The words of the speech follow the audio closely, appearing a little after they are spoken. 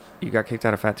You got kicked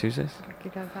out of Fat Tuesdays?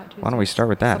 Kicked out of Fat Tuesdays. Why don't we start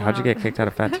with that? How'd you get kicked out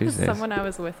of Fat Tuesdays? Someone I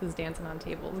was with was dancing on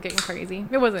tables, getting crazy.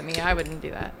 It wasn't me. I wouldn't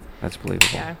do that. That's believable.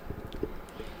 Yeah.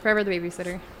 Forever the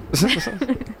babysitter.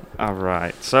 All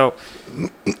right. So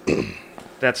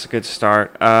that's a good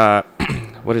start.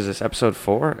 What is this? Episode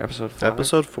 4? Episode 5?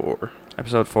 Episode 4.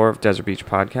 Episode 4 of Desert Beach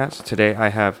Podcast. Today I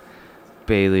have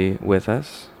Bailey with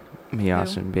us.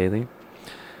 Mias and Bailey.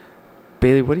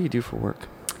 Bailey, what do you do for work?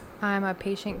 I'm a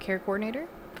patient care coordinator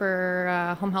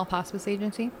for Home Health Hospice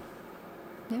Agency.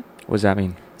 Yeah. What does that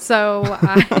mean? So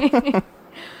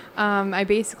I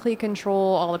basically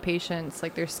control all the patients,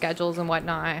 like their schedules and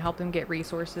whatnot. I help them get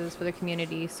resources for the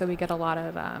community. So we get a lot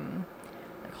of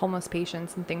like homeless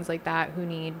patients and things like that who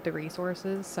need the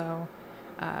resources. So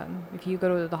if you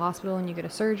go to the hospital and you get a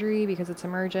surgery because it's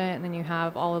emergent, and then you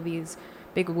have all of these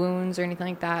big wounds or anything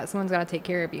like that, someone's got to take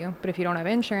care of you. But if you don't have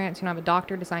insurance, you don't have a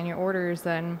doctor to sign your orders,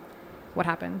 then what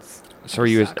happens? So are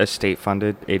you a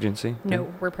state-funded agency?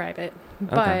 No, we're private.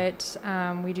 Okay. But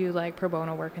we do like pro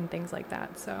bono work and things like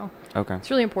that. So Okay. it's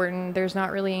really important. There's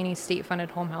not really any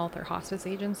state-funded home health or hospice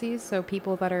agencies. So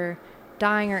people that are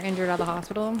dying or injured out of the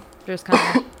hospital, they're just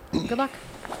kind of good luck.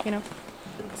 You know,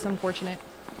 it's unfortunate.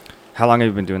 How long have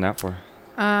you been doing that for?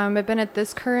 I've been at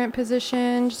this current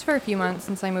position just for a few months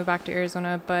since I moved back to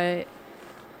Arizona, but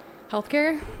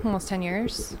healthcare, almost 10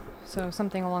 years. So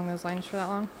something along those lines for that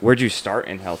long. Where'd you start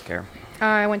in healthcare?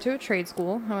 I went to a trade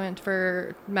school. I went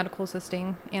for medical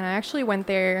assisting, and I actually went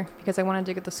there because I wanted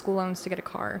to get the school loans to get a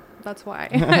car. That's why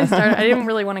I started. I didn't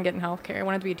really want to get in healthcare. I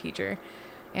wanted to be a teacher,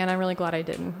 and I'm really glad I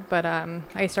didn't. But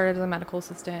I started as a medical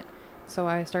assistant, so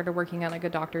I started working at like a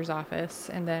doctor's office,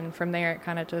 and then from there it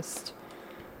kind of just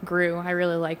grew. I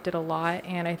really liked it a lot,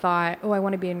 and I thought, oh, I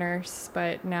want to be a nurse,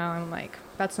 but now I'm like,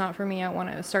 that's not for me. I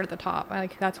want to start at the top.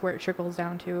 That's where it trickles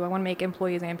down to. I want to make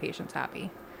employees and patients happy.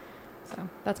 So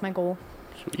that's my goal.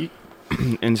 Sweet.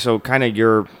 And so kind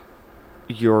of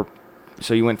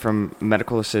so you went from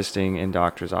medical assisting in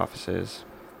doctor's offices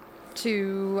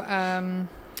To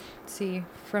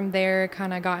from there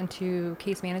kind of got into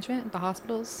case management at the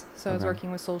hospitals. So I was Okay.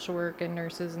 working with social work and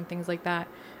nurses and things like that.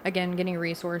 Again, getting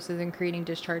resources and creating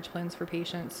discharge plans for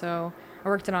patients. So I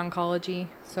worked in oncology.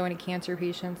 So any cancer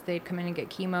patients, they'd come in and get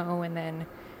chemo, and then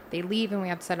they leave, and we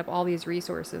have to set up all these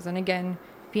resources. And again,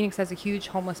 Phoenix has a huge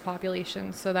homeless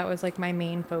population. So that was like my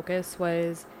main focus,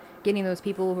 was getting those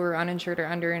people who are uninsured or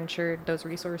underinsured those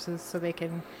resources so they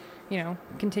can,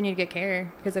 continue to get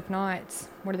care. Because if not,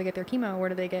 where do they get their chemo? Where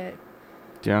do they get?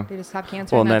 Yeah. They just have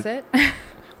cancer, Well, and and that's it.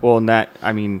 Well, and that,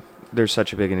 I mean, there's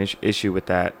such a big issue with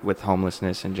that, with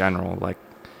homelessness in general. Like,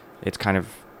 it's kind of,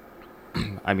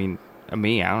 I mean,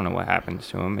 me, I don't know what happens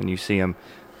to them. And you see them,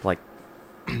 like,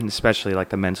 especially like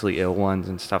the mentally ill ones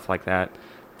and stuff like that,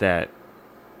 that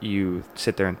you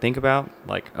sit there and think about,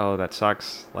 like, oh, that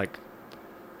sucks. Like,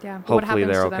 Yeah. hopefully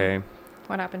they're okay.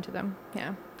 What happened to them?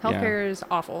 Yeah. Healthcare is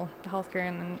awful. The healthcare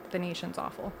in the nation's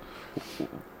awful.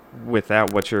 With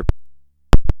that, what's your...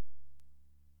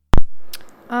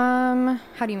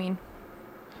 How do you mean?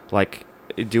 like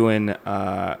doing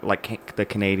like the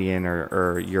Canadian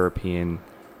or European?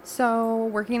 So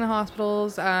working in the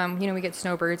hospitals, we get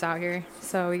snowbirds out here.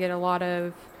 So we get a lot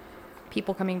of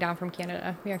people coming down from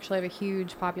Canada. We actually have a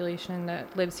huge population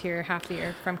that lives here half the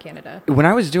year from Canada. When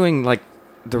I was doing like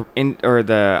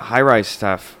the high-rise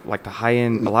stuff, like the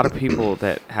high-end, a lot of people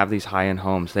that have these high-end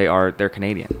homes, they're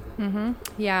Canadian. Mm-hmm.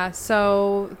 Yeah.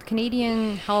 So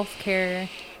Canadian healthcare,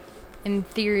 in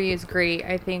theory, is great.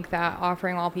 I think that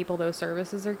offering all people those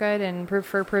services are good. And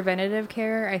for preventative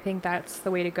care, I think that's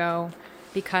the way to go,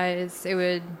 because it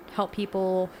would help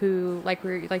people who, like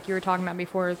you were talking about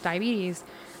before with diabetes.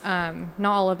 Not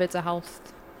all of it's a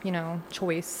health,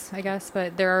 choice, I guess,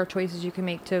 but there are choices you can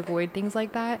make to avoid things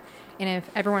like that. And if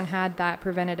everyone had that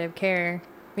preventative care,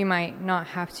 we might not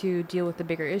have to deal with the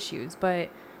bigger issues. But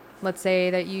let's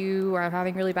say that you are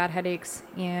having really bad headaches,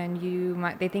 and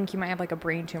they think you might have like a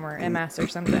brain tumor, MS or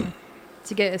something.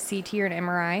 To get a CT or an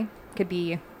MRI could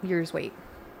be years wait.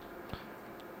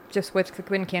 Just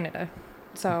in Canada.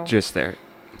 So Just there.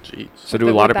 Jeez. So do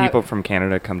a lot of people from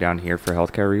Canada come down here for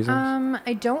healthcare reasons?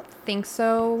 I don't think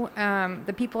so.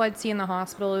 The people I'd see in the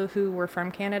hospital who were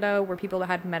from Canada were people that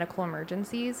had medical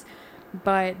emergencies,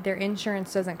 but their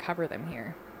insurance doesn't cover them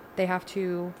here. They have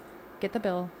to get the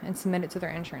bill and submit it to their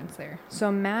insurance there. So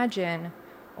imagine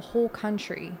a whole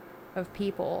country of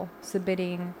people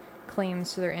submitting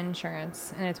claims to their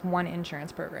insurance, and it's one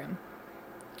insurance program.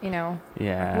 Yeah.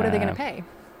 What are they going to pay?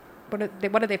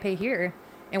 What do they pay here?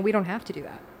 And we don't have to do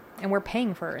that. And we're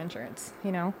paying for our insurance,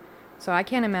 So I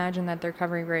can't imagine that they're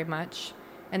covering very much.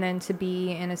 And then to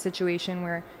be in a situation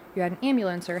where you had an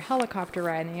ambulance or a helicopter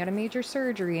ride and you had a major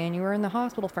surgery and you were in the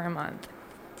hospital for a month.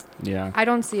 Yeah. I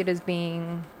don't see it as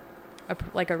being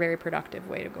like a very productive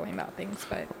way of going about things,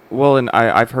 but Well, and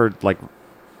I've heard like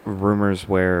rumors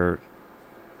where,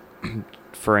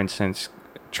 for instance,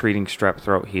 treating strep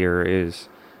throat here is,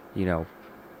 you know,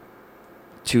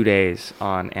 2 days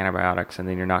on antibiotics and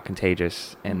then you're not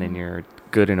contagious and then you're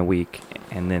good in a week.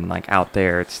 And then like out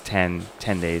there, it's 10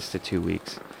 days to 2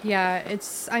 weeks. yeah,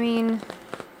 I mean,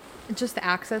 just the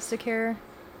access to care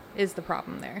is the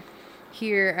problem there.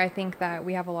 Here, I think that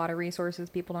we have a lot of resources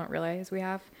people don't realize we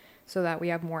have, so that we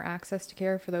have more access to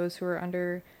care for those who are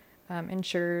under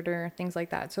insured or things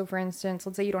like that. So, for instance,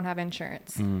 let's say you don't have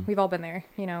insurance. We've all been there.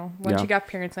 You know, once you got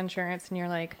parents' insurance and you're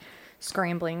like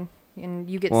scrambling and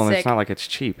you get Well, and sick. it's not like it's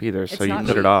cheap either, so you not put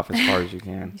cheap. it off as far as you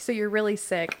can. So you're really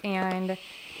sick and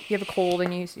you have a cold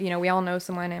and you know, we all know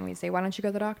someone and we say, why don't you go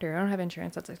to the doctor? I don't have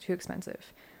insurance. That's like too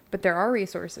expensive. But there are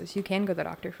resources. You can go to the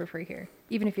doctor for free here,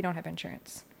 even if you don't have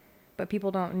insurance. But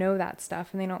people don't know that stuff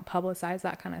and they don't publicize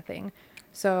that kind of thing.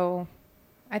 So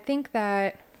I think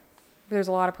that there's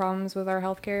a lot of problems with our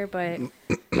healthcare, but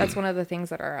that's one of the things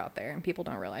that are out there and people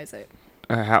don't realize it.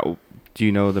 How do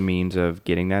you know the means of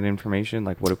getting that information?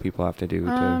 Like, what do people have to do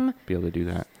to be able to do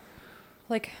that?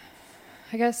 Like,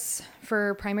 I guess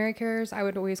for primary cares, I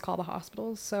would always call the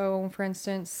hospitals. So, for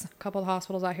instance, a couple of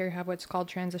hospitals out here have what's called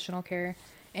transitional care,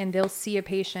 and they'll see a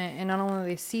patient, and not only do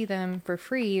they see them for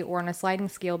free or on a sliding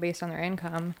scale based on their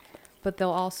income, but they'll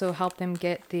also help them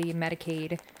get the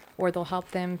Medicaid, or they'll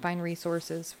help them find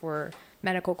resources for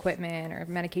medical equipment or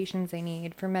medications they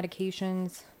need. For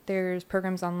medications, there's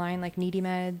programs online like Needy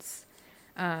Meds.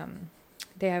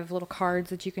 They have little cards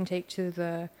that you can take to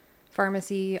the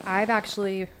pharmacy. I've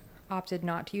actually opted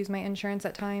not to use my insurance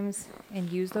at times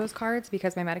and use those cards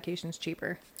because my medication's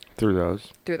cheaper Through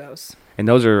those. And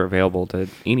those are available to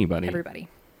anybody. Everybody.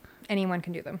 Anyone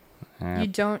can do them.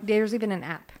 Yep. There's even an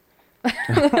app.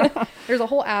 There's a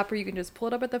whole app where you can just pull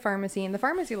it up at the pharmacy and the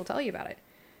pharmacy will tell you about it.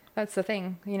 That's the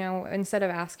thing. You know, instead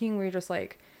of asking, we're just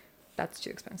like, that's too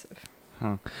expensive.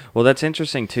 Huh. Well, that's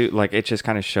interesting too. Like, it just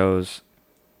kind of shows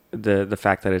the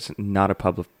fact that it's not a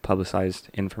publicized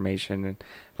information, and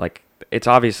like it's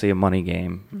obviously a money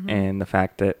game, and the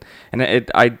fact that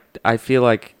I feel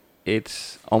like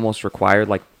it's almost required.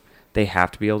 Like, they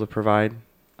have to be able to provide.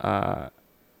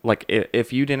 Like,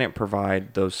 if you didn't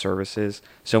provide those services,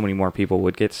 so many more people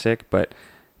would get sick. But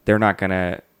they're not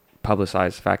gonna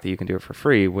publicize the fact that you can do it for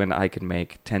free when I could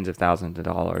make tens of thousands of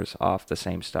dollars off the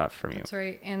same stuff from you. That's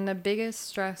right. And the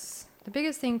biggest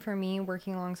thing for me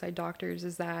working alongside doctors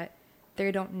is that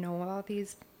they don't know about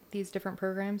these different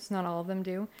programs. Not all of them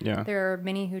do. Yeah. There are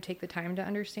many who take the time to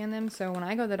understand them. So when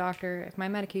I go to the doctor, if my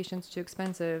medication's too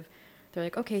expensive, they're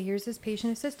like, okay, here's this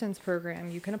patient assistance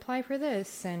program. You can apply for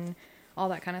this and all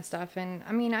that kind of stuff. And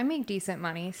I mean, I make decent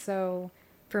money. So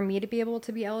for me to be able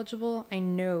to be eligible, I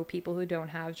know people who don't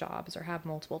have jobs or have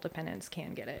multiple dependents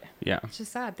can get it. Yeah. It's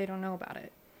just sad they don't know about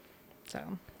it.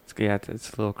 So it's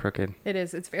a little crooked. it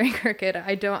is. It's very crooked.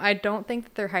 I don't think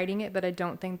that they're hiding it, but I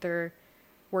don't think they're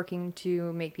working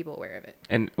to make people aware of it.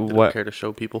 And They what don't care to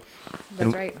show people.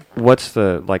 That's right. What's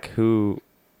the, like, who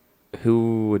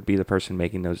would be the person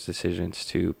making those decisions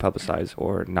to publicize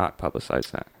or not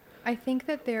publicize that? I think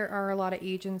that there are a lot of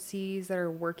agencies that are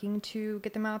working to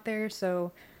get them out there.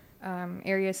 So,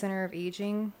 Area Center of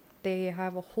Aging, they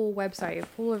have a whole website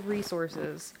full of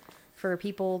resources for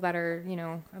people that are, you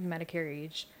know, of Medicare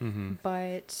age.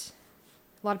 But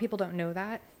a lot of people don't know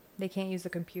that. They can't use the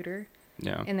computer.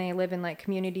 Yeah. And they live in like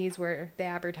communities where they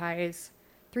advertise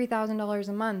 $3,000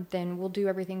 a month and we'll do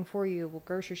everything for you. We'll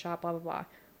grocery shop, blah, blah, blah.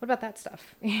 What about that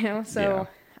stuff? You know? So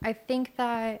I think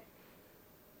that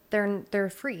they're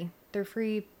free. They're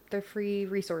free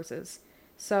resources.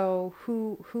 So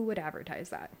who would advertise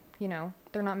that? You know,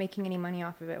 they're not making any money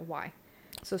off of it. Why?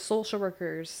 So social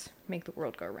workers make the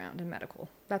world go round in medical.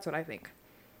 That's what I think.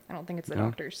 I don't think it's the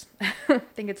doctors. I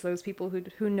think it's those people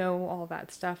who know all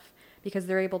that stuff because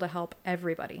they're able to help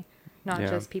everybody, not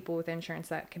just people with insurance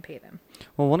that can pay them.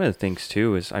 Well, one of the things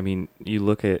too is, I mean, you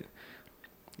look at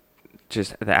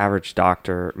just the average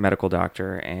medical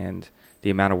doctor, and the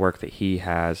amount of work that he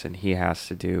has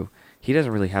to do. He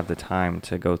doesn't really have the time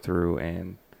to go through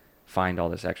and find all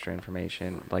this extra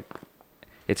information. Like,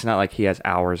 it's not like he has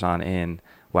hours on end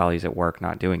while he's at work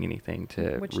not doing anything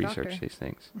to research these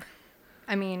things.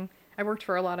 I mean, I worked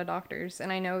for a lot of doctors,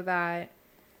 and I know that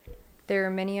there are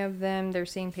many of them, they're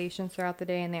seeing patients throughout the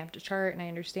day, and they have to chart, and I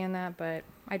understand that, but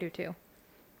I do too.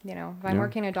 You know, if I'm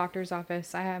working in a doctor's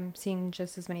office, I am seeing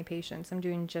just as many patients. I'm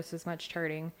doing just as much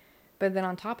charting. But then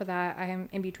on top of that, I am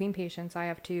in between patients. I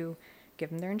have to give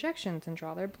them their injections and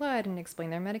draw their blood and explain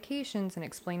their medications and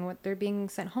explain what they're being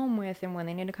sent home with and when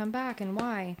they need to come back and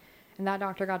why. And that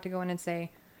doctor got to go in and say,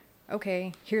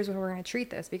 okay, here's what we're going to treat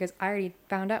this, because I already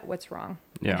found out what's wrong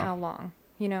and how long,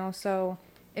 so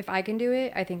if I can do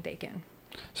it, I think they can.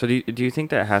 So do you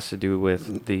think that has to do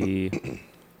with the,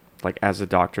 like, as the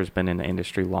doctor's been in the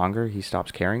industry longer, he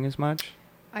stops caring as much?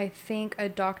 I think a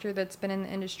doctor that's been in the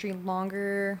industry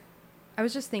longer, I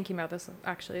was just thinking about this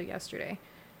actually yesterday.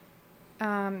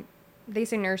 They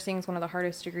say nursing is one of the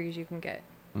hardest degrees you can get.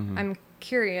 Mm-hmm. I'm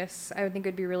curious. I would think it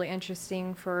would be really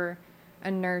interesting for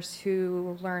a nurse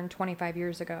who learned 25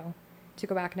 years ago to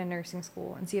go back into nursing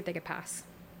school and see if they could pass,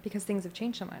 because things have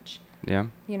changed so much. Yeah.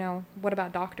 What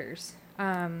about doctors?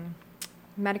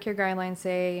 Medicare guidelines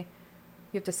say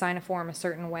you have to sign a form a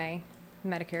certain way,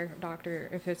 Medicare doctor,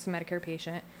 if it's a Medicare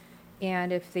patient,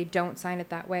 and if they don't sign it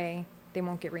that way, they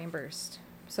won't get reimbursed.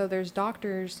 So there's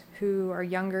doctors who are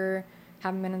younger,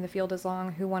 haven't been in the field as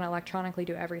long, who want to electronically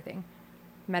do everything.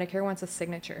 Medicare wants a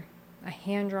signature, a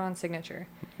hand-drawn signature.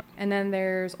 And then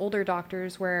there's older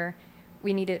doctors where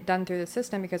we need it done through the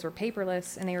system because we're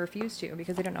paperless, and they refuse to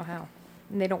because they don't know how,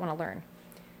 and they don't want to learn.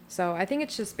 So I think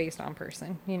it's just based on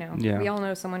person, Yeah. We all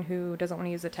know someone who doesn't want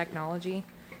to use the technology.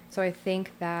 So I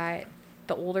think that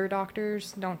the older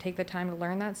doctors don't take the time to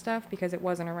learn that stuff because it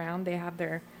wasn't around. They have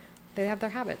their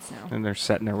habits now. And they're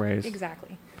set in their ways.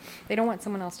 Exactly. They don't want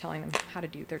someone else telling them how to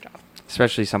do their job.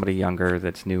 Especially somebody younger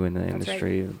that's new in the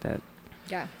industry. Right.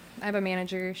 Yeah. I have a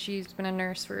manager. She's been a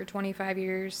nurse for 25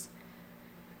 years.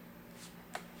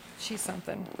 She's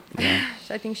something. Yeah.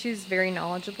 I think she's very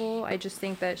knowledgeable. I just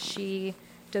think that she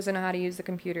doesn't know how to use the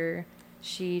computer.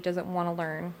 She doesn't want to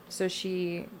learn. So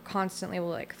she constantly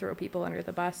will throw people under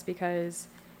the bus, because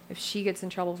if she gets in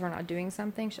trouble for not doing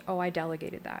something, I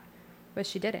delegated that. But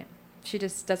she didn't. She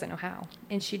just doesn't know how.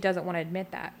 And she doesn't want to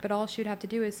admit that. But all she'd have to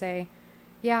do is say,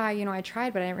 yeah, I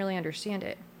tried, but I didn't really understand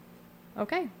it.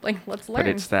 Okay, let's learn. But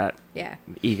it's that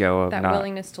ego of that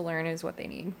willingness to learn is what they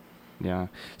need. Yeah.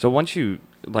 So once you,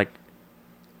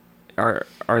 are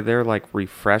there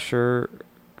refresher,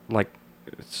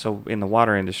 so in the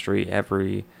water industry,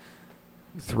 every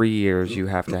 3 years you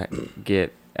have to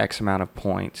get X amount of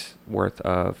points worth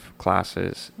of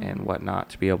classes and whatnot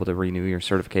to be able to renew your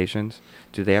certifications.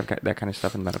 Do they have that kind of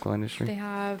stuff in the medical industry? They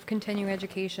have continuing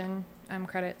education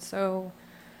credits. So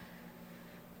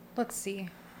let's see.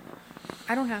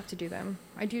 I don't have to do them.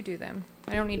 I do them.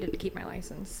 I don't need it to keep my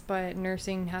license, but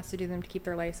nursing has to do them to keep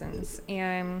their license.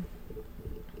 And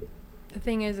the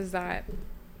thing is that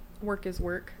work is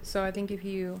work. So I think if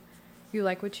you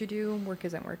like what you do, work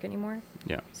isn't work anymore.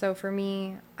 Yeah. So for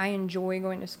me, I enjoy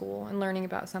going to school and learning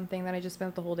about something that I just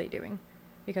spent the whole day doing,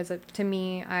 because to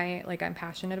me, I'm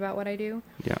passionate about what I do.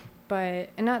 Yeah.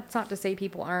 And that's not to say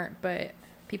people aren't, but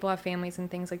people have families and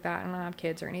things like that, and I don't have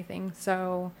kids or anything.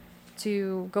 So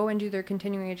to go and do their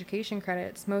continuing education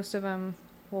credits, most of them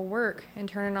will work and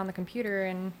turn it on the computer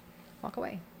and walk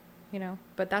away,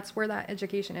 But that's where that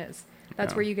education is.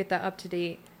 That's where you get that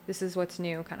up-to-date, this is what's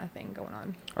new kind of thing going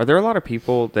on. Are there a lot of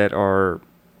people that are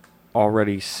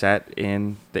already set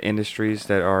in the industries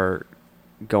that are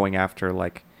going after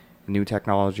new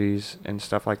technologies and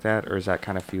stuff like that? Or is that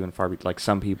kind of few and far between?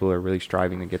 Some people are really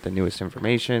striving to get the newest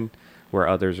information, where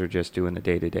others are just doing the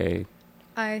day-to-day?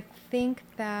 I think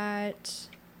that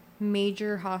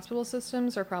major hospital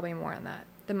systems are probably more on that.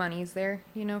 The money's there,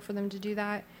 for them to do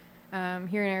that.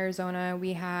 Here in Arizona,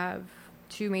 we have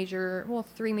three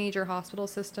major hospital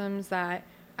systems that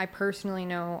I personally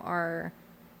know are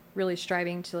really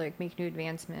striving to make new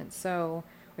advancements. So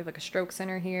we have a stroke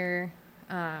center here.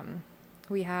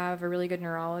 We have a really good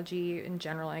neurology in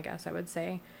general, I guess I would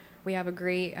say. We have a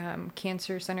great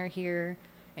cancer center here,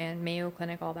 and Mayo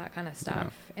Clinic, all that kind of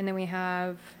stuff. Yeah. And then we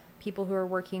have people who are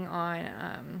working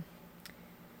on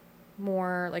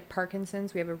more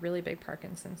Parkinson's. We have a really big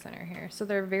Parkinson's center here. So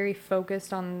they're very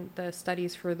focused on the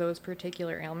studies for those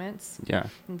particular ailments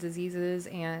and diseases.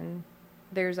 And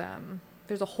there's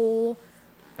a whole,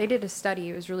 they did a study.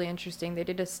 It was really interesting. They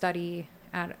did a study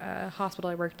at a hospital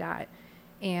I worked at,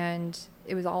 and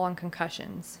it was all on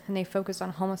concussions. And they focused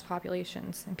on homeless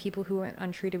populations and people who went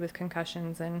untreated with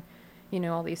concussions and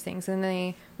all these things. And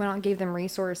they went out and gave them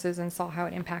resources and saw how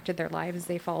it impacted their lives.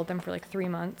 They followed them for 3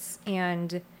 months,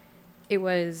 and it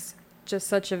was just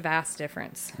such a vast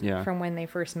difference from when they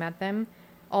first met them,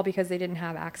 all because they didn't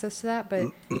have access to that. But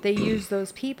they used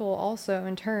those people also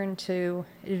in turn to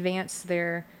advance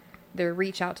their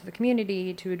reach out to the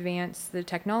community, to advance the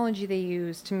technology they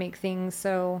use to make things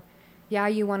so,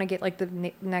 you want to get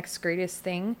the next greatest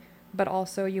thing, but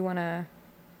also you want to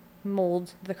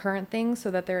mold the current things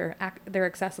so that they're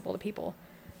accessible to people,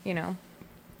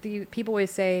 the people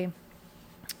always say,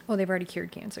 oh, they've already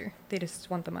cured cancer. They just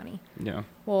want the money. Yeah.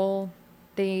 Well,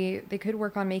 they could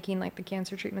work on making like the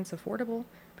cancer treatments affordable,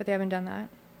 but they haven't done that.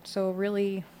 So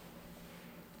really,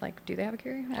 like, do they have a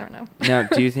cure? I don't know. Now,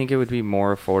 do you think it would be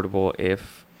more affordable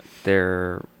if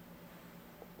there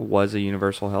was a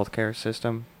universal healthcare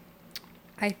system?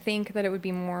 I think that it would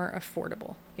be more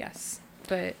affordable, yes.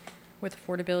 But with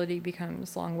affordability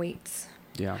becomes long waits,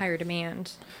 higher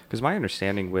demand. Because my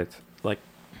understanding with, like,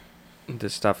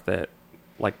 the stuff that,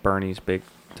 like, Bernie's big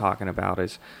talking about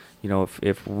is, you know,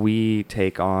 if we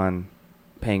take on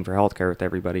paying for healthcare with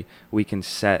everybody, we can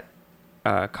set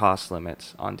cost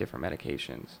limits on different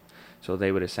medications. So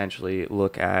they would essentially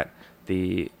look at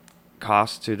the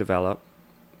cost to develop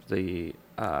the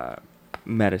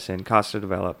medicine, cost to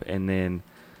develop, and then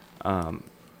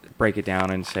break it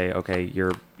down and say, okay,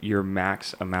 your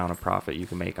max amount of profit you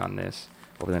can make on this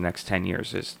over the next 10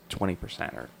 years is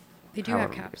 20% or they do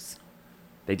have caps.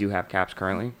 They do have caps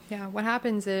currently? Yeah, what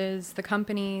happens is the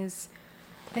companies,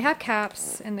 they have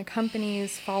caps, and the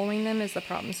companies following them is the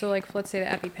problem. So, like, let's say the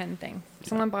EpiPen thing.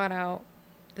 Someone bought out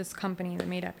this company that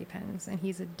made EpiPens, and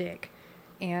he's a dick,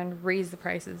 and raised the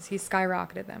prices. He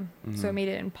skyrocketed them. Mm-hmm. So it made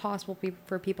it impossible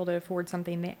for people to afford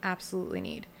something they absolutely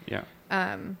need. Yeah.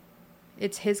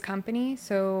 It's his company,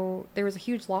 so there was a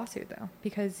huge lawsuit, though,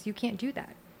 because you can't do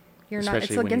that. You're not.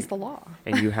 It's against the law.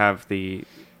 And you have the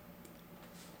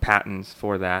patents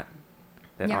for that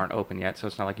aren't open yet, so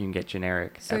it's not like you can get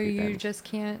generic. So you just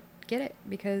can't get it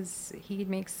because he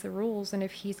makes the rules, and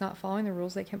if he's not following the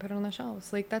rules, they can't put it on the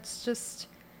shelves. Like, that's just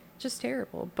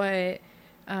terrible. But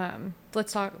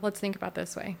let's think about it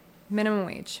this way: minimum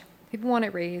wage. People want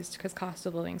it raised because cost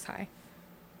of living's high.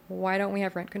 Why don't we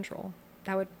have rent control?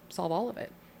 That would solve all of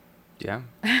it. Yeah.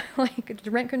 Like,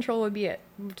 rent control would be it.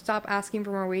 Stop asking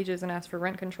for more wages and ask for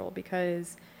rent control,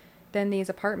 because then these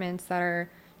apartments that are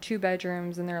 2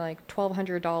 bedrooms and they're like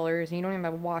 $1,200 and you don't even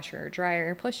have a washer or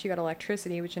dryer, plus you got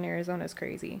electricity, which in Arizona is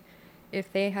crazy.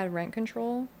 If they had rent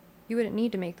control, you wouldn't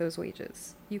need to make those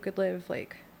wages. You could live,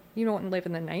 like, you don't live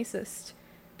in the nicest,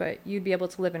 but you'd be able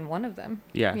to live in one of them.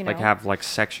 Yeah, you like know? have like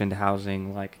sectioned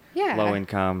housing, like low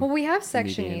income. Well, we have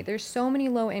Section median. 8. There's so many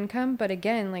low income, but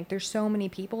again, like, there's so many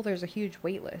people, there's a huge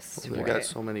wait list. We've got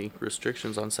so many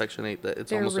restrictions on Section 8 that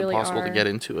it's almost really impossible to get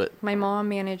into it. My mom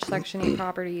managed Section 8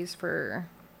 properties for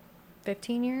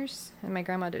 15 years, and my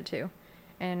grandma did too.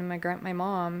 And my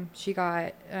mom, she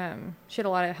got she had a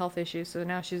lot of health issues, so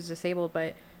now she's disabled,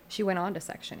 but she went on to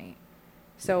Section 8.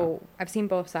 So I've seen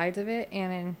both sides of it,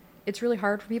 and it's really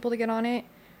hard for people to get on it,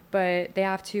 but they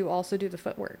have to also do the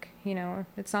footwork. You know,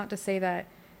 it's not to say that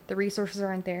the resources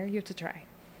aren't there. You have to try.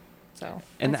 So,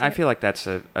 and I feel like that's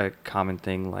a common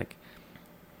thing. Like,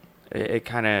 it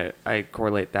kind of, I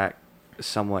correlate that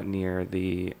somewhat near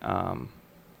the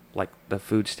like the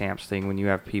food stamps thing, when you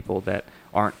have people that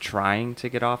aren't trying to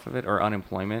get off of it, or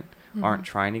unemployment, aren't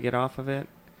trying to get off of it,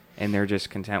 and they're just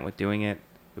content with doing it.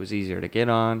 It was easier to get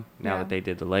on. Now that they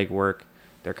did the legwork,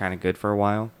 they're kind of good for a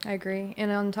while. I agree.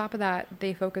 And on top of that,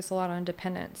 they focus a lot on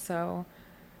dependence. So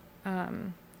I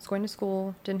was going to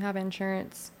school, didn't have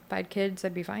insurance. If I had kids,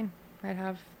 I'd be fine.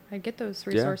 I'd get those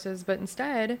resources. But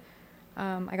instead,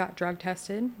 I got drug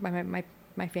tested by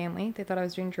my family. They thought I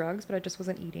was doing drugs, but I just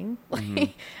wasn't eating.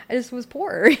 I just was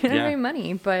poor. I didn't have any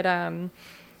money. But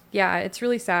yeah, it's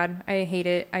really sad. I hate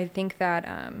it. I think that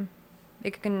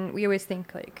we always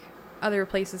think like other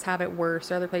places have it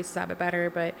worse or other places have it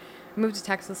better, but I moved to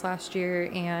Texas last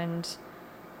year, and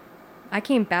I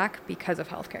came back because of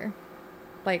healthcare.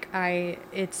 Like,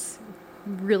 it's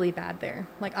really bad there.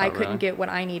 Like, I couldn't get what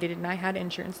I needed, and I had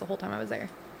insurance the whole time I was there.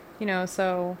 You know,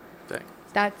 so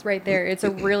that's right there. It's a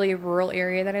really rural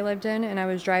area that I lived in, and I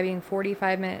was driving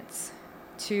 45 minutes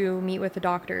to meet with a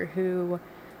doctor who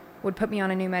would put me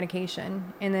on a new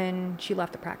medication, and then she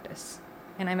left the practice.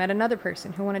 And I met another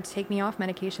person who wanted to take me off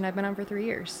medication I've been on for 3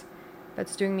 years.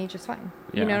 That's doing me just fine.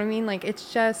 You know what I mean? Like,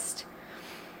 it's a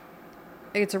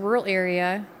rural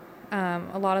area.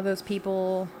 A lot of those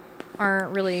people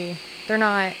they're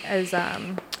not as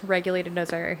regulated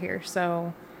as I are here.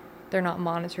 So they're not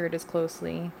monitored as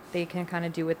closely. They can kind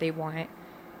of do what they want.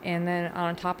 And then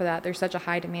on top of that, there's such a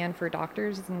high demand for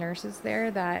doctors and nurses there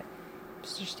that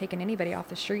it's just taking anybody off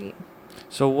the street.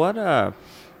 So what,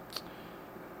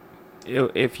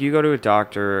 if you go to a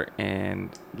doctor and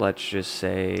let's just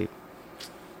say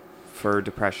for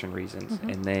depression reasons,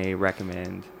 and they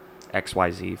recommend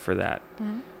XYZ for that,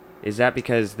 is that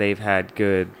because they've had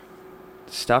good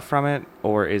stuff from it,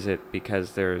 or is it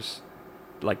because there's,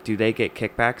 like, do they get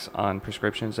kickbacks on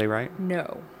prescriptions they write?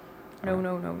 No.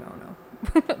 No.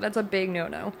 That's a big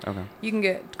no-no. Okay. You can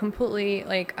get completely,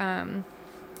 like,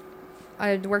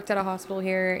 I worked at a hospital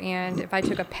here, and if I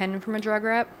took a pen from a drug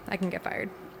rep, I can get fired.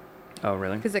 Oh,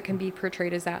 really? Because it can be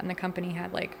portrayed as that, and the company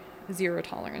had like zero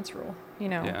tolerance rule, you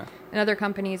know. Yeah. In other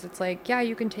companies, it's like, yeah,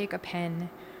 you can take a pen,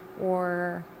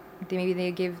 or maybe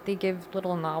they give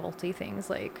little novelty things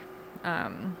like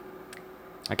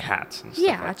hats and stuff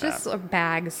yeah, like just that.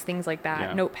 bags, things like that,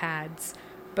 Yeah. notepads.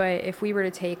 But if we were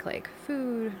to take like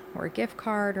food or a gift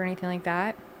card or anything like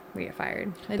that, we get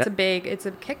fired. It's a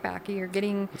kickback.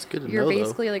 It's good to you're know,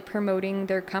 basically like promoting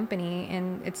their company,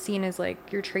 and it's seen as like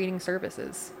you're trading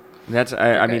services. I mean,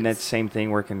 goods. that's the same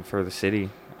thing working for the city.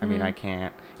 I mean, I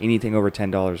can't, anything over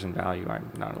 $10 in value,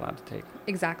 I'm not allowed to take.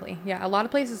 Exactly. Yeah. A lot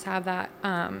of places have that.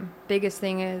 Biggest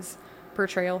thing is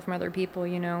portrayal from other people,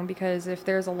 you know, because if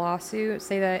there's a lawsuit,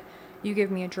 say that you give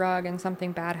me a drug and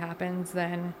something bad happens,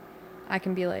 then I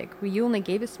can be like, well, you only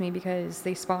gave this to me because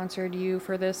they sponsored you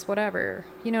for this, whatever,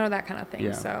 you know, that kind of thing.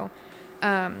 Yeah. So,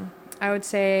 I would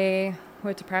say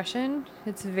with depression,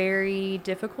 it's very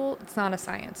difficult. It's not a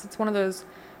science. It's one of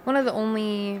the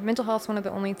only, mental health is one of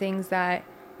the only things that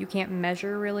you can't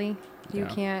measure really. You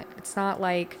can't, it's not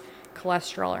like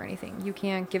cholesterol or anything. You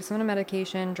can't give someone a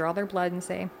medication, draw their blood and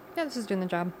say, yeah, this is doing the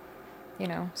job, you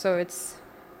know? So it's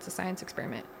a science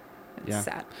experiment. It's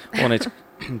sad. Well, and it's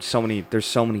there's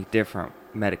so many different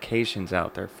medications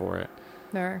out there for it.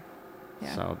 There are.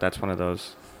 Yeah. So that's one of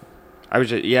those. I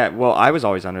was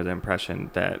always under the impression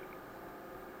that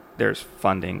there's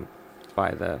funding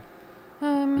by the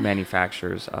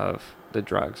manufacturers of the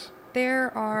drugs.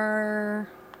 There are.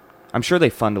 I'm sure they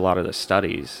fund a lot of the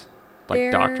studies,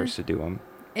 like doctors to do them.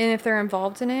 And if they're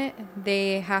involved in it,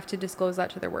 they have to disclose that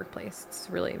to their workplace. It's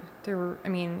really, there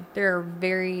are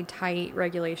very tight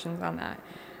regulations on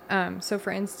that. So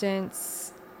for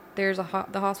instance, there's the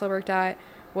hospital I worked at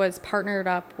was partnered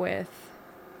up with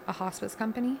a hospice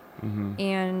company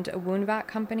and a wound vac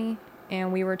company,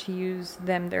 and we were to use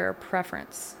their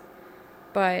preference.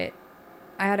 But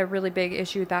I had a really big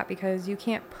issue with that because you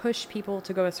can't push people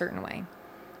to go a certain way.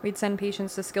 We'd send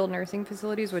patients to skilled nursing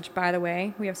facilities, which, by the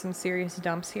way, we have some serious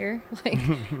dumps here. Like,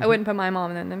 I wouldn't put my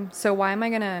mom in them. So why am I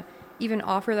going to even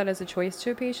offer that as a choice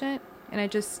to a patient? And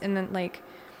then, like,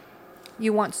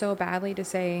 you want so badly to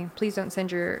say, please don't send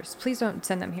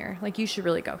them here. Like, you should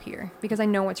really go here. Because I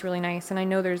know it's really nice, and I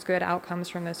know there's good outcomes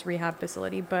from this rehab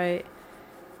facility, but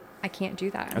I can't do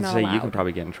that. I'm not allowed. You can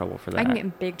probably get in trouble for that. I can get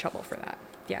in big trouble for that.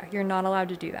 Yeah, you're not allowed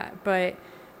to do that. But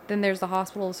then there's the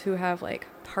hospitals who have like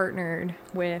partnered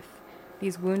with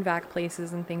these wound vac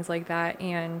places and things like that,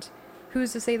 and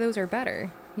who's to say those are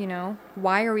better? You know,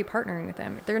 why are we partnering with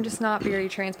them? They're just not very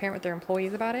transparent with their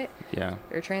employees about it. Yeah,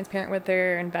 they're transparent with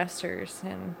their investors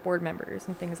and board members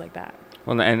and things like that.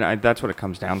 Well, and that's what it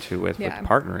comes down to with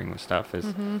partnering with stuff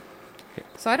is.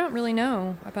 So I don't really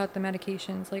know about the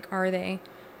medications. Like, are they?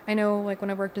 I know, like,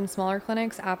 when I've worked in smaller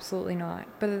clinics, absolutely not.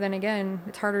 But then again,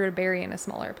 it's harder to bury in a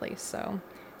smaller place, so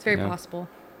it's very possible.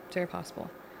 It's very possible.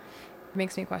 It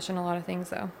makes me question a lot of things,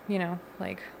 though. You know,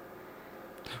 like.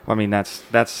 Well, I mean,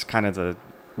 that's kind of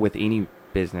with any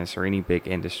business or any big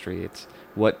industry. It's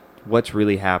what's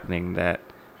really happening that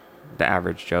the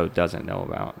average Joe doesn't know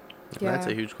about. Yeah. That's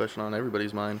a huge question on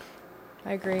everybody's mind.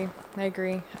 I agree.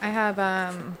 I have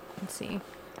let's see.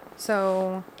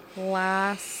 So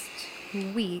last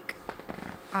week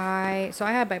I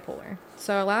had bipolar.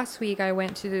 So last week I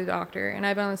went to the doctor, and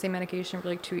I've been on the same medication for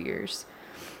like 2 years.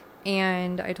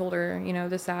 And I told her, you know,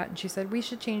 this, that, and she said, we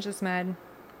should change this med.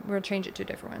 We'll change it to a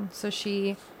different one. So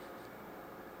this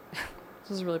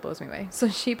really blows me away. So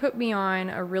she put me on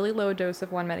a really low dose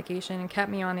of one medication and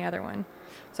kept me on the other one.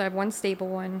 So I have one stable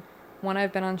one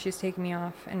I've been on, she's taken me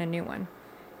off, and a new one.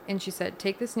 And she said,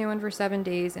 take this new one for 7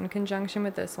 days in conjunction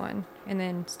with this one, and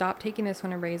then stop taking this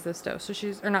one and raise this dose.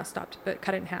 So not stopped, but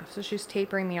cut it in half. So she's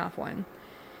tapering me off one.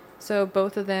 So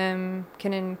both of them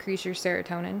can increase your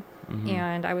serotonin.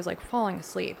 And I was like falling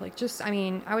asleep. Like,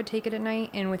 I would take it at night,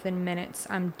 and within minutes,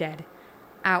 I'm dead.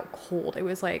 Out cold. It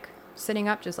was like sitting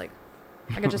up, just like,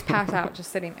 I could just pass out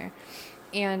just sitting there.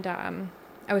 And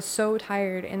I was so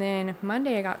tired. And then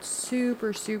Monday, I got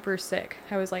super, super sick.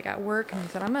 I was like at work, and I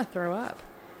said, I'm going to throw up.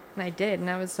 And I did. And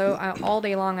I was all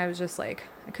day long, I was just like,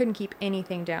 I couldn't keep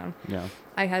anything down. Yeah.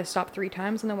 I had to stop 3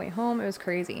 times on the way home. It was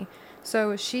crazy.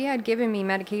 So she had given me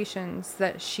medications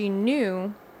that she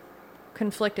knew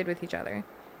conflicted with each other.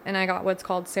 And I got what's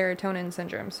called serotonin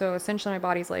syndrome. So essentially my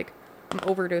body's like, I'm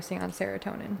overdosing on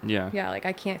serotonin. Yeah. Yeah, like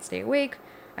I can't stay awake.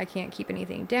 I can't keep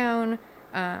anything down.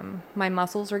 My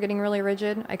muscles were getting really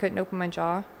rigid. I couldn't open my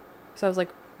jaw. So I was like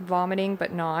vomiting,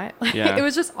 but not. Yeah. It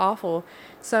was just awful.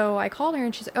 So I called her,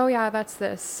 and she's like, oh yeah, that's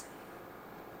this.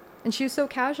 And she was so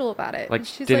casual about it. Like,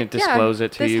 She's didn't like, disclose yeah,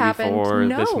 it to this you happened. before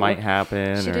No. this might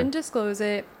happen? She or- didn't disclose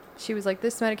it. She was like,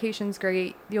 this medication's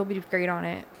great. You'll be great on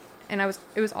it. And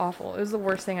it was awful. It was the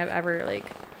worst thing I've ever, like,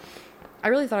 I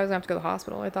really thought I was going to have to go to the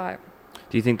hospital. I thought.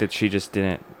 Do you think that she just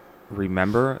didn't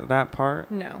remember that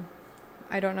part? No.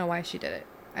 I don't know why she did it.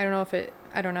 I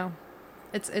don't know.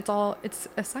 It's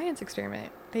a science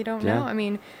experiment. They don't know. I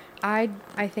mean, I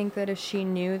think that if she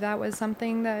knew that was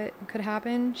something that could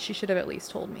happen, she should have at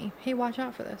least told me, hey, watch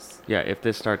out for this. Yeah, if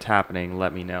this starts happening,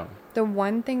 let me know. The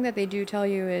one thing that they do tell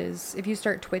you is if you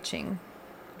start twitching,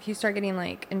 if you start getting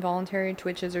like involuntary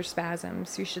twitches or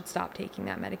spasms, you should stop taking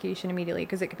that medication immediately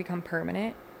because it could become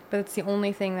permanent. But it's the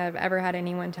only thing that I've ever had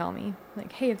anyone tell me.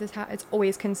 Like, hey, if this it's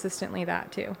always consistently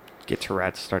that too. Get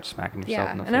Tourette's, start smacking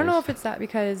yourself in the face. And I don't know if it's that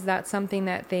because that's something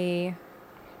that they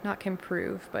not can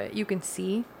prove, but you can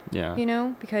see. Yeah. You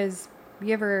know, because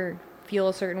you ever feel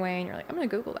a certain way and you're like, I'm going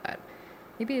to Google that.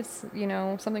 Maybe it's, you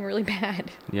know, something really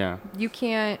bad. Yeah. You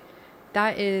can't,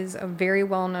 that is a very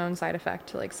well-known side effect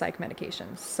to like psych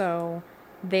medications. So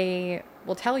they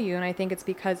will tell you, and I think it's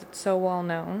because it's so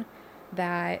well-known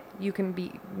that they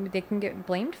can get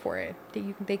blamed for it.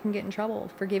 They can get in trouble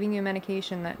for giving you a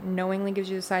medication that knowingly gives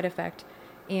you a side effect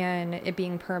and it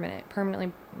being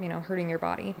permanently, you know, hurting your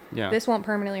body. Yeah. This won't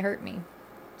permanently hurt me.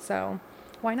 So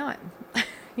why not?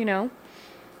 You know?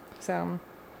 So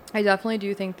I definitely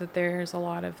do think that there's a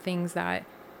lot of things that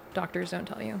doctors don't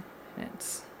tell you. And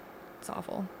it's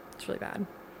awful. It's really bad.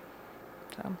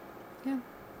 So, yeah.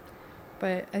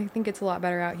 But I think it's a lot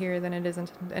better out here than it is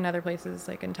in other places.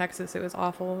 Like in Texas, it was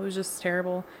awful. It was just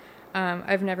terrible.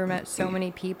 I've never met so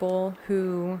many people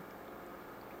who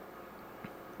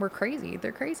were crazy.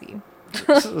 They're crazy.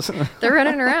 They're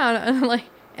running around and like,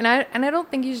 and I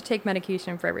don't think you should take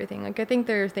medication for everything. Like I think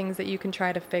there are things that you can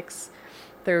try to fix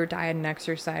through diet and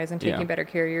exercise and taking better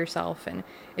care of yourself. And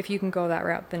if you can go that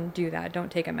route, then do that. Don't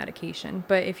take a medication.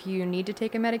 But if you need to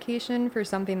take a medication for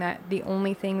something that the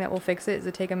only thing that will fix it is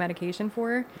to take a medication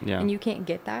for, and you can't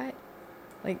get that,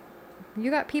 like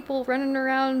you got people running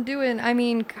around doing, I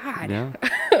mean, God,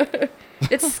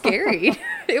 it's scary.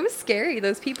 It was scary.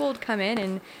 Those people would come in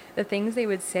and the things they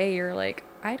would say, you're like,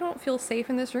 I don't feel safe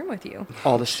in this room with you.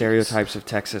 All the stereotypes of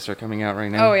Texas are coming out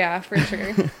right now. Oh yeah, for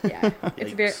sure. Yeah,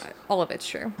 it's all of it's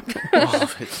true. All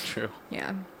of it's true.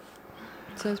 Yeah.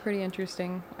 So it's pretty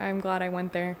interesting. I'm glad I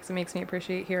went there because it makes me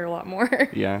appreciate here a lot more.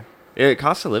 Yeah.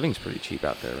 Cost of living's pretty cheap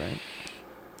out there, right?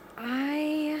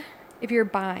 If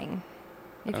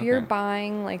you're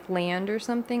buying like land or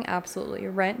something, absolutely.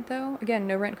 Rent though, again,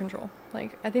 no rent control.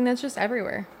 Like I think that's just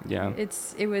everywhere. Yeah.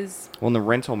 Well, and the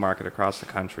rental market across the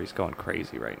country is going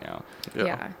crazy right now.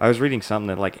 Yeah. I was reading something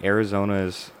that like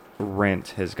Arizona's rent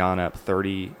has gone up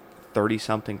 30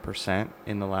 something %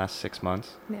 in the last 6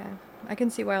 months. Yeah. I can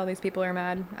see why all these people are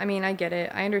mad. I mean, I get it.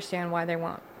 I understand why they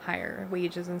want higher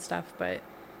wages and stuff, but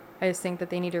I just think that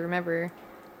they need to remember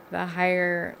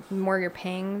the more you're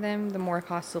paying them, the more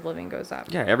cost of living goes up.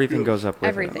 Yeah, everything goes up with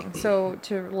everything. it. So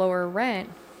to lower rent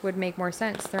would make more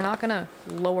sense. They're not going to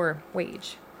lower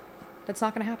wage. That's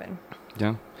not going to happen.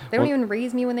 Yeah. They don't even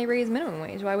raise me when they raise minimum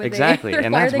wage. Why would exactly. they? Exactly.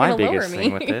 And why that's are they my gonna biggest lower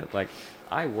thing me? with it. Like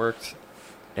I worked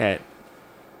at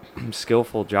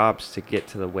skillful jobs to get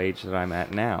to the wage that I'm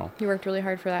at now. You worked really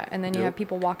hard for that. And then you have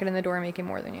people walking in the door making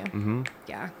more than you. Mm-hmm.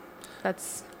 Yeah.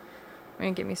 That's... I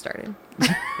mean, get me started.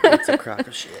 It's a crock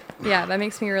of shit. Yeah, that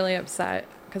makes me really upset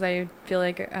because I feel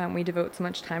like we devote so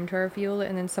much time to our field,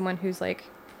 and then someone who's like,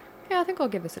 "Yeah, I think I'll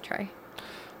give this a try."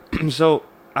 So,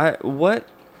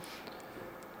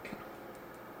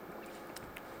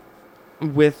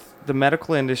 with the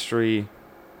medical industry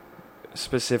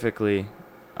specifically,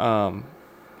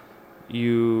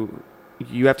 you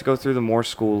have to go through the more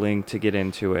schooling to get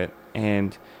into it,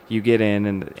 and you get in,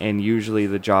 and usually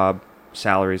the job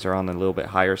salaries are on the little bit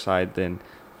higher side than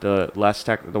the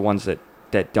the ones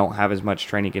that don't have as much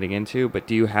training getting into. But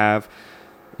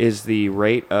is the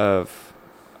rate of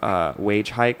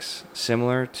wage hikes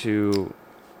similar to?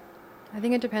 I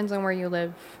think it depends on where you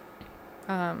live.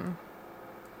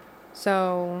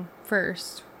 So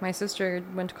first, my sister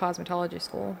went to cosmetology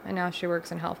school, and now she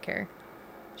works in healthcare.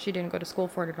 She didn't go to school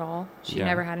for it at all. She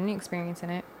never had any experience in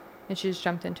it, and she just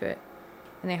jumped into it,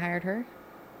 and they hired her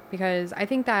because I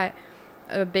think that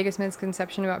the biggest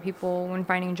misconception about people when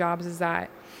finding jobs is that,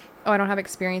 oh, I don't have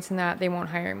experience in that, they won't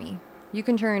hire me. You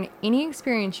can turn any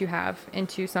experience you have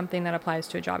into something that applies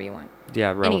to a job you want.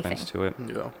 Yeah, relevance to it.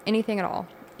 Yeah. Anything at all.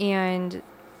 And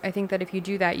I think that if you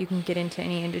do that, you can get into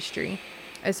any industry.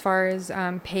 As far as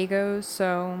pay goes,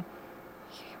 so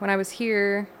when I was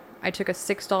here, I took a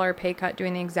 $6 pay cut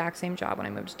doing the exact same job when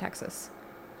I moved to Texas.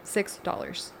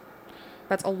 $6.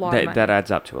 That's a lot of money. That adds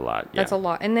up to a lot. That's yeah. a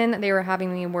lot. And then they were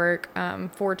having me work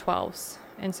 4/12s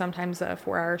and sometimes a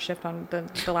 4-hour shift on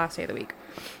the last day of the week.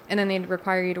 And then they'd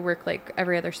require you to work like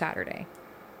every other Saturday.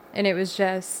 And it was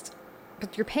just,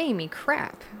 but you're paying me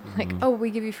crap. Like, oh,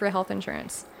 we give you free health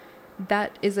insurance.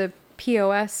 That is a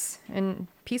POS and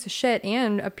piece of shit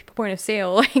and a point of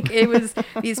sale. Like, it was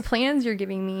these plans you're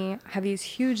giving me have these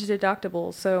huge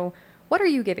deductibles. So what are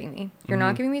you giving me? You're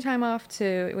not giving me time off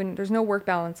when there's no work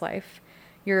balance life.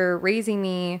 You're raising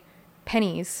me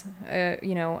pennies, a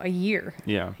year.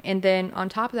 Yeah. And then on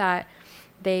top of that,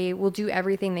 they will do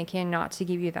everything they can not to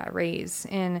give you that raise.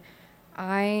 And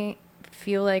I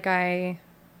feel like I'm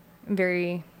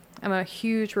a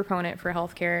huge proponent for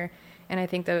healthcare. And I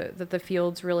think that the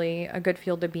field's really a good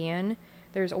field to be in.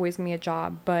 There's always going to be a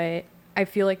job, but I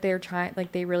feel like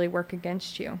they really work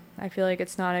against you. I feel like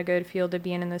it's not a good field to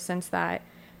be in the sense that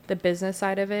the business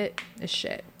side of it is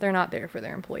shit. They're not there for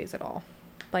their employees at all.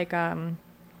 Like,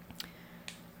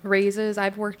 raises,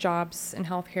 I've worked jobs in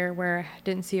healthcare where I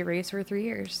didn't see a raise for 3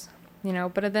 years,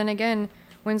 but then again,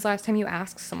 when's the last time you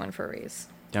asked someone for a raise?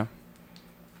 Yeah.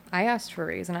 I asked for a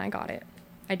raise and I got it.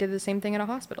 I did the same thing at a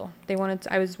hospital.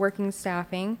 I was working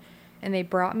staffing and they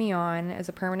brought me on as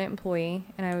a permanent employee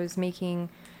and it was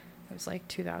like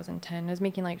 2010. I was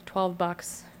making like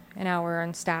 $12 an hour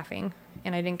on staffing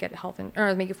and I didn't get I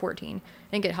was making 14.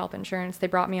 I didn't get health insurance. They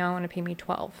brought me on to pay me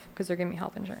 12 because they're giving me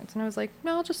health insurance. And I was like,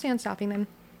 no, I'll just stay on staffing then.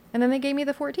 And then they gave me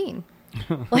the 14.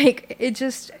 Like, it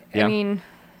just, yeah. I mean,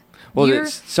 well,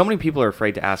 so many people are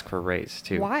afraid to ask for a raise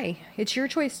too. Why? It's your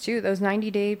choice too. Those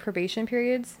 90-day probation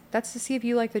periods, that's to see if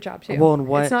you like the job too. Well, and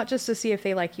what? It's not just to see if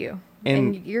they like you.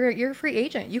 And you're a free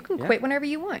agent. You can quit whenever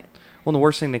you want. Well, the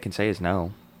worst thing they can say is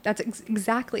no. That's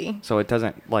exactly. So it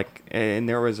doesn't and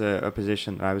there was a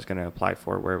position that I was going to apply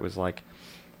for where it was like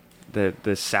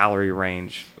the salary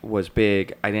range was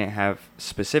big. I didn't have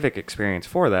specific experience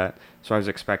for that, so I was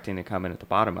expecting to come in at the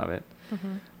bottom of it.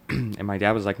 Mm-hmm. And my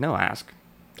dad was like, "No, ask.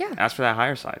 Yeah. Ask for that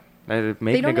higher side. Make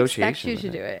they don't negotiations." Expect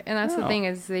you to do it, and that's the thing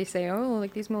is they say, "Oh,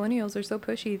 like these millennials are so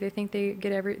pushy. They think they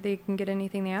can get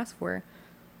anything they ask for."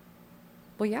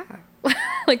 Well, yeah,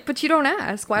 but you don't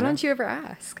ask. Why don't you ever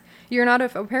ask?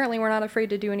 Apparently we're not afraid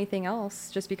to do anything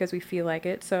else just because we feel like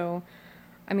it. So,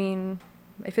 I mean,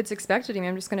 if it's expected of me,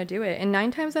 I'm just going to do it. And 9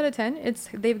 times out of 10,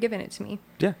 they've given it to me.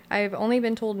 Yeah. I've only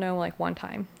been told no like 1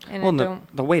 time. And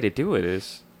the way to do it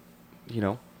is,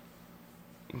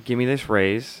 give me this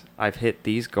raise. I've hit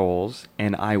these goals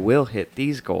and I will hit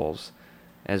these goals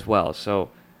as well.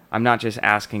 So I'm not just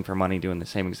asking for money doing the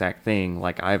same exact thing.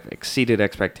 Like, I've exceeded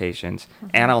expectations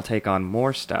and I'll take on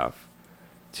more stuff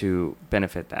to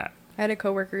benefit that. I had a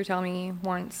coworker tell me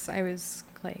once, I was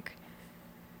like,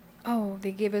 oh,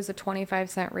 they give us a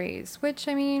 25-cent raise, which,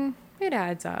 I mean, it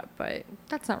adds up, but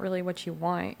that's not really what you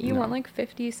want. You want like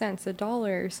 50 cents,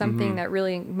 $1, something that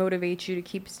really motivates you to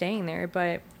keep staying there.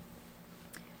 But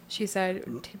she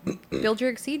said, build your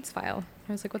exceeds file.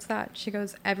 I was like, what's that? She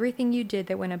goes, everything you did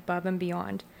that went above and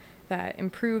beyond, that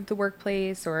improved the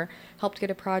workplace or helped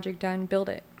get a project done, build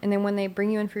it. And then when they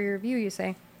bring you in for your review, you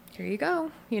say, here you go,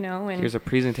 and here's a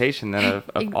presentation then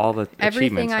of all the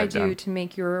everything achievements I I've do done to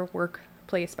make your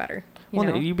workplace better.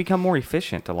 You become more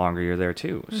efficient the longer you're there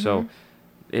too. Mm-hmm. So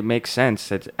it makes sense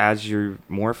that as you're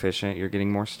more efficient, you're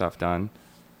getting more stuff done.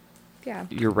 Yeah.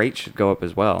 Your rate should go up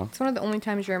as well. It's one of the only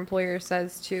times your employer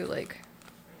says to, like,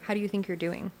 how do you think you're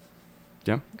doing?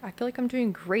 Yeah. I feel like I'm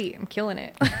doing great. I'm killing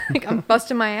it. Like, I'm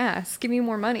busting my ass. Give me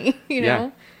more money,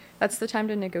 Yeah. That's the time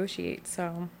to negotiate.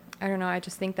 So I don't know. I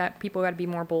just think that people got to be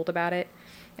more bold about it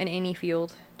in any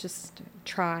field. Just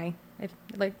try.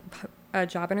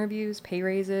 Job interviews, pay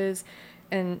raises,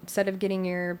 and instead of getting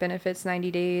your benefits 90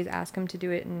 days, ask them to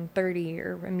do it in 30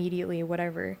 or immediately,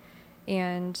 whatever.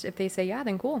 And if they say yeah,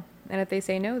 then cool. And if they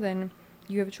say no, then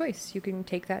you have a choice. You can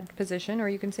take that position or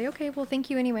you can say, okay, well, thank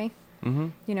you anyway.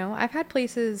 Mm-hmm. I've had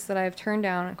places that I've turned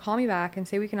down and call me back and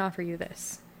say, we can offer you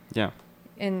this. Yeah.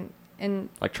 And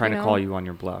like trying to call you on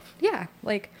your bluff. Yeah.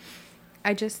 Like,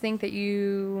 I just think that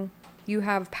you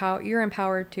have power. You're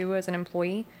empowered too as an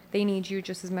employee. They need you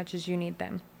just as much as you need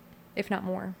them, if not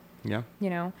more. Yeah.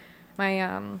 I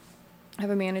have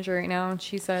a manager right now, and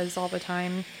she says all the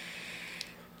time,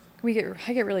 I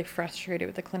get really frustrated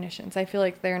with the clinicians. I feel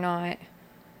like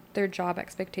their job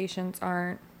expectations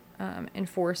aren't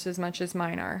enforced as much as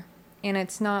mine are. And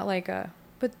it's not like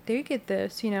but they get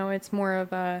this, it's more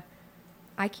of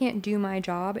I can't do my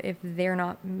job if they're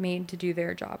not made to do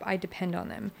their job. I depend on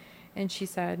them. And she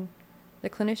said, the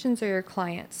clinicians are your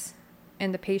clients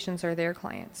and the patients are their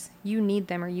clients. You need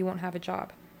them or you won't have a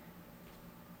job.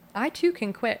 I too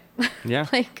can quit. Yeah.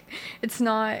 Like,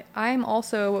 I'm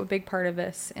also a big part of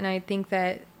this. And I think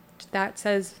that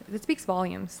it speaks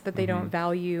volumes that they don't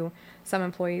value some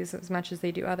employees as much as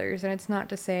they do others. And it's not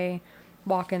to say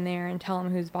walk in there and tell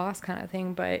them who's boss kind of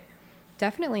thing, but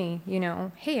definitely,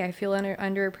 hey, I feel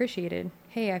underappreciated.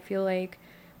 Hey, I feel like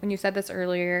when you said this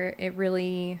earlier, it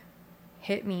really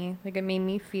hit me. Like, it made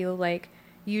me feel like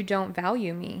you don't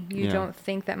value me. You don't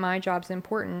think that my job's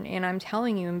important. And I'm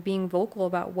telling you and being vocal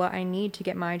about what I need to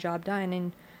get my job done.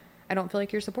 And I don't feel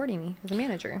like you're supporting me as a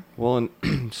manager. Well,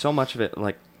 and so much of it,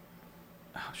 like,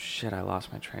 oh shit, I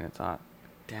lost my train of thought.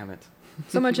 Damn it.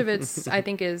 So much of it's, I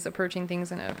think, is approaching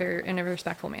things in a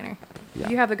respectful manner. Yeah.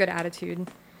 If you have a good attitude,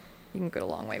 you can go a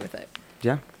long way with it.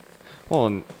 Yeah. Well,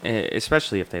 and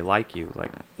especially if they like you,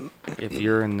 like if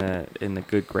you're in the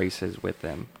good graces with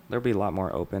them, they'll be a lot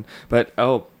more open. But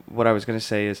what I was going to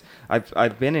say is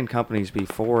I've been in companies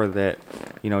before that,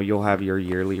 you'll have your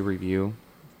yearly review,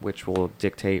 which will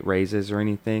dictate raises or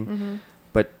anything. Mm-hmm.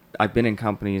 But I've been in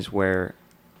companies where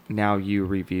now you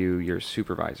review your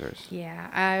supervisors. Yeah,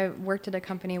 I worked at a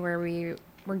company where we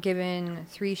were given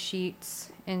 3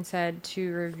 sheets and said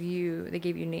to review, they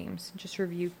gave you names, just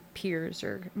review peers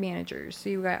or managers. So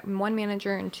you got 1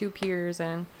 manager and 2 peers,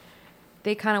 and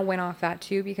they kind of went off that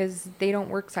too because they don't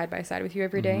work side by side with you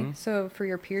every day. So for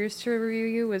your peers to review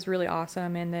you was really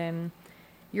awesome. And then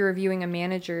you're reviewing a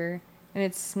manager, and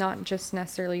it's not just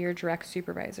necessarily your direct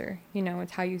supervisor.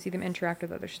 It's how you see them interact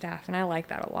with other staff, and I like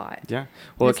that a lot. Yeah,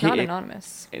 well, it's not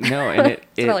anonymous. No, and it's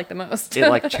what I like the most. It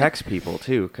like checks people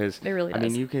too, because it really does. I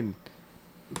mean,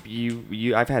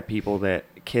 I've had people that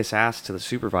kiss ass to the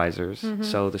supervisors,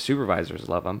 so the supervisors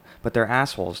love them, but they're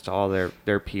assholes to all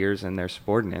their peers and their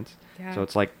subordinates. Yeah. So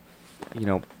it's like,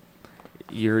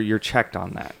 you're checked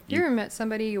on that. You ever met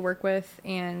somebody you work with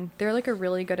and they're like a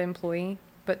really good employee,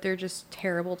 but they're just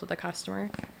terrible to the customer?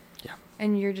 Yeah.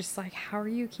 And you're just like, how are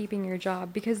you keeping your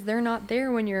job? Because they're not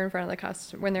there when you're in front of the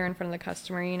customer. When they're in front of the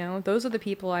customer, those are the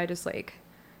people I just like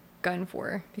gun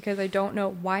for, because I don't know,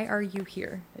 why are you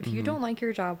here? If you don't like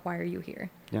your job, why are you here?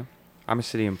 Yeah. I'm a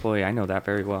city employee. I know that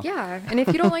very well. Yeah. And if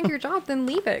you don't like your job, then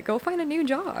leave it. Go find a new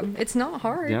job. It's not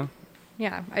hard. Yeah.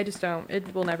 Yeah. I just don't.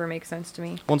 It will never make sense to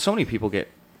me. Well, and so many people get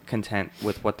content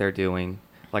with what they're doing.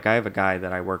 Like, I have a guy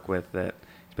that I work with that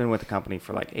he's been with the company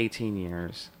for like 18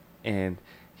 years, and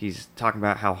he's talking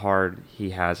about how hard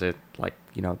he has it. Like,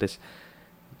 this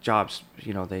jobs,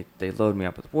 they load me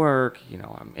up with work,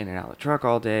 I'm in and out of the truck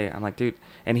all day. I'm like, dude,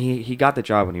 and he got the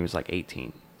job when he was like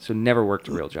 18, so never worked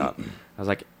a real job. I was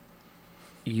like,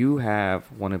 you have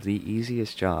one of the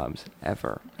easiest jobs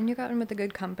ever. And you got in with a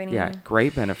good company. Yeah,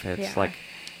 great benefits. Yeah. Like,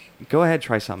 go ahead,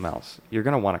 try something else. You're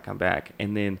going to want to come back.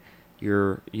 And then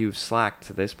you've slacked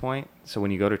to this point, so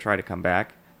when you go to try to come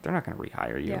back, they're not going to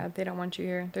rehire you. Yeah, they don't want you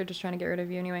here. They're just trying to get rid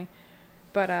of you anyway.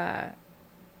 But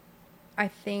I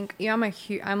think,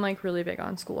 I'm like really big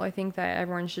on school. I think that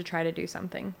everyone should try to do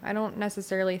something. I don't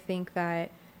necessarily think that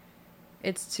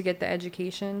it's to get the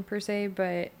education per se,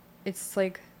 but it's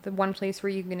like the one place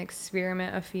where you can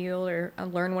experiment a field or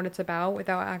learn what it's about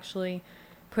without actually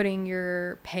putting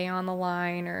your pay on the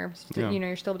line, or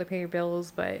you're still able to pay your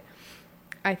bills. But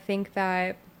I think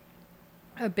that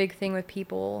a big thing with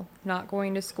people not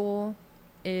going to school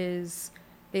is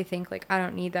they think like, I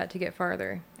don't need that to get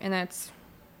farther, and it's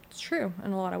true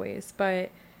in a lot of ways.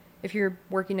 But if you're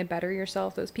working to better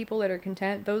yourself, those people that are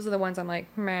content, those are the ones I'm like,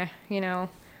 meh, what are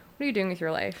you doing with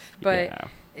your life? But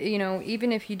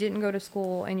even if you didn't go to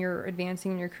school and you're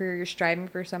advancing in your career, you're striving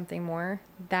for something more,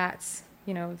 that's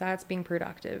being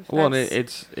productive. Well,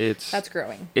 that's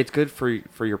growing. It's good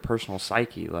for your personal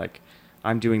psyche. Like,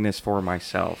 I'm doing this for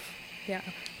myself. Yeah.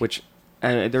 Which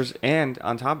and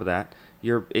on top of that,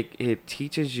 it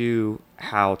teaches you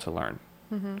how to learn.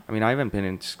 Mm-hmm. I mean, I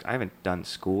haven't done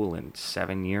school in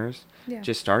 7 years. Yeah.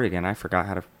 Just started again. I forgot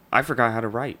how to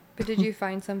write. But did you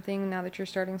find something now that you're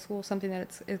starting school, something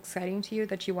that's exciting to you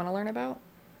that you want to learn about?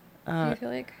 Do you feel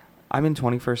like? I'm in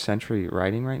 21st century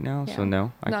writing right now, so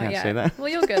no, I can't say that. Well,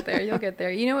 you'll get there. You'll get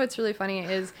there. What's really funny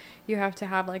is you have to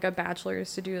have like a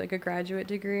bachelor's to do like a graduate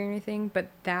degree or anything, but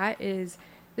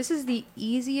this is the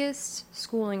easiest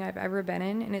schooling I've ever been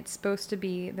in, and it's supposed to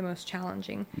be the most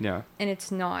challenging. Yeah. And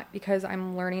it's not, because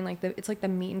I'm learning it's like the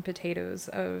meat and potatoes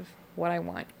of what I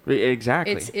want.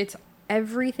 Exactly. It's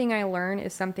everything I learn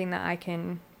is something that I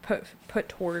can put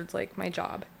towards like my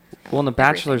job. Well, and the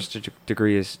bachelor's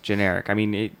degree is generic. I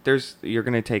mean, you're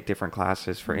going to take different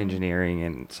classes for engineering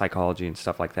and psychology and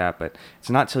stuff like that, but it's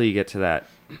not till you get to that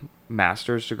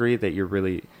master's degree that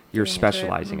you're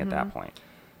specializing at that point.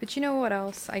 But you know what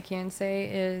else I can say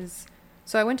is,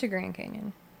 so I went to Grand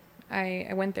Canyon.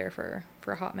 I went there for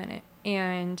a hot minute,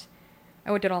 and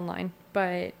I did online,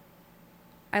 but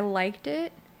I liked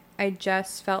it. I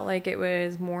just felt like it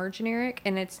was more generic,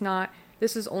 and it's not.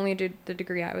 This is only the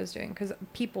degree I was doing, because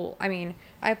people. I mean,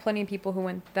 I have plenty of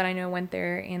people that I know went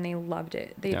there and they loved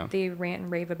it. They rant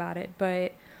and rave about it,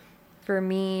 but for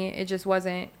me, it just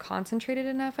wasn't concentrated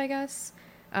enough, I guess.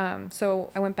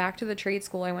 So I went back to the trade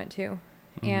school I went to,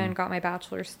 and got my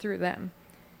bachelor's through them.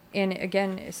 And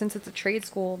again, since it's a trade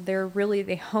school,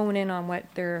 they hone in on what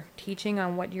they're teaching,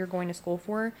 on what you're going to school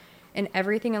for. And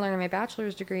everything I learned in my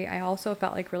bachelor's degree, I also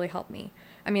felt like really helped me.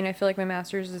 I mean, I feel like my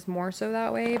master's is more so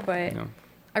that way, but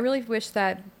I really wish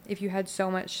that if you had so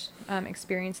much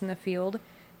experience in the field,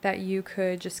 that you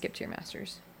could just skip to your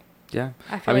master's. Yeah.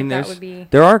 I feel like that would be...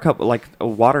 There are a couple, like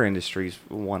water industry's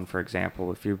one, for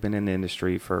example. If you've been in the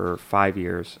industry for 5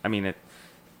 years, I mean,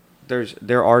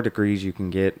 there are degrees you can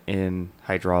get in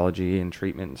hydrology and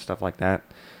treatment and stuff like that,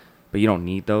 but you don't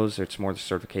need those. It's more the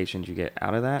certifications you get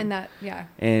out of that.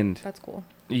 And that's cool.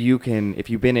 You can, if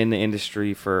you've been in the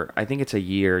industry for, I think it's a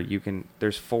year,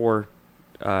 there's 4,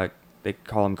 they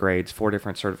call them grades, 4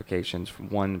 different certifications,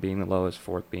 1 being the lowest,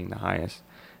 4th being the highest.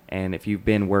 And if you've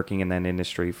been working in that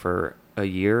industry for a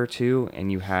year or 2 and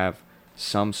you have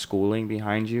some schooling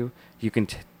behind you, you can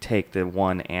take the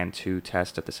 1 and 2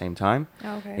 test at the same time.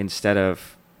 Okay. Instead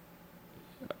of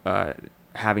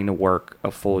having to work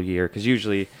a full year. Because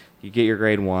usually you get your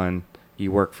grade 1,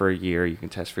 you work for a year, you can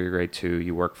test for your grade 2,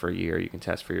 you work for a year, you can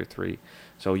test for your 3.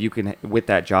 So you can, with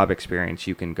that job experience,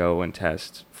 you can go and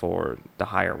test for the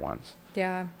higher ones.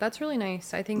 Yeah, that's really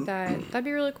nice. I think that'd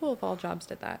be really cool if all jobs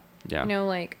did that. Yeah. You know,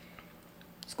 like,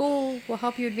 school will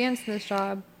help you advance in this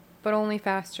job, but only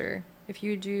faster. If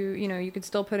you do, you could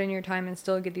still put in your time and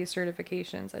still get these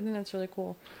certifications. I think that's really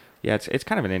cool. Yeah, it's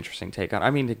kind of an interesting take on.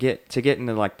 I mean, to get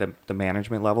into like the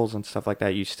management levels and stuff like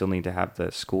that, you still need to have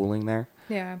the schooling there.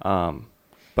 Yeah.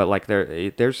 But like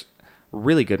there's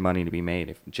really good money to be made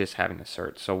if just having the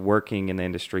cert. So working in the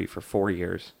industry for 4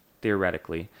 years,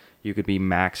 theoretically, you could be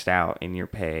maxed out in your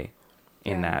pay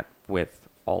in that with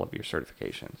all of your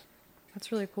certifications.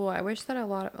 That's really cool. I wish that a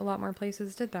lot more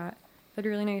places did that. That'd be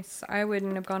really nice. I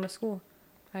wouldn't have gone to school.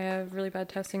 I have really bad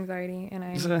test anxiety, and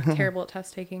I'm terrible at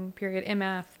test taking, period. In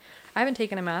math. I haven't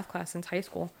taken a math class since high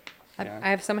school. I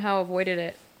have somehow avoided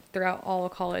it throughout all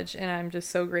of college, and I'm just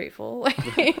so grateful.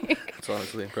 It's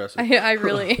honestly impressive. I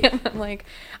really am. Like,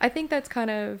 I think that's kind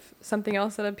of something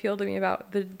else that appealed to me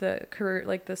about the career,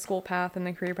 like the school path and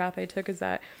the career path I took, is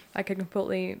that I could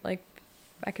completely, like,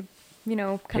 kind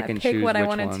of pick what I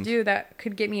wanted to do that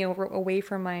could get me away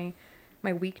from my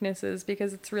weaknesses,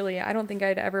 because it's really, I don't think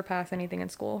I'd ever pass anything in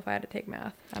school if I had to take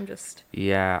math. I'm just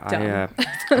dumb.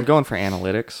 I'm going for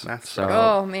analytics. Math. So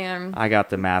oh man, I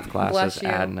got the math classes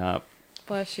adding up.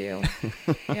 Bless you.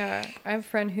 Yeah, I have a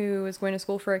friend who was going to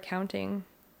school for accounting,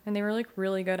 and they were like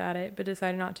really good at it, but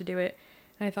decided not to do it.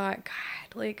 And I thought,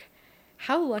 God, like,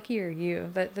 how lucky are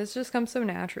you that this just comes so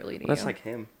naturally to you? That's like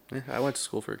him. Yeah, I went to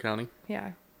school for accounting.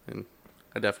 Yeah. And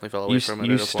I definitely fell away from it.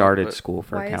 You started school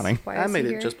for accounting. I made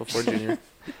it just before junior.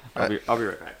 I'll be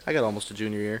right back. I got almost a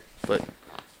junior year, but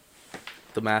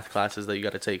the math classes that you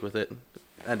got to take with it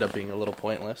end up being a little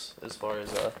pointless as far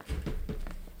as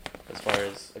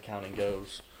accounting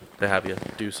goes. They have you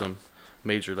do some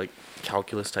major like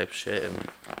calculus type shit, and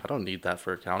I don't need that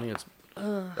for accounting. It's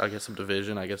I get some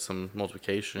division, I get some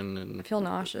multiplication, and I feel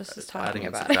nauseous just talking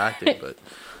about and subtracting, but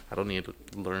I don't need to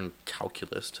learn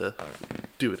calculus to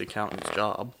do an accountant's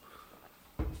job.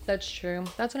 That's true.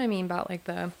 That's what I mean about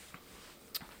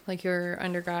like your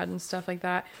undergrad and stuff like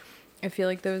that. I feel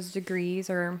like those degrees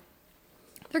they're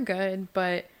good,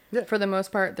 but for the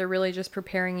most part, they're really just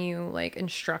preparing you like in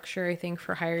structure, I think,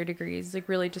 for higher degrees, like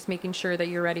really just making sure that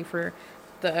you're ready for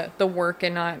the work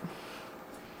and not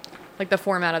like the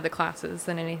format of the classes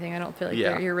than anything. I don't feel like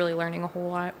you're really learning a whole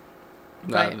lot.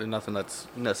 Nothing that's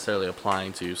necessarily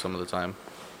applying to you some of the time.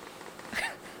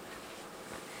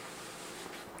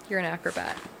 You're an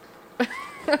acrobat.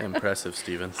 Impressive,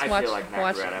 Steven. Watch.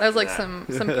 That was like some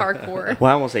parkour.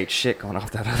 Well, I almost ate shit going off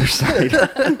that other side.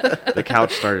 The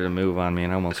couch started to move on me,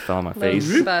 and I almost fell on my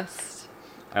face. Best.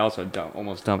 I also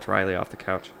almost dumped Riley off the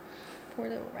couch. Poor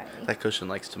little Riley. That cushion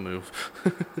likes to move.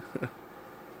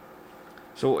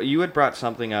 So you had brought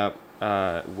something up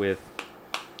with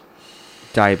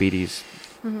diabetes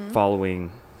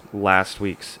following last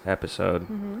week's episode.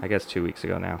 I guess 2 weeks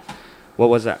ago now. What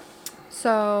was that?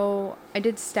 So I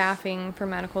did staffing for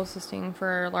medical assisting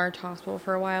for a large hospital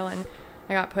for a while, and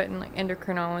I got put in like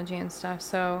endocrinology and stuff.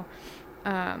 So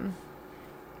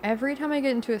every time I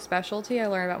get into a specialty, I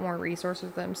learn about more resources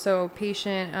with them. So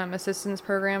patient assistance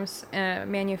programs,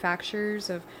 manufacturers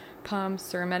of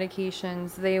pumps or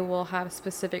medications, they will have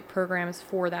specific programs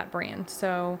for that brand.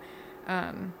 So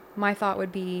my thought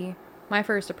would be, my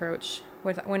first approach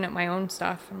with when at my own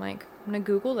stuff, I'm like, I'm going to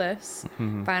Google this,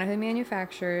 find out who the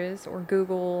manufacturers, or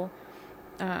Google,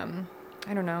 I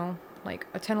don't know,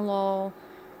 like atenolol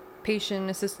patient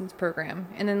assistance program.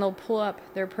 And then they'll pull up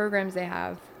their programs they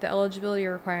have, the eligibility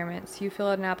requirements. You fill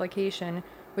out an application,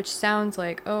 which sounds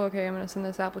like, oh, okay, I'm going to send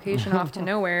this application off to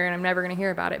nowhere and I'm never going to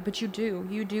hear about it. But you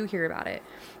do hear about it.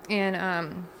 And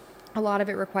a lot of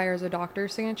it requires a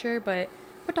doctor's signature, but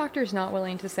doctor's not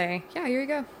willing to say, yeah, here you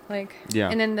go. Like, yeah.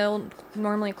 And then they'll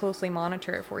normally closely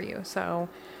monitor it for you. So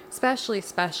especially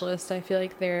specialists, I feel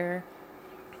like they're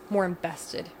more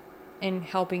invested in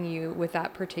helping you with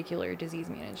that particular disease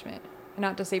management. And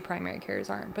not to say primary cares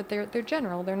aren't, but they're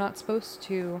general. They're not supposed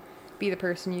to be the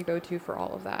person you go to for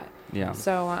all of that. Yeah.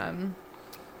 So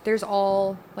there's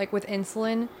all, like with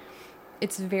insulin,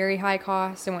 it's very high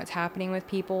cost, and what's happening with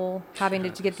people having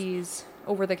to get these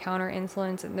over-the-counter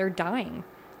insulins, and they're dying.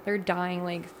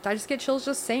 Like, I just get chills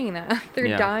just saying that.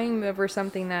 They're dying over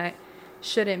something that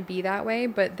shouldn't be that way,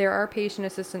 but there are patient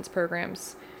assistance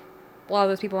programs. A lot of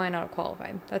those people might not have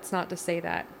qualified. That's not to say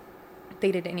that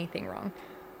they did anything wrong,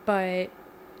 but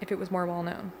if it was more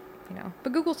well-known, you know.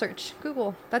 But Google search.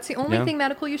 Google. That's the only thing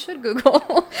medical you should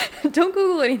Google. Don't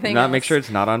Google anything else. Make sure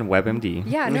it's not on WebMD.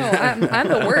 Yeah, no, I'm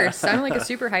the worst. I'm like a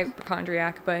super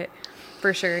hypochondriac, but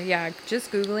for sure, yeah,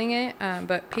 just Googling it.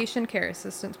 But patient care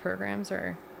assistance programs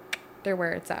they're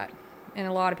where it's at. And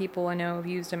a lot of people I know have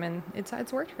used them, and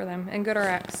it's worked for them. And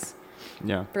GoodRx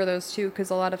for those too,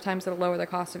 because a lot of times it'll lower the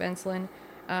cost of insulin.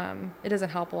 It doesn't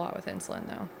help a lot with insulin,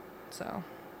 though. So,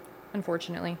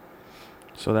 unfortunately.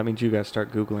 So that means you guys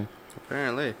start Googling.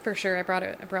 Apparently. For sure. I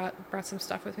brought some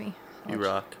stuff with me. You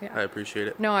rock. Yeah. I appreciate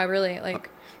it. No, I really,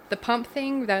 like, the pump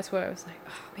thing, that's what I was like,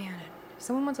 oh, man, if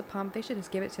someone wants a pump, they should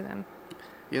just give it to them.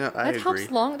 You know, I agree.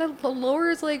 That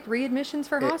lowers, like, readmissions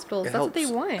for hospitals. That's what they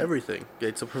want. Everything.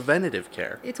 It's a preventative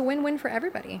care. It's a win-win for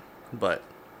everybody. But,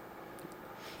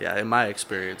 yeah, in my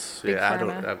experience,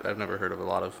 I've never heard of a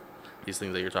lot of these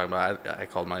things that you're talking about. I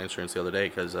called my insurance the other day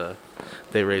because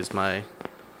they raised my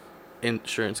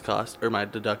insurance cost, or my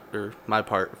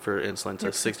part for insulin to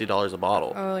 $60 a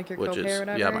bottle. Oh, like your copay or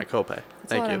whatever? Yeah, my copay.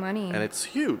 That's a lot of money. And it's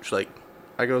huge. Like,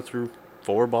 I go through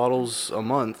 4 bottles a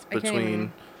month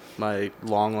between my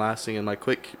long-lasting and my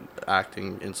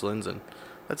quick-acting insulins, and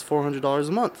that's $400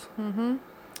 a month. Mm-hmm.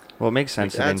 Well, it makes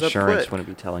sense that insurance wouldn't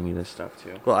be telling you this stuff,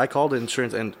 too. Well, I called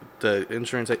insurance, and the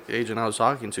insurance agent I was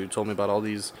talking to told me about all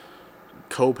these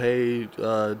copay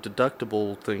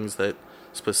deductible things that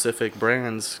specific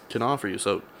brands can offer you.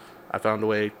 So I found a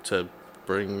way to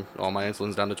bring all my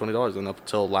insulins down to $20, and up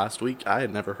until last week I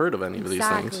had never heard of any of these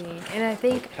things. And I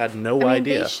think had no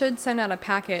idea. They should send out a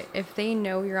packet if they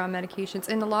know you're on medications,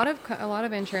 and a lot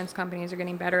of insurance companies are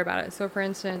getting better about it. So for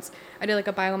instance, I did like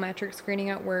a biometric screening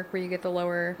at work where you get the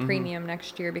lower premium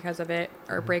next year because of it,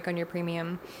 or a break on your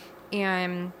premium,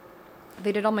 and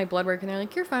they did all my blood work, and they're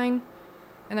like, you're fine.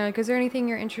 And they're like, is there anything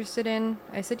you're interested in?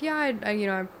 I said, yeah,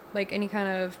 I like any kind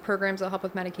of programs that help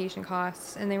with medication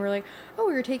costs. And they were like, oh,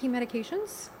 you're taking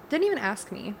medications? Didn't even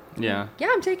ask me. Yeah. Yeah,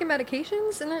 I'm taking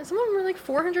medications. And some of them were like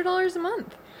 $400 a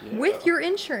month with your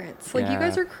insurance. Like, you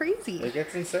guys are crazy. It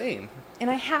gets insane. And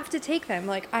I have to take them.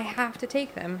 Like, I have to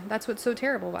take them. That's what's so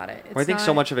terrible about it. I think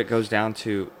so much of it goes down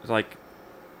to, like,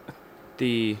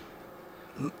 I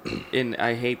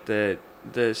hate the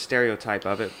stereotype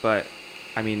of it, but,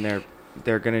 I mean,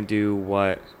 they're going to do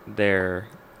what they're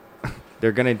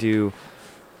going to do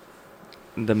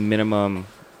the minimum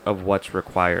of what's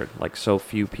required. Like, so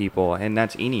few people, and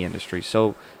that's any industry,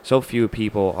 so few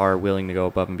people are willing to go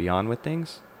above and beyond with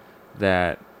things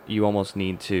that you almost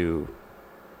need to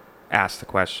ask the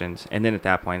questions. And then at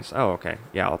that point, it's, oh, okay,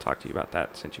 yeah, I'll talk to you about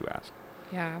that since you asked.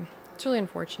 Yeah, it's really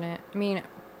unfortunate. I mean,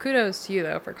 kudos to you,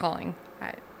 though, for calling.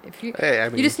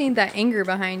 You just need that anger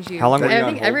behind you. How long were you I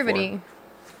on think hold everybody... for?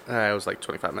 It was like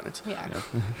 25 minutes. Yeah.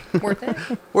 Worth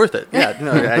it? Worth it. Yeah.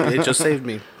 No, it just saved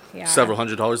me several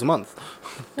 $100s a month.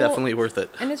 Definitely worth it.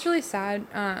 And it's really sad.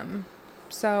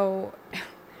 So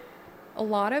a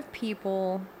lot of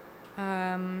people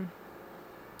in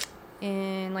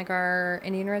like our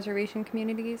Indian reservation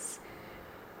communities,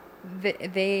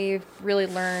 they've really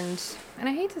learned, and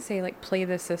I hate to say like play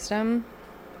the system,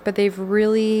 but they've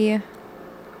really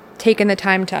taken the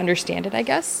time to understand it, I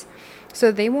guess. So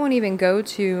they won't even go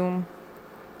to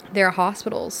their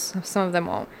hospitals. Some of them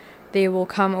won't. They will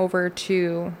come over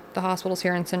to the hospitals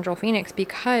here in Central Phoenix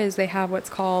because they have what's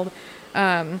called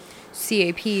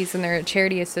CAPs, and they're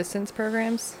charity assistance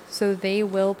programs. So they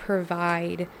will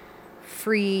provide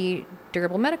free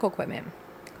durable medical equipment.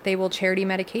 they will charity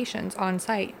medications on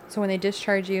site. So when they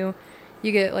discharge you,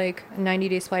 you get like a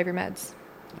 90-day supply of your meds.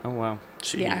 Oh, wow.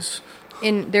 Jeez. Yeah.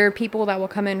 And there are people that will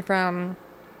come in from,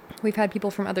 we've had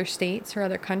people from other states or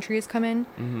other countries come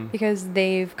in because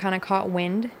they've kind of caught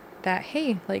wind that,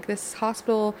 hey, like this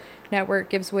hospital network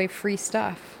gives away free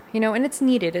stuff, you know, and it's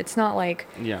needed. It's not like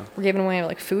Yeah. we're giving away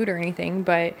like food or anything,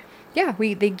 but yeah,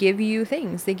 they give you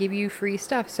things. They give you free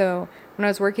stuff. So when I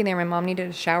was working there, my mom needed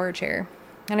a shower chair.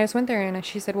 And I just went there and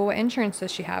she said, well, what insurance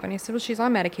does she have? And I said, well, she's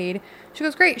on Medicaid. She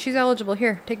goes, great, she's eligible.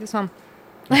 Here, take this home.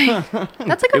 Like,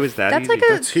 that's like It was that that's easy? like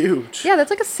a That's huge. yeah, that's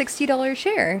like a $60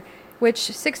 share, which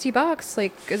 $60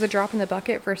 like is a drop in the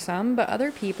bucket for some, but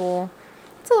other people,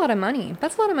 it's a lot of money.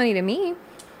 That's a lot of money to me.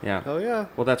 Yeah. Oh yeah.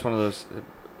 Well, that's one of those,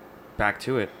 back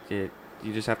to it, you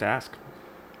just have to ask.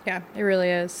 Yeah, it really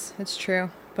is. It's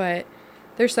true. But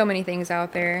there's so many things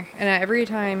out there. And every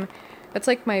time, that's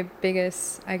like my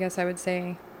biggest, I guess I would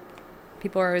say,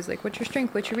 people are always like, what's your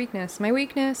strength? What's your weakness? My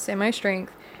weakness and my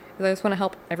strength is I just want to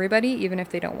help everybody, even if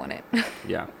they don't want it.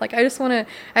 Yeah. Like, I just want to,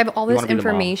 I have all You this wanna be the mom.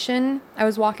 information. I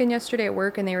was walking yesterday at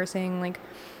work and they were saying like,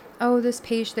 oh, this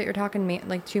patient that you're talking,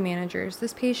 like two managers,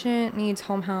 this patient needs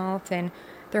home health and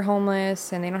they're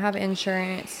homeless and they don't have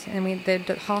insurance. And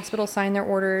the hospital signed their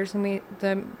orders and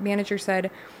the manager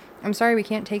said, I'm sorry, we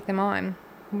can't take them on.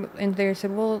 And they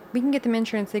said, well, we can get them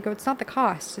insurance. They go, it's not the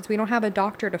cost. It's we don't have a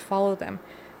doctor to follow them.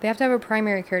 They have to have a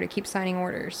primary care to keep signing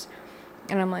orders.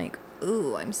 And I'm like,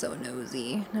 ooh, I'm so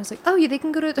nosy. And I was like, oh, yeah, they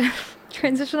can go to the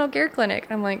transitional care clinic.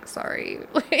 I'm like, sorry.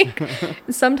 Like,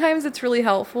 sometimes it's really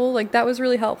helpful. Like, that was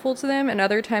really helpful to them. And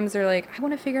other times they're like, I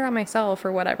want to figure out myself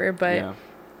or whatever. But,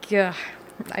 yeah,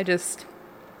 I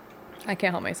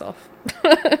can't help myself.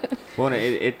 Well,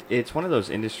 and it's one of those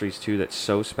industries, too, that's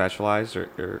so specialized,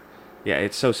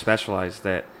 it's so specialized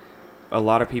that a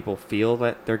lot of people feel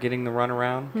that they're getting the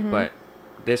runaround, but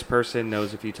this person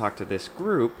knows if you talk to this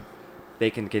group, they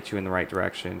can get you in the right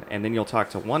direction. And then you'll talk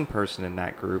to one person in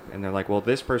that group, and they're like, well,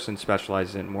 this person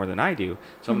specializes in more than I do,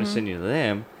 so I'm going to send you to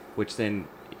them, which then,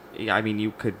 I mean,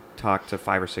 you could talk to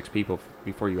 5 or 6 people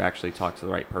before you actually talk to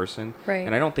the right person. Right.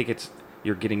 And I don't think it's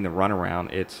you're getting the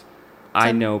runaround.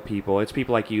 I know people. It's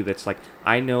people like you that's like,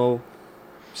 I know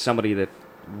somebody that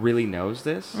really knows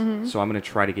this, so I'm going to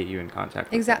try to get you in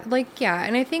contact with Exactly. them. Like, yeah.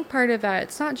 And I think part of that,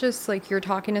 it's not just like you're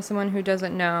talking to someone who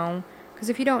doesn't know, because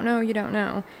if you don't know, you don't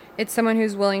know. It's someone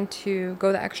who's willing to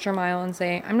go the extra mile and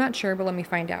say, I'm not sure, but let me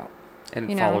find out. And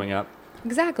you know? following up.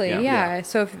 Exactly. Yeah. Yeah.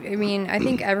 So, I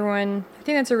think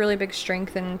that's a really big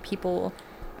strength in people,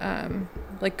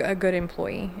 like a good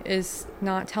employee, is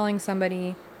not telling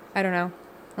somebody, I don't know,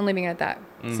 and leaving it at that.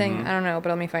 Saying, I don't know, but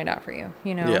let me find out for you,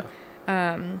 you know?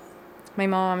 Yeah. My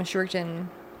mom, she worked in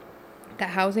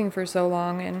that housing for so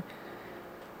long, and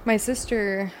my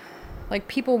sister, like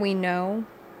people we know,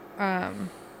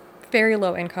 very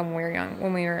low income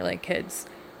when we were like kids,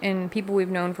 and people we've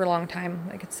known for a long time,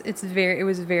 like it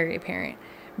was very apparent.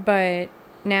 But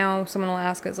now someone will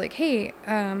ask us like, hey,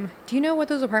 do you know what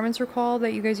those apartments were called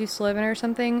that you guys used to live in or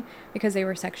something, because they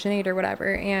were Section 8 or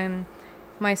whatever, and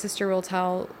my sister will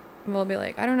be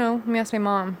like, I don't know, let me ask my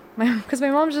mom, because my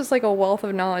mom's just like a wealth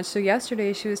of knowledge. So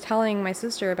yesterday she was telling my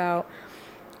sister about,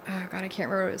 oh God, I can't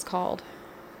remember what it was called,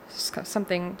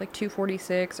 something like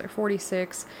 246 or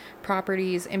 46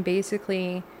 properties, and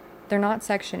basically they're not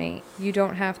Section 8. You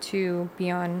don't have to be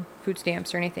on food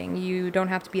stamps or anything. You don't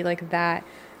have to be like that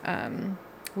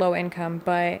low income,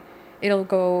 but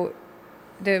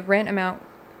the rent amount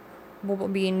will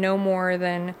be no more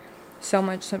than so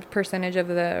much percentage of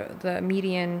the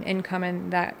median income in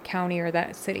that county or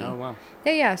that city. Oh, wow.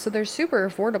 Yeah, so they're super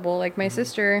affordable. Like my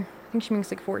sister, I think she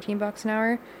makes like $14 an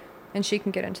hour, and she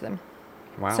can get into them.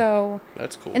 Wow. So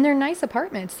That's cool. and they're nice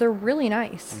apartments. They're really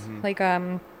nice. Like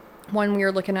one we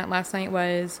were looking at last night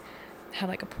had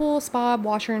like a pool, spa,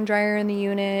 washer and dryer in the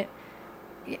unit.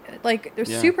 Like they're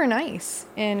super nice,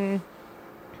 and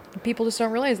people just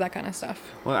don't realize that kind of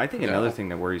stuff. Well, I think another thing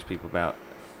that worries people about,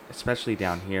 especially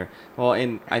down here, well,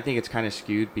 and I think it's kind of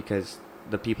skewed because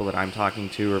the people that I'm talking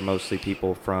to are mostly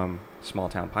people from small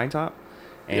town Pine Top.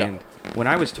 And when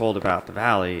I was told about the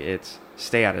valley, it's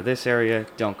stay out of this area,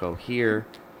 don't go here,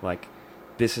 like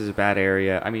this is a bad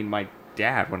area. I mean, my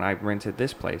dad, when I rented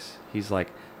this place, he's like,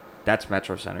 that's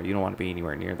Metro Center, you don't want to be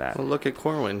anywhere near that. Well, look at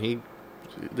Corwin.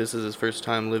 This is his first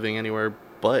time living anywhere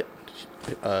but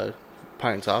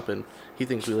Pine Top, and he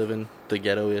thinks we live in the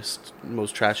ghettoest,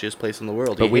 most trashiest place in the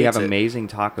world. But we have amazing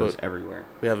tacos everywhere.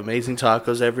 We have amazing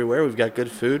tacos everywhere. We've got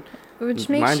good food. Which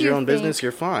makes Mind your you own think, business,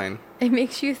 you're fine. It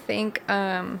makes you think,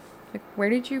 like,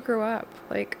 where did you grow up?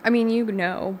 Like, I mean, you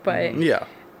know, but Yeah.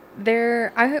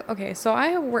 so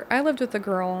I lived with a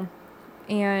girl,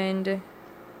 and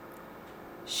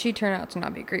she turned out to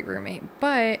not be a great roommate.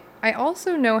 But I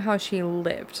also know how she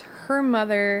lived. Her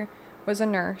mother was a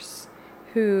nurse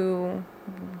who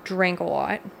drank a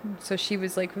lot. So she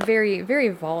was like very, very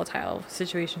volatile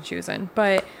situation she was in.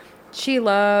 But she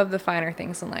loved the finer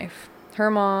things in life. Her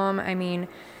mom, I mean,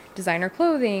 designer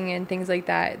clothing and things like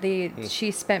that.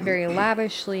 She spent very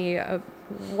lavishly,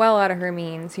 well out of her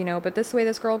means, you know. But this way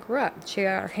this girl grew up. She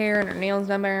got her hair and her nails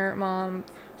done by her mom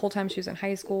whole time she was in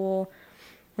high school,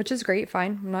 which is great.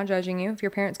 Fine, I'm not judging you. If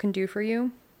your parents can do for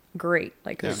you, great.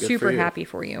 Like, Yeah, good super for you. happy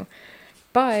for you.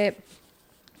 But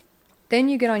then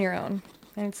you get on your own,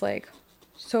 and it's like,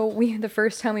 so the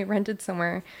first time we rented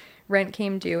somewhere, rent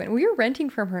came due, and we were renting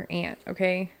from her aunt,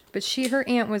 okay? But her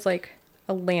aunt was like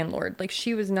a landlord. Like,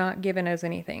 she was not giving us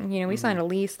anything. You know, we signed a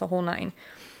lease, the whole nine.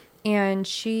 And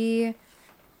she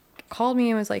called me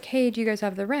and was like, hey, do you guys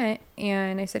have the rent?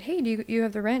 And I said, hey, do you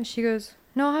have the rent? She goes,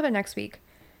 no, I'll have it next week.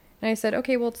 And I said,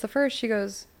 okay, well, it's the first. She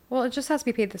goes, well, it just has to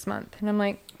be paid this month. And I'm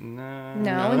like, No.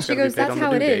 no. And it's she gotta be goes, paid that's on the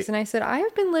how due it is. date. And I said, I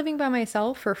have been living by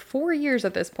myself for 4 years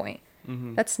at this point.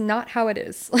 Mm-hmm. That's not how it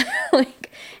is.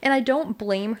 Like, and I don't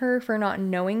blame her for not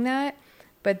knowing that.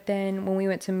 But then when we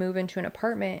went to move into an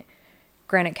apartment,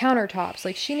 granite countertops,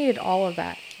 like, she needed all of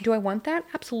that. Do I want that?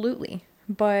 Absolutely.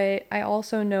 But I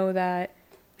also know that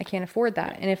I can't afford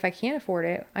that. And if I can't afford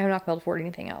it, I'm not going to afford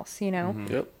anything else, you know?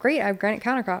 Yep. Great, I have granite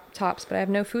countertops, but I have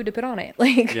no food to put on it.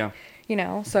 Like, Yeah. you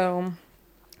know, so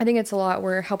I think it's a lot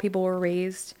where how people were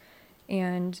raised,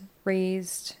 you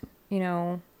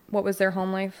know, what was their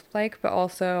home life like, but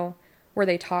also were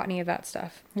they taught any of that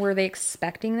stuff? Were they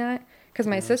expecting that? Because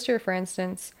my sister, for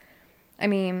instance, I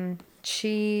mean,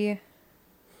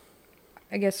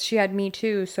 I guess she had me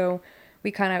too, so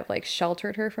we kind of like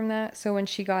sheltered her from that. So when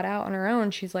she got out on her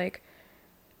own, she's like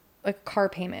a car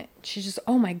payment. She's just,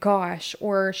 oh my gosh.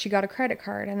 Or she got a credit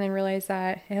card and then realized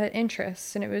that it had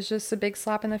interest, and it was just a big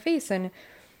slap in the face. And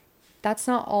that's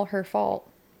not all her fault,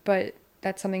 but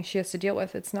that's something she has to deal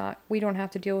with. It's not, we don't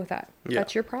have to deal with that. Yeah.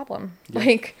 That's your problem.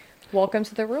 Like, welcome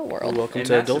to the real world. Welcome And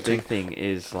to that's the adulting. big thing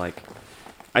is, like,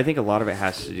 I think a lot of it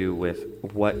has to do with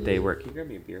what they were. Can you grab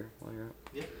me a beer while you're out?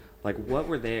 Yeah. Like, what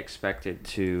were they expected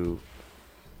to,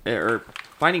 or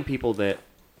finding people that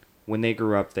when they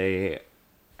grew up they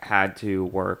had to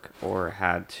work or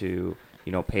had to,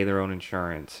 you know, pay their own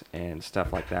insurance and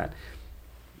stuff like that.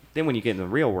 Then when you get in the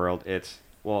real world, it's,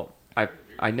 well,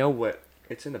 I know what,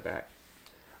 it's in the back.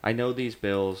 I know these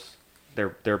bills,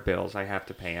 they're bills. I have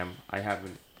to pay them.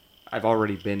 I've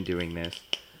already been doing this.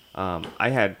 I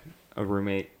had a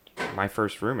roommate. My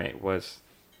first roommate was,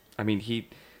 I mean,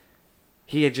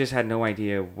 he had just had no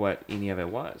idea what any of it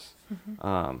was.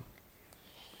 Mm-hmm.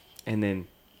 And then,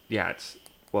 yeah, it's,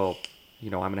 well, you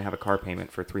know, I'm going to have a car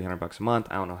payment for $300 a month.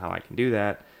 I don't know how I can do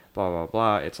that. Blah, blah,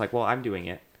 blah. It's like, well, I'm doing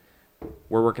it.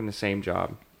 We're working the same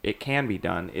job. It can be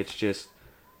done. It's just,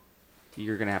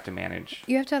 you're going to have to manage.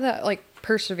 You have to have that, like,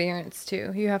 perseverance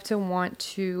too. You have to want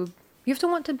to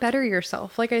better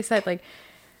yourself. Like I said, like,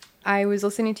 I was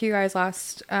listening to you guys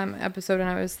last episode, and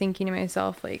I was thinking to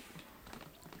myself, like,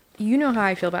 you know how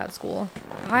I feel about school.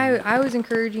 I was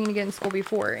encouraging you to get in school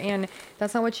before, and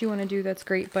that's not what you want to do. That's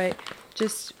great, but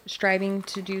just striving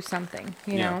to do something,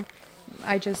 you Yeah. know?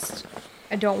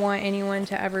 I don't want anyone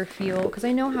to ever feel, because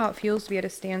I know how it feels to be at a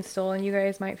standstill, and you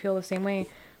guys might feel the same way.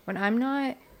 When I'm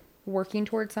not working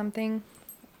towards something,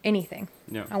 anything.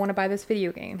 Yeah. I want to buy this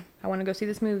video game. I want to go see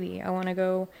this movie. I want to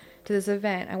go to this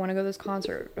event. I want to go to this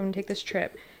concert. I'm going to take this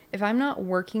trip. If I'm not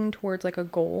working towards, like, a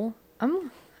goal,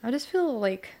 I just feel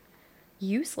like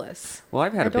useless. Well,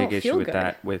 I've had I a big don't issue feel with good.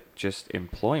 that with just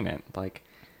employment. Like,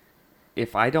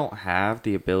 if I don't have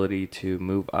the ability to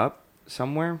move up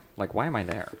somewhere, like, why am I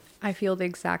there? I feel the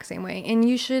exact same way. And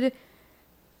you should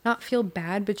not feel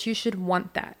bad, but you should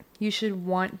want that. You should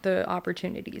want the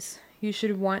opportunities. You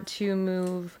should want to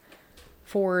move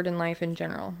forward in life in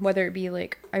general. Whether it be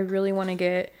like, I really want to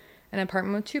get an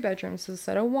apartment with 2 bedrooms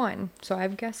instead of 1, so I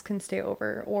have guests can stay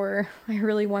over. Or I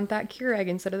really want that Keurig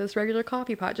instead of this regular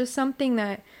coffee pot. Just something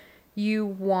that you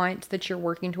want, that you're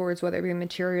working towards, whether it be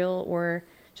material or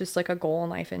just like a goal in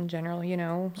life in general, you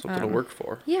know? Something to work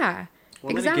for. Yeah,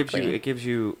 Well, exactly. then it gives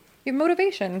you Your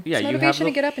motivation. Yeah, It's you have motivation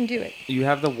to the- get up and do it. you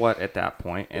have the what at that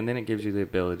point, and then it gives you the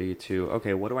ability to,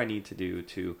 okay, what do I need to do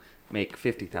to make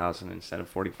 50,000 instead of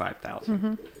 45,000?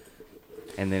 Mm-hmm.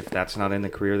 And if that's not in the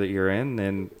career that you're in,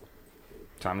 then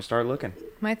time to start looking.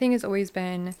 My thing has always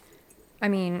been, I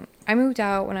mean, I moved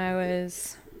out when I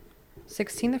was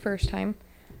 16 the first time,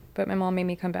 but my mom made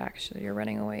me come back. She said, you're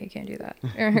running away. You can't do that.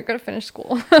 You're going to finish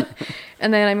school.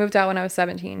 And then I moved out when I was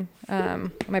 17.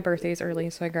 My birthday's early,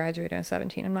 so I graduated at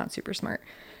 17. I'm not super smart.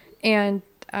 And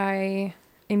I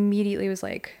immediately was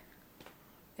like,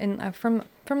 And from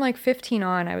like 15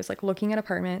 on, I was like looking at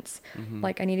apartments. Mm-hmm.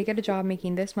 Like I need to get a job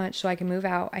making this much so I can move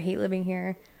out. I hate living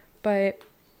here. But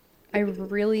I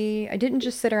didn't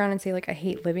just sit around and say like I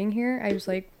hate living here. I was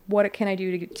like, what can I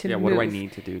do to move? What do I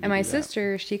need to do? And my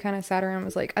sister, she kind of sat around and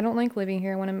was like, I don't like living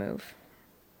here. I want to move.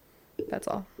 That's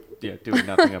all. Yeah, doing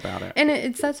nothing about it.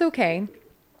 And that's okay.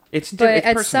 It's But it's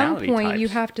at some personality point, you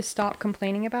types. have to stop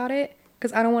complaining about it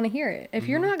because I don't want to hear it. If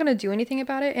you're not going to do anything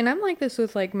about it, and I'm like this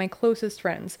with like my closest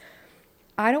friends,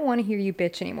 I don't want to hear you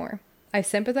bitch anymore. I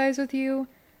sympathize with you.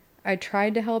 I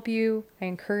tried to help you. I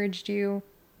encouraged you.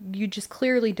 You just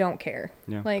clearly don't care.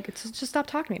 Yeah. Like, just stop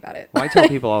talking to me about it. Well, I tell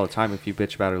people all the time, if you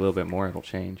bitch about it a little bit more, it'll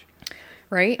change.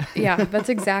 Right? Yeah, that's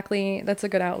a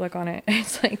good outlook on it.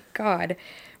 It's like, God.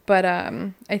 But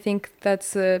I think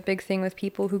that's a big thing with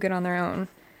people who get on their own.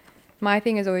 My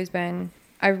thing has always been,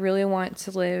 I really want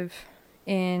to live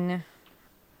in,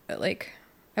 like,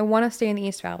 I want to stay in the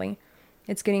East Valley.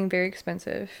 It's getting very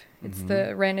expensive.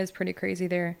 The rent is pretty crazy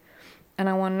there. And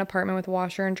I want an apartment with a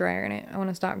washer and dryer in it. I want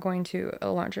to stop going to a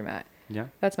laundromat. Yeah.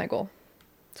 That's my goal.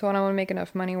 So I want to make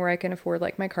enough money where I can afford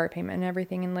like my car payment and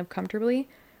everything and live comfortably.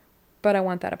 But I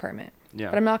want that apartment. Yeah.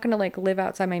 But I'm not going to like live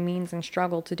outside my means and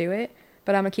struggle to do it.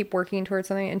 But I'm going to keep working towards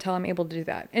something until I'm able to do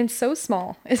that. And it's so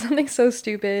small. It's something so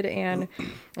stupid. And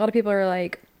a lot of people are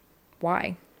like,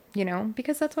 why? You know,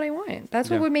 because that's what I want. That's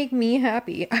what would make me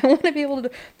happy. I want to be able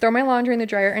to throw my laundry in the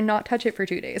dryer and not touch it for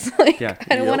 2 days. Like, Yeah.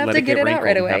 I don't want to have to get it out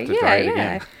right away.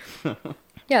 Yeah.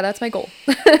 Yeah, that's my goal.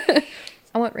 I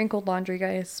want wrinkled laundry,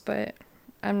 guys, but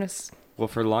I'm just... Well,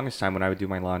 for the longest time when I would do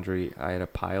my laundry, I had a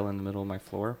pile in the middle of my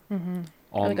floor. Mm-hmm.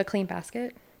 Or like a clean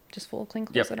basket, just full of clean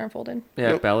clothes that aren't folded.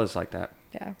 Yeah, Bella's like that.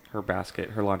 Yeah.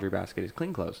 Her laundry basket is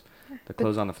clean clothes. The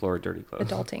clothes on the floor are dirty clothes.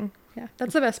 Adulting. Yeah,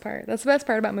 that's the best part. That's the best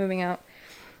part about moving out.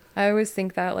 I always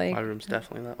think that, like... My room's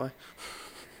definitely that way.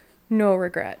 No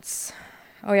regrets.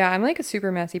 Oh, yeah, I'm like a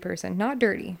super messy person. Not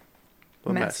dirty.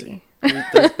 But messy.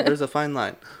 There's a fine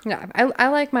line. Yeah, I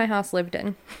like my house lived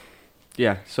in.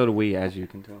 Yeah, so do we, as you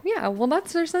can tell. Yeah, well,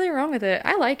 there's nothing wrong with it.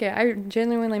 I like it. I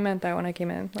genuinely meant that when I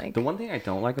came in. Like, The one thing I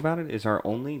don't like about it is our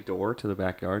only door to the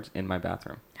backyard's in my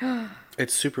bathroom.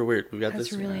 It's super weird. We've got That's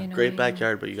this really great annoying.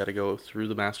 backyard, but you got to go through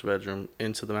the master bedroom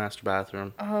into the master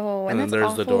bathroom. oh, and then that's there's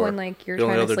awful the door. when, like, you're The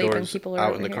only trying other to sleep door and is people are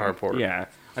out over in the here. carport. Yeah.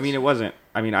 I mean, it wasn't...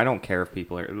 I mean, I don't care if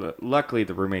people are... Luckily,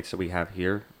 the roommates that we have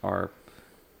here are...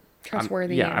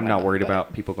 Trustworthy. I'm not worried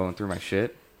about people going through my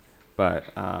shit. But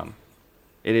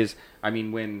it is... I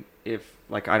mean, if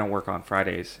I don't work on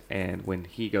Fridays, and when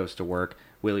he goes to work,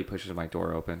 Willie pushes my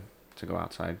door open to go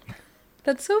outside.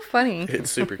 That's so funny.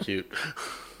 It's super cute.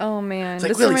 Oh man, It's like,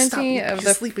 this Willie, reminds stop. me You're of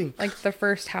sleeping. the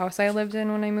first house I lived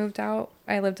in when I moved out.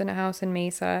 I lived in a house in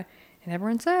Mesa, and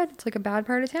everyone said it's like a bad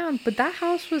part of town, but that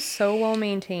house was so well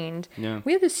maintained. Yeah.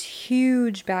 We had this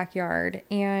huge backyard,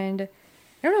 and I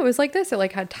don't know, it was like this. It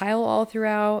like had tile all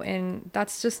throughout, and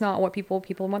that's just not what people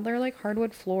want. They're like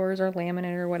hardwood floors or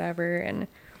laminate or whatever, and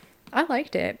I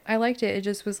liked it. It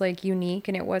just was like unique,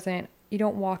 and it wasn't. You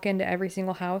don't walk into every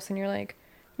single house and you're like,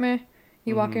 meh.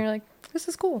 You walk in, and you're like, this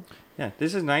is cool. Yeah,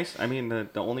 this is nice. I mean, the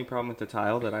only problem with the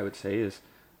tile that I would say is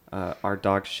our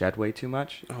dogs shed way too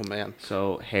much. Oh, man.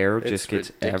 So hair It's just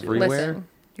gets ridiculous. everywhere. Listen,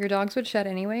 your dogs would shed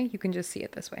anyway. You can just see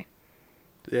it this way.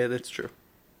 Yeah, that's true.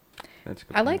 That's a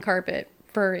good I like point. carpet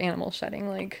for animal shedding.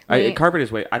 Like Carpet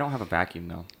is way... I don't have a vacuum,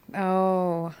 though.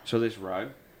 Oh. So this rug...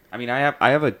 I mean, I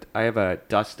have a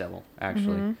dust devil,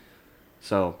 actually. Mm-hmm.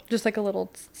 So... Just like a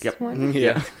little Yep. one.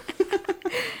 Yeah.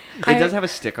 It does have a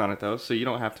stick on it, though, so you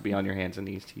don't have to be on your hands and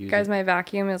knees to use Guys, it. my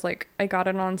vacuum is like, I got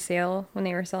it on sale when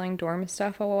they were selling dorm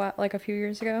stuff a few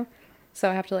years ago. So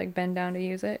I have to like bend down to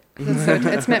use it. 'Cause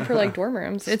it's meant for like dorm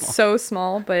rooms. It's so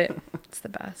small, but it's the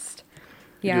best.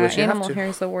 You do Yeah, what you have animal to. hair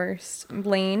is the worst.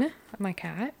 Lane, my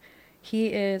cat,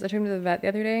 I took him to the vet the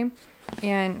other day,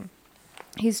 and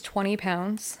he's 20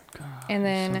 pounds. And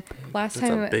then last That's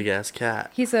time, a big-ass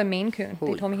cat. he's a Maine Coon. They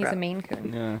Holy told me he's a crap. Maine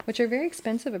Coon, Yeah. which are very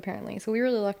expensive apparently. So we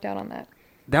really lucked out on that.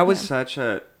 That was such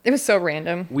a... It was so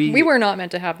random. We- We were not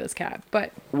meant to have this cat,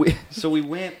 but So we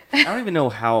went... I don't even know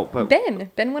how, but... Ben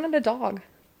wanted a dog.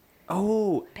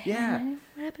 Oh, yeah.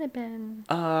 What happened to Ben?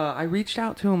 I reached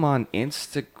out to him on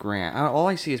Instagram. All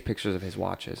I see is pictures of his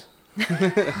watches. He's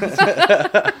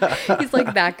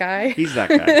like that guy. He's that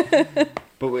guy.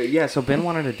 But so Ben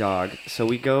wanted a dog, so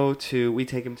we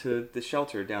take him to the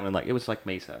shelter down in it was like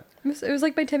Mesa. It was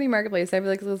like by Timmy Marketplace. They have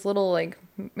like those little like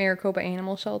Maricopa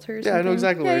animal shelters. Yeah, I know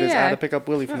exactly where it is. I had to pick. pick up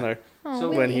Willie from there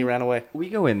So when he ran away. We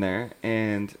go in there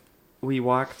and we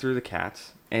walk through the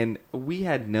cats, and we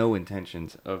had no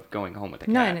intentions of going home with the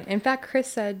cat. None. In fact, Chris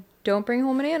said, don't bring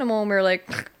home an animal. And we were like,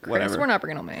 Chris, Whatever. we're not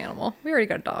bringing home an animal. We already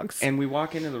got dogs. And we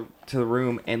walk into the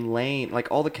room, and Lane, like,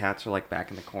 all the cats are, like, back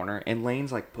in the corner, and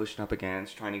Lane's, like, pushing up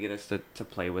against, trying to get us to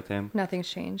play with him. Nothing's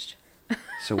changed.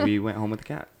 So we went home with the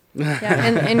cat. Yeah,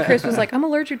 and Chris was like, I'm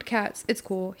allergic to cats. It's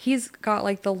cool. He's got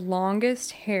like the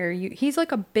longest hair. He's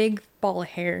like a big ball of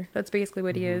hair. That's basically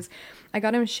what he is. I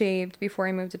got him shaved before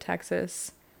I moved to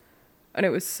Texas. And it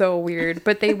was so weird.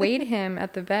 But they weighed him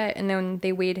at the vet, and then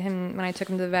they weighed him when I took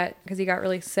him to the vet because he got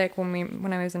really sick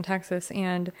when I was in Texas.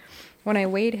 And when I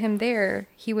weighed him there,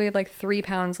 he weighed like 3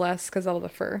 pounds less because of all the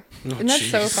fur. And that's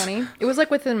so funny. It was like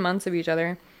within months of each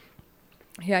other.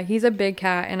 Yeah, he's a big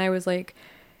cat, and I was like,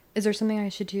 is there something I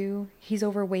should do? He's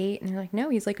overweight. And they're like, no,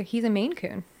 he's a Maine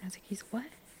Coon. I was like, he's what?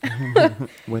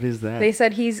 What is that? They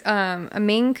said he's a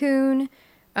Maine Coon.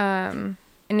 And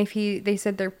they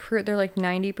said they're like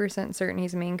 90% certain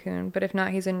he's a Maine Coon. But if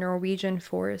not, he's a Norwegian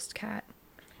forest cat.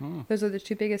 Those are the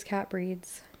 2 biggest cat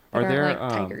breeds. Are there like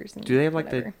tigers? And do they have like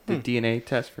whatever. the DNA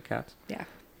test for cats? Yeah.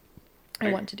 I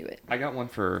want to do it. I got one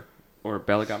or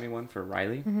Bella got me one for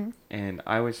Riley, and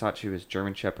I always thought she was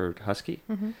German Shepherd Husky,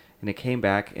 and it came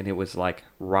back and it was like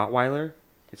Rottweiler.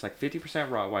 It's like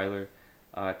 50% Rottweiler,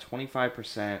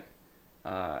 25%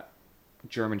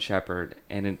 German Shepherd,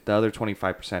 and then the other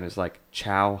 25% is like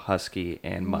Chow Husky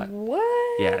and Mutt.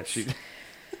 What? Yeah,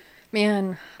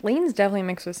 Man, Lane's definitely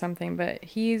mixed with something, but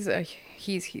he's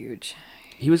huge.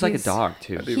 He was like a dog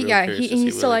too. I'd be real curious to see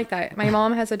He's still what- like that. My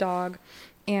mom has a dog,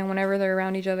 and whenever they're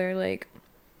around each other, like,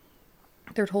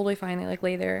 they're totally fine. They like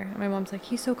lay there. And my mom's like,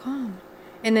 he's so calm.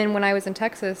 And then when I was in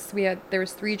Texas, there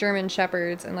was 3 German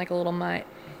Shepherds and like a little mutt,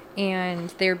 and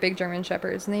they're big German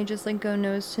Shepherds, and they just like go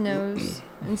nose to nose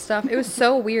and stuff. It was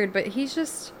so weird, but he's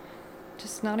just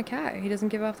not a cat. He doesn't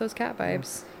give off those cat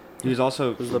vibes. He was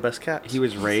also Who's the best cat? he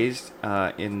was raised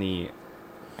in the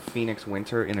Phoenix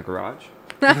winter in a garage.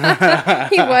 He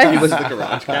He was. was the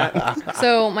garage cat.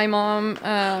 So my mom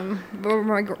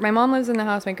lives in the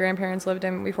house my grandparents lived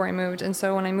in before I moved, and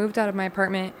so when I moved out of my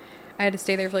apartment, I had to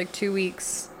stay there for like 2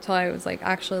 weeks till I was like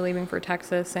actually leaving for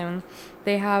Texas. And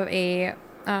they have a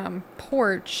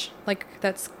porch like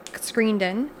that's screened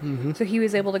in, so he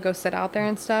was able to go sit out there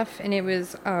and stuff, and it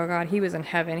was, oh god, he was in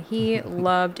heaven. He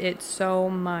loved it so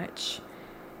much.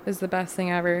 It was the best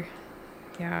thing ever.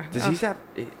 Yeah. Does he have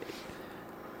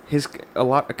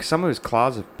some of his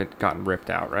claws have gotten ripped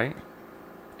out, right?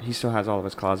 He still has all of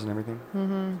his claws and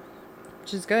everything.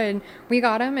 Which is good. We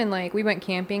got him, and like we went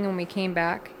camping, and when we came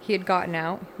back, he had gotten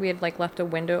out. We had like left a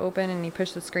window open, and he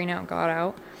pushed the screen out and got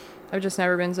out. I've just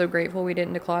never been so grateful we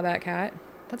didn't declaw that cat.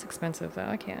 That's expensive though.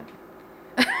 I can't.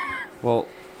 Well,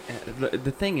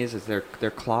 the thing is their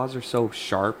claws are so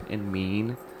sharp and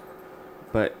mean,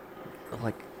 but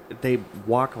like they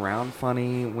walk around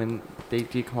funny when they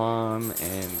declaw 'em,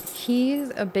 and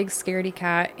He's a big scaredy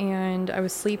cat, and I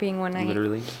was sleeping one night.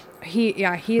 literally. He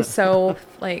is so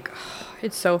like,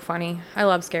 it's so funny. I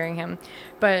love scaring him.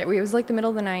 But it was like the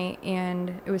middle of the night,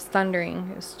 and it was thundering.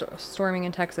 It was storming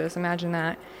in Texas. Imagine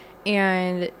that.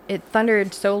 And it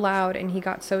thundered so loud, and he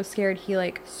got so scared he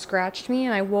like scratched me,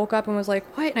 and I woke up and was like,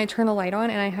 what? And I turned the light on,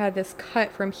 and I had this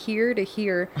cut from here to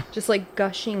here, just like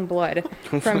gushing blood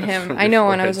from him. I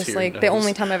know, and I was just like, the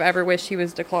only time I've ever wished he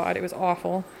was declawed. It was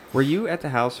awful. Were you at the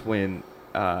house when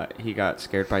he got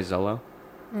scared by Zolo?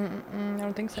 I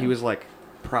don't think so. He was like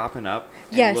propping up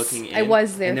and Yes, looking in, I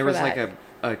was there and there for was that.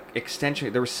 like a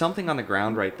extension. There was something on the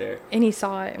ground right there. And he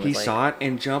saw it. And He was like, saw it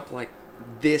and jumped like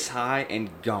this high and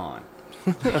gone.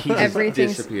 He just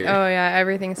everything's, disappeared. oh yeah,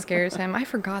 everything scares him. I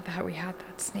forgot that we had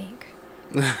that snake.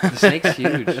 The snake's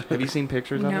huge. Have you seen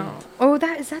pictures of No. it? Oh,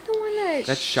 is that the one that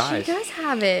That's Shy's. She does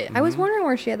have it. I was wondering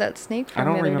where she had that snake from. I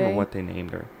don't the other remember day. what they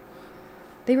named her.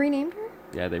 They renamed her.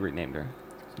 Yeah, they renamed her.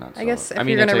 It's not I guess Zola. if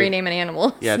you're gonna it's rename an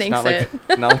animal, yeah, it's snake's not like it.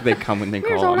 it's not like they come when they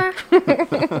Here's call them.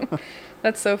 Zola.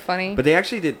 That's so funny. But they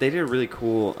actually did. They did a really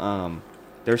cool.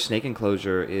 Their snake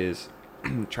enclosure is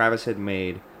Travis had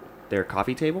made their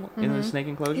coffee table in the snake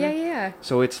enclosure. Yeah, yeah.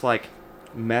 So it's like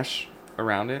mesh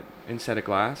around it instead of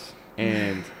glass,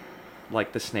 and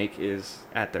like the snake is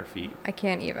at their feet. I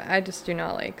can't even. I just do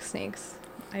not like snakes.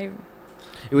 It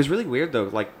was really weird though.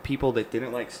 Like people that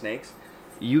didn't like snakes,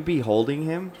 you'd be holding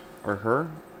him or her,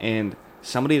 and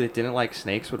somebody that didn't like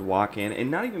snakes would walk in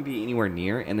and not even be anywhere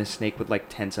near, and the snake would like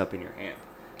tense up in your hand.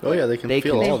 Oh yeah, they can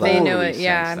feel all They that. know totally it,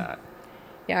 yeah. sense that.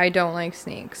 Yeah, I don't like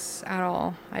snakes at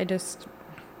all.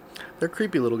 They're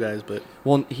creepy little guys, but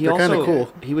Well, he They're kinda also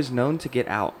cool. he was known to get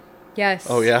out. Yes.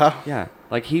 oh yeah, Yeah,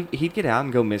 like he'd get out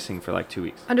and go missing for like 2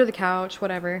 weeks. Under the couch,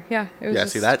 whatever. Yeah. It was yeah.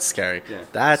 just, See, that's scary. Yeah.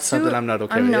 That's So, something I'm not I'm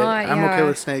okay with. not, I'm okay yeah.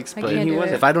 with snakes, I but can't do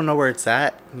if it. I don't know where it's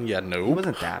at, yeah, no. He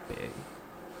wasn't that big.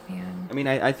 Man. I mean,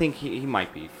 I think he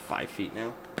might be 5 feet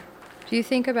now. Do you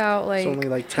think about like only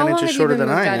like 10 how long inches have shorter you been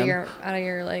than moved I out of am.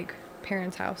 your like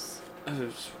parents' house?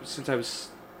 Since I was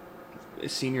a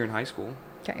senior in high school.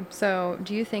 Okay, so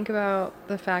do you think about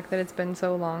the fact that it's been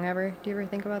so long ever? Do you ever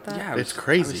think about that? Yeah, It's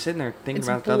crazy. I was sitting there thinking It's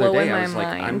about it the other blowing day. I my was like,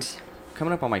 I'm mind.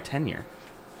 coming up on my 10 year.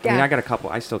 I mean, Yeah.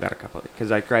 I still got a couple,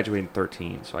 because I graduated in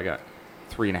 13, so I got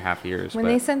 3.5 years. When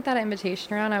they sent that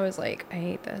invitation around, I was like, I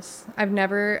hate this. I've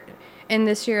never, and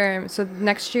this year, so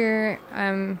next year,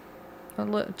 I'm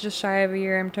just shy of a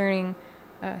year, I'm turning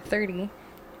 30,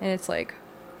 and it's like,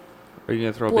 Are you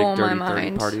going to throw a blowing big dirty my 30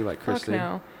 mind. party like Chris Fuck did?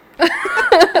 no.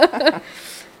 I'm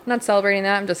not celebrating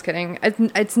that, I'm just kidding.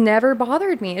 It's never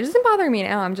bothered me. It doesn't bother me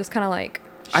now. I'm just kind of like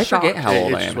I shocked. forget how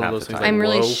old It's I just am one of half those the things time. like, I'm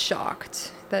really whoa.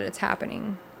 shocked that it's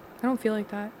happening. I don't feel like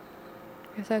that.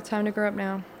 I guess I have time to grow up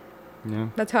now. Yeah.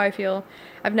 That's how I feel.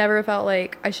 I've never felt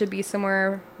like I should be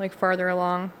somewhere like farther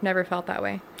along. Never felt that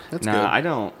way. That's Nah, good. I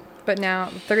don't. But now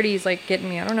 30 is like getting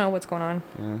me. I don't know what's going on.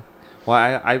 Yeah.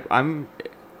 Well,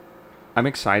 I'm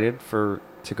excited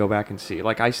to go back and see.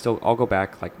 Like, I'll go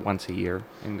back like once a year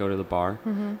and go to the bar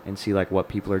and see like what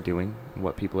people are doing, and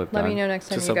what people have Let done. me know next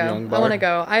time Just you some go. young I bar. want to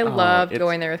go. I Oh, loved it's-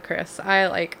 going there with Chris. I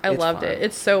It's loved it. fun.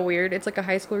 It's so weird. It's like a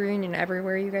high school reunion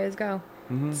everywhere you guys go.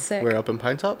 Mhm. It's sick. We're up in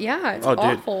Pine Top? Yeah, it's Oh, dude.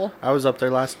 awful. I was up there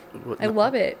last... I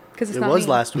love it because it's It not was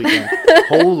me. last weekend.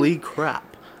 Holy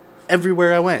crap.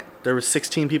 Everywhere I went, there was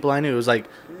 16 people I knew. It was like,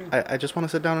 I just want to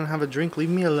sit down and have a drink. Leave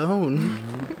me alone.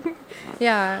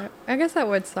 Yeah, I guess that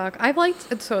would suck. I've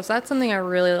liked it, so that's something I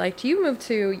really liked. You moved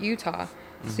to Utah,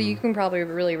 so you can probably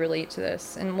really relate to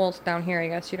this. And well, down here, I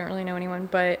guess you don't really know anyone,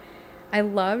 but I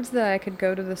loved that I could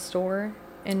go to the store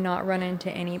and not run into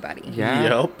anybody. Yeah.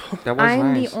 Yep. That was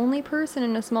I'm nice. the only person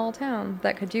in a small town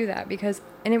that could do that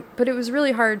but it was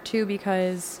really hard too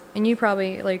because, and you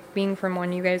probably like being from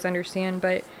one, you guys understand,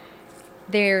 but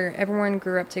everyone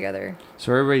grew up together.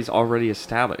 So everybody's already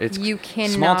established. It's You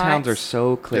Small cannot- towns are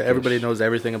so Yeah, cliquish. everybody knows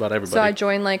everything about everybody. So I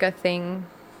joined like a thing,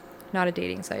 not a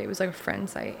dating site. It was like a friend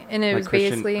site, and it Like was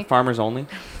Christian basically farmers only.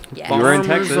 yes. You were in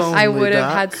Texas. I would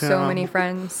have had so FarmersOnly.com. many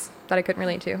friends that I couldn't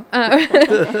relate to.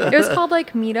 It was called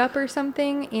like Meetup or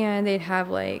something, and they'd have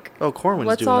like, Oh, Corwin's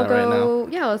let's doing all that right now. go,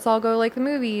 yeah, let's all go like the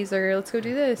movies or let's go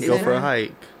do this. Go and- for a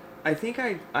hike. I think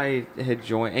I had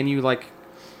joined, and you like,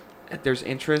 there's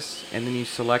interests, and then you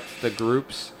select the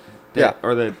groups. Yeah.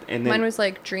 Or the and then Mine was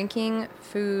like drinking,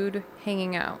 food,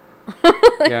 hanging out.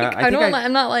 yeah. I think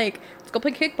I'm not like let's go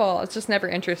play kickball. It's just never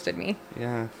interested me.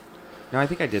 yeah. No, I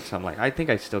think I did something like. I think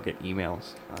I still get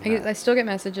emails. On that. I still get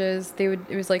messages.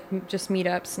 It was like just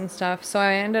meetups and stuff. So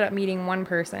I ended up meeting one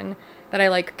person that I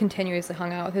like continuously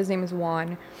hung out with. His name is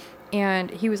Juan. And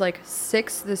he was like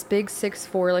this big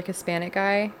 6'4" like Hispanic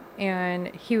guy. And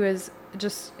he was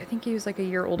I think he was like a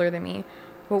year older than me.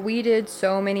 But we did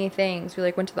so many things. We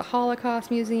like went to the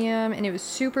Holocaust Museum, and it was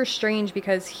super strange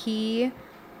because he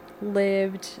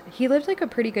lived like a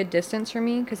pretty good distance from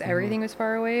me because everything was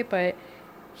far away, but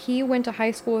he went to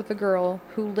high school with a girl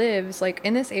who lives like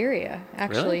in this area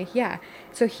actually. Really? Yeah,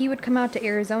 so he would come out to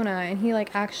Arizona, and he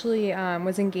like actually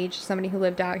was engaged to somebody who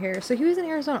lived out here, so he was in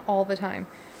Arizona all the time.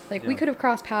 Like we Yeah. could have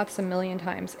crossed paths a million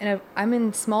times, and if I'm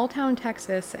in small town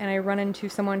Texas and I run into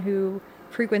someone who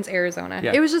frequents Arizona.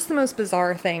 Yeah. It was just the most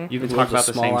bizarre thing. You can It talk was a about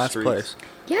the same small-ass streets. place.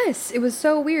 Yes, it was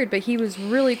so weird, but he was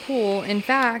really cool. In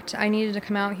fact, I needed to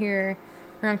come out here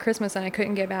around Christmas and I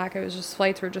couldn't get back.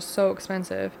 Flights were just so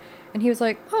expensive. And he was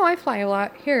like, "Oh, I fly a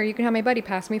lot. Here, you can have my buddy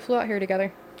pass me. We flew out here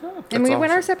together." Oh, And That's we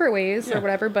went our awesome. separate ways Yeah. or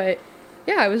whatever, but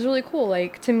yeah, it was really cool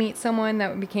like to meet someone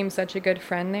that became such a good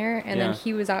friend there, and Yeah. then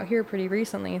he was out here pretty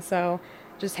recently, so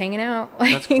just hanging out.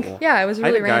 Like That's cool. yeah, it was I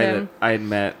had really a guy random. that I had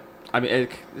met. I mean,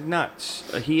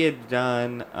 he had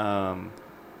done.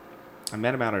 I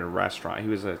met him out at a restaurant. He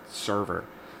was a server,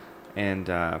 and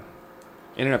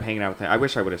ended up hanging out with him. I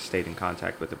wish I would have stayed in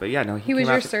contact with him, but yeah, no, He was came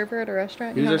out your to- server at a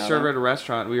restaurant? He You was hung a out server there? at a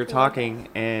restaurant. We were Cool. talking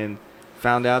and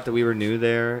found out that we were new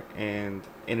there, and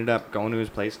ended up going to his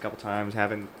place a couple times,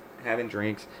 having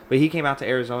drinks. But he came out to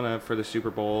Arizona for the Super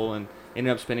Bowl and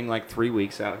ended up spending like 3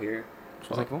 weeks out here. I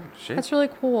was like, oh shit. That's really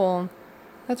cool.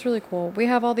 That's really cool. We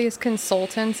have all these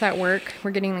consultants at work.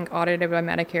 We're getting like, audited by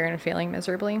Medicare and failing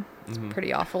miserably. It's a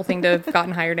pretty awful thing to have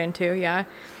gotten hired into, yeah.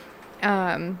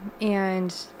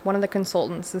 And one of the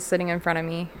consultants is sitting in front of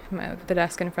me, the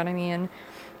desk in front of me, and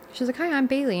she's like, "Hi, I'm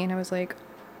Bailey," and I was like,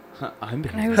 I'm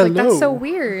and I was like, "That's so Hello.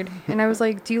 weird," and I was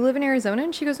like, "Do you live in Arizona?"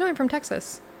 And she goes, "No, I'm from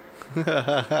Texas."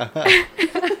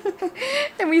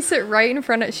 And we sit right in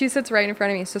front of, she sits right in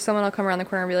front of me, so someone will come around the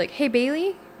corner and be like, "Hey,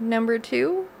 Bailey, number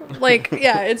 2." Like,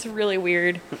 yeah, it's really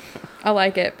weird. I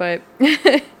like it, but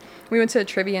we went to a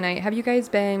trivia night. Have you guys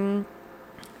been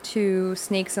to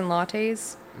Snakes and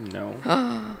Lattes?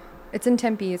 No. It's in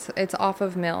Tempe. It's off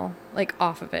of Mill, like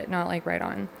off of it, not like right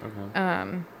on.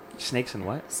 Okay. Snakes and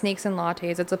what? Snakes and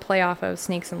Lattes. It's a play off of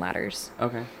Snakes and Ladders.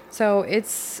 Okay. So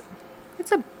it's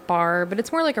a bar, but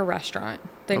it's more like a restaurant,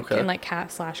 Okay. and like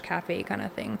 /cafe kind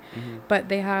of thing. But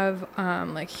they have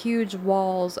like huge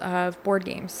walls of board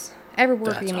games. Every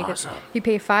board That's game awesome. you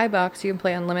pay $5, you can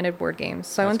play unlimited board games.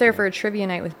 So I That's went there cool. for a trivia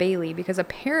night with Bailey because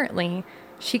apparently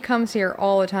she comes here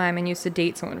all the time and used to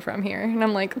date someone from here. And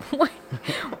I'm like, what?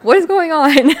 What is going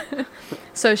on?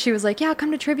 So she was like, yeah,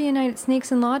 come to trivia night at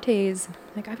Snakes and Lattes.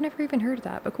 Like, I've never even heard of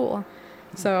that, but cool.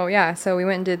 So yeah, so we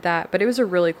went and did that, but it was a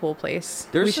really cool place.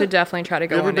 We should definitely try to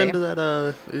go You ever one day. been to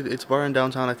that? It's a bar in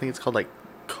downtown. I think it's called like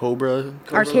Cobra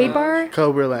Arcade bar?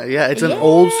 Cobra Land. Yeah, it's an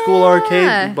old school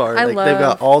arcade bar. I Like, they've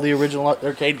got love- all the original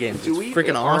arcade games. It's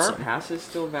freaking Are our awesome. passes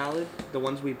still valid? The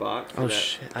ones we bought? For Oh that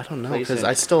shit! I don't know place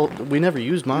because in- we never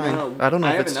used mine. No, I don't know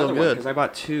if have it's still another one good. because I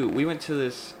bought 2. We went to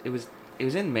this. It was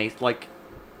in like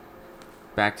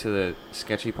back to the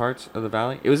sketchy parts of the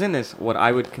valley. It was in this what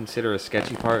I would consider a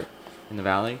sketchy part in the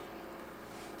valley.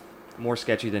 More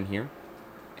sketchy than here,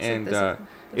 and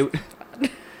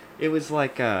it was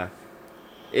like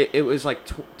it was like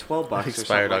 $12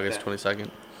 Expired or something August like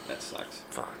 22nd. that sucks.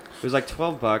 Fuck. It was like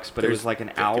 $12, but it There's was like an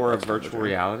 50 hour of bucks on the virtual drive.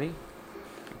 reality.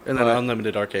 And then But-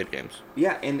 unlimited arcade games.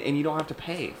 Yeah, and you don't have to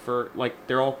pay for like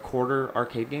they're all quarter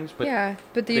arcade games, but yeah,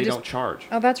 but they don't charge.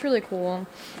 Oh, that's really cool.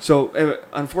 So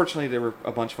unfortunately, there were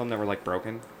a bunch of them that were like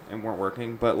broken and weren't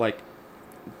working, but like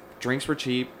drinks were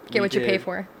cheap. Get what you pay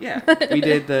for. Yeah, we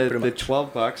did the much.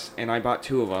 $12, and I bought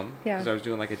 2 of them Yeah. because I was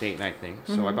doing like a date night thing.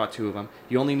 So I bought 2 of them.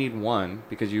 You only need one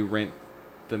because you rent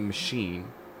the machine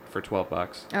for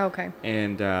 $12, Oh, okay.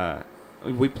 and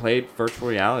we played virtual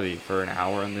reality for an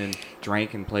hour, and then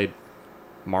drank and played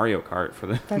Mario Kart for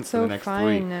the That's for so the next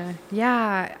fun. 3.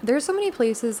 Yeah, there's so many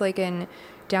places like in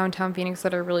downtown Phoenix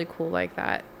that are really cool like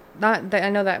that. Not that I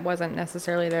know that wasn't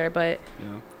necessarily there, but You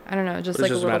know. I don't know, just But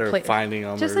like it's just a a matter little of finding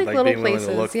them just or like like little being willing places.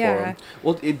 to look for Yeah. them.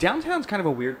 Well, downtown's kind of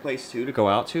a weird place too to go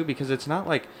out to because it's not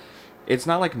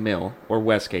like Mill or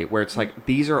Westgate where it's like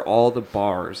these are all the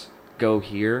bars go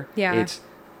here. Yeah. It's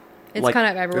It's like, kind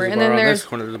of everywhere. There's a And bar then on there's this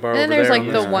corner, there's a bar and then over there's there like on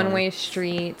the this corner. one-way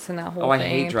streets and that whole I thing.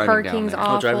 hate driving down Parking's there.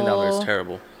 awful. Oh, driving down there is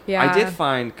terrible. Yeah. I did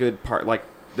find good like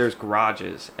there's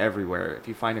garages everywhere. If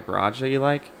you find a garage that you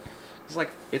like,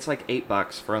 it's like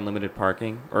 $8 for unlimited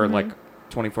parking or Mm-hmm. like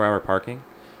 24-hour parking.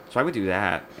 So I would do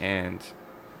that and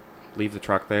leave the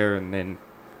truck there and then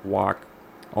walk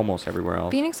almost everywhere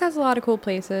else. Phoenix has a lot of cool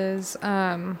places.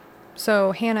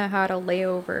 So Hannah had a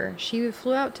layover. She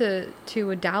flew out to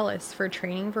Dallas for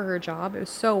training for her job. It was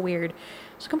so weird.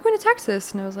 She's like, I'm going to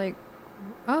Texas. And I was like,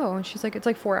 oh. And she's like, it's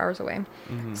like 4 hours away.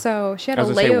 So she had I a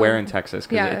was layover. gonna say where in Texas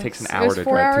because it takes an hour it was to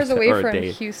 4 drive hours to away or a from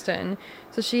day. Houston.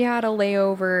 So she had a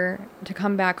layover to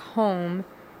come back home.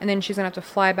 And then she's going to have to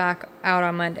fly back out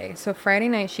on Monday. So Friday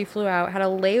night she flew out, had a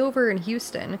layover in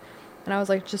Houston. And I was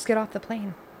like, just get off the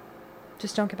plane.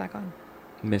 Just don't get back on.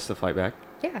 Missed the flight back.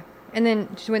 Yeah. And then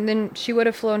she would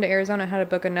have flown to Arizona and had to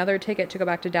book another ticket to go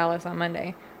back to Dallas on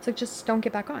Monday. It's like, just don't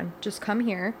get back on. Just come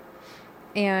here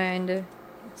and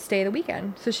stay the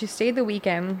weekend. So she stayed the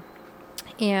weekend.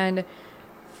 And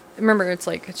remember, it's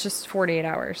just 48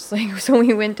 hours. Like, so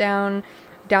we went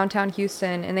downtown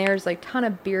Houston, and there's like ton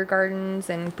of beer gardens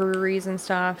and breweries and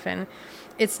stuff. And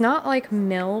it's not like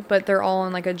Mill, but they're all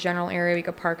in like a general area we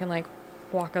could park and like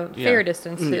walk a fair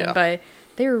distance to. Yeah. But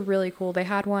they were really cool. They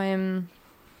had one,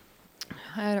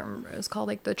 I don't remember, it was called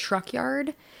like the Truck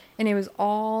Yard, and it was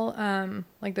all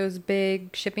like those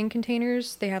big shipping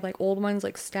containers. They had like old ones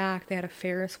like stacked. They had a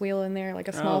Ferris wheel in there, like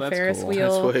a small that's Ferris cool.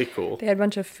 wheel. That's way cool. They had a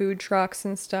bunch of food trucks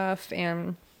and stuff,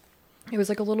 and it was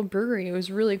like a little brewery. It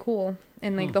was really cool.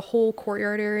 And like the whole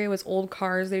courtyard area was old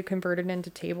cars they converted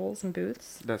into tables and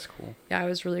booths. That's cool. Yeah, it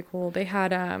was really cool. They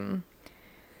had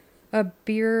a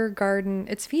beer garden.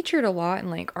 It's featured a lot in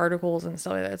like articles and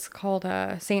stuff like that. It's called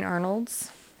St.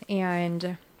 Arnold's,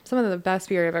 and some of the best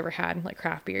beer I've ever had, like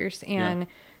craft beers. And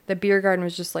the beer garden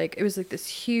was just like, it was like this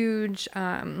huge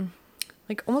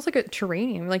like almost like a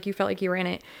terrarium, like you felt like you were in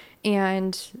it.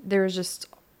 And there was just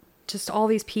all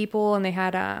these people, and they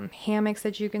had hammocks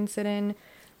that you can sit in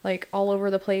like all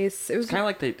over the place. It was Kind of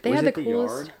like they was had it the the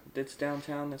coolest yard that's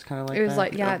downtown. That's kind of like it was that?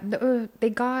 like, yeah, they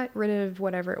got rid of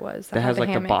whatever it was. That had has like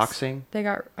hammocks. the boxing. They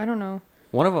got, I don't know.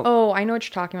 One of them. Oh, I know what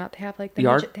you're talking about. They have like the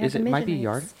yard. midget, they have Is the it might midget be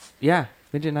yard? nights. Yeah,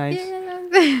 midget nights.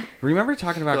 Yeah. Remember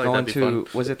talking about I feel going like that'd to? be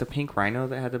fun. Was it the Pink Rhino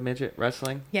that had the midget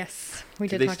wrestling? Yes, we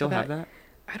Do did. they talk still about have that?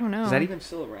 I don't know. Is that even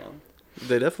still around?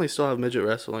 They definitely still have midget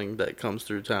wrestling that comes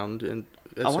through town, and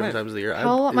at I certain wanna- times of the year.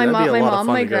 My that'd be a lot of mom,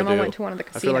 fun my to go grandma do. went to one of the I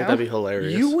casinos. feel like that'd be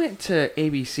hilarious. You went to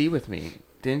ABC with me,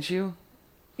 didn't you?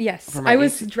 Yes, For my I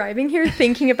was 18th driving here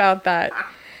thinking about that.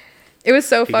 It was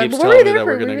so He fun. keeps What were telling you me there that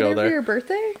for? we're gonna Were you go there there. for your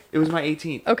birthday? It was my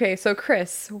 18th. Okay, so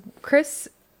Chris,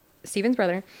 Steven's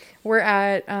brother, we're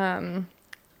at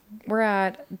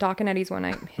Doc and Eddie's one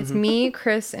night. It's me,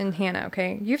 Chris, and Hannah.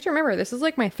 Okay, you have to remember this is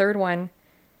like my third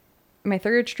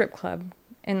strip club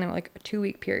in like a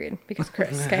 2-week period because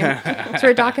Chris. Okay, so we're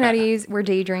at Doc and Eddie's. We're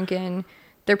day drinking.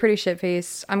 They're pretty shit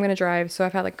faced. I'm gonna drive, so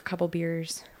I've had like a couple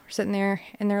beers. We're sitting there,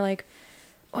 and they're like,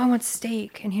 "Oh, I want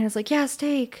steak," and Hannah's like, "Yeah,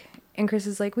 steak." And Chris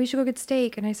is like, "We should go get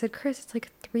steak." And I said, "Chris, it's like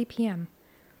 3 p.m.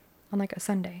 on like a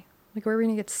Sunday. Like, where are we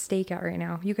gonna get steak at right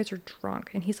now? You guys are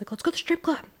drunk." And he's like, "Let's go to the strip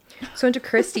club." So I went to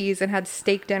Christie's and had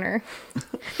steak dinner.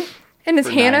 And it's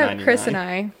For Hannah, Chris, $9.99. and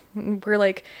I. We're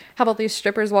like, have all these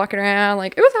strippers walking around.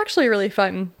 Like, it was actually really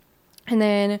fun. And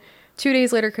then 2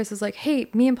 days later, Chris is like, "Hey,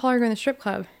 me and Paul are going to the strip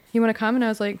club. You want to come?" And I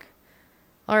was like,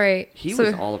 "All right." He So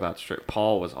was all about strip.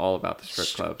 Paul was all about the strip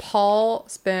clubs. Paul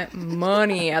spent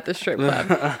money at the strip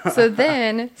club. So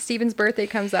then Steven's birthday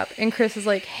comes up and Chris is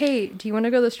like, "Hey, do you want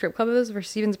to go to the strip club with us for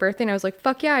Steven's birthday?" And I was like,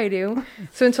 "Fuck yeah, I do."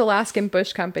 So into Alaskan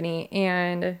Bush Company,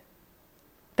 and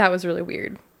that was really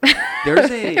weird.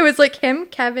 There's a It was like him,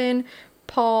 Kevin,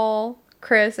 Paul,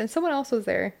 Chris, and someone else was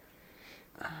there.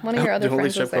 One of your other The only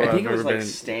friends was strip club there. I think it I've was ever like been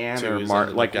Stan to or is Mark,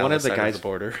 on the like one Nogales of the side guys. the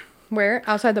border. Where?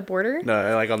 Outside the border?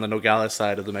 No, like on the Nogales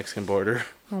side of the Mexican border.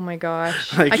 Oh my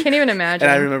gosh. Like- I can't even imagine.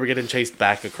 And I remember getting chased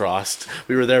back across.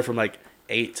 We were there from like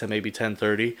 8 to maybe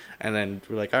 10:30, and then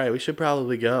we're like, all right, we should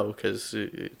probably go because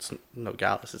it's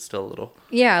Nogales. It's still a little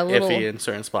Yeah, a little. iffy in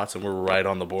certain spots, and we're right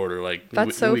on the border. Like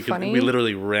That's so we funny. We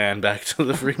literally ran back to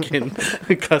the freaking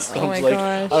customs. Oh my like,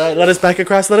 gosh. all right, let us back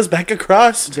across. Let us back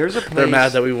across. There's a They're mad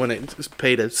place- that we wouldn't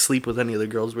pay to sleep with any of the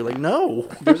girls. We're like, no.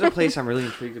 There's a place I'm really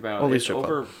intrigued about. Only It's strip club.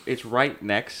 over. It's right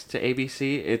next to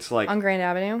ABC. It's like On Grand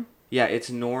Avenue? yeah, it's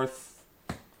north,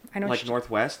 I know. like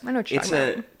northwest. I know what you're It's talking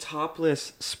a about.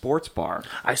 topless sports bar.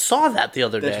 I saw that the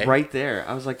other That's day. right there.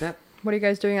 I was like, that What are you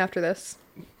guys doing after this?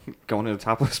 going to the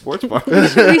topless sports bar. We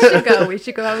should go. We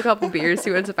should go have a couple beers, see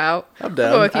what it's about. I'm I'll go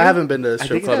down. with you. I haven't been to a I strip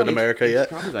think club in it's- America it's yet.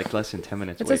 Probably like less than 10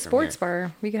 minutes. It's away a from sports here.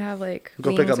 bar. We could have like. Go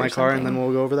pick wings up my or car and something. then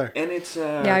we'll go over there. And it's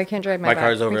Yeah, I can't drive my My back.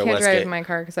 car's over I at can't drive Westgate. my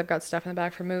car because I've got stuff in the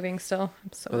back for moving still.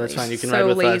 I'm so Well, that's fine. You can so ride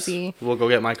with lazy. us. We'll go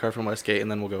get my car from Westgate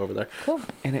and then we'll go over there. Cool.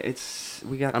 and it's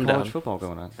we got I'm college down. football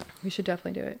going on. We should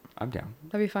definitely do it. I'm down.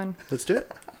 That'd be fun. Let's do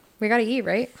it. We gotta eat,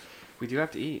 right? We do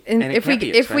have to eat. And, it if we can be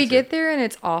if we expensive. get there and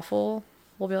it's awful,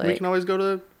 we'll be We like, can always go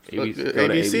to ABC.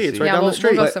 ABC. It's right Yeah, down we'll- the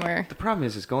street. we'll go But somewhere. the problem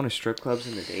is going to strip clubs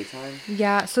in the daytime.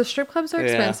 yeah. So strip clubs are Yeah.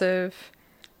 expensive,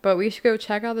 but we should go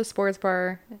check out the sports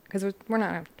bar because we're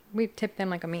not. We tip them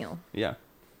like a meal. Yeah.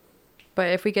 But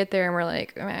if we get there and we're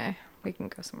like, meh, we can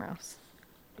go somewhere else.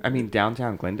 I mean,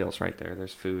 downtown Glendale's right there.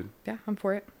 There's food. Yeah, I'm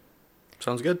for it.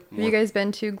 Sounds good. Have you guys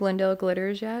been to Glendale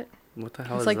Glitters yet? What the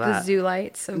hell It's is like that? the zoo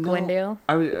lights of No. Glendale.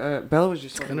 I was Bella was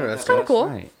just talking about that Interesting. It's kind of last cool.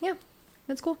 night. Yeah,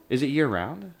 that's cool. Is it year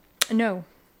round? No,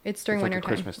 it's during It's like a winter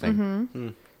Christmas time. thing. hmm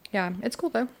Yeah, it's cool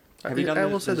though. Have you done I the-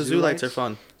 will say the the zoo zoo lights are lights?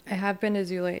 fun. I have been to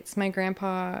zoo lights. My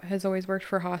grandpa has always worked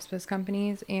for hospice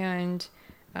companies, and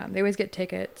they always get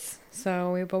tickets.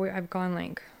 So I've gone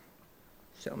like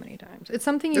so many times. It's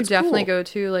something you That's definitely cool. go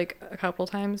to like a couple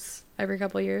times every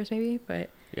couple of years, maybe, but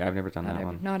Yeah, I've never done that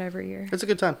one. not every year. It's a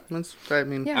good time. I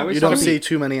mean, Yeah. I was you don't talking- see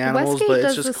too many animals, Westgate but it's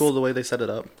does just this- cool the way they set it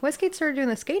up. Westgate started doing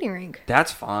the skating rink.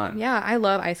 That's fun. Yeah, I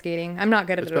love ice skating. I'm not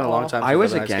good at It's it been at a long all. time. I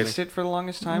was Ice against skating. it for the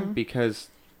longest time Mm-hmm. because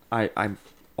I'm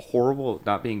horrible at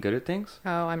not being good at things. Oh,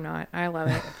 I'm not. I love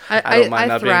it. I don't mind I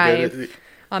not being thrive good.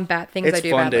 on bad things It's I do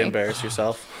fun badly. to embarrass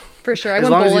yourself. For sure. I As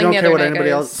went long as you bowling don't the care other what night, anybody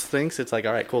guys. else thinks, it's like,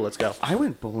 all right, cool, let's go. I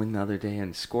went bowling the other day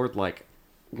and scored like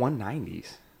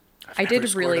 190s. I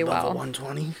did really well.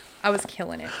 120. I was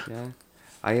killing it.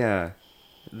 Yeah.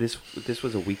 This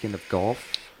was a weekend of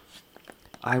golf.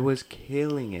 I was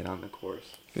killing it on the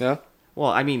course. Yeah.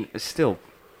 Well, I mean, still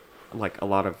like a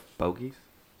lot of bogeys,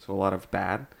 so a lot of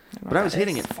bad. But I was that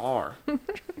hitting is. it far.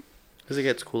 As it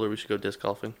gets cooler, we should go disc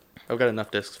golfing. I've got enough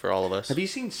discs for all of us. Have you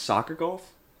seen soccer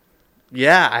golf?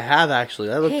 Yeah, I have actually.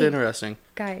 That looked Hey. interesting.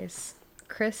 Guys,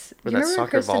 Chris, Or do you that remember soccer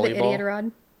Chris did the volleyball? idiot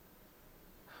rod?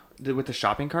 With the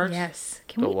shopping carts? Yes.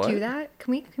 Can The we what? do that?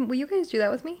 Will you guys do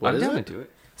that with me? What I'm is down it? to do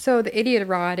it. So the idiot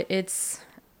rod,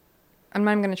 I'm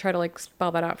not going to try to like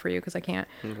spell that out for you because I can't.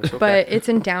 That's okay. But it's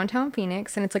in downtown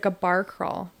Phoenix and it's like a bar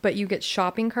crawl, but you get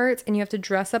shopping carts and you have to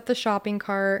dress up the shopping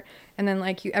cart and then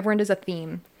like everyone does a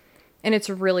theme. And it's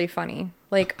really funny.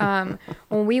 Like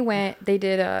when we went, they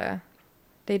did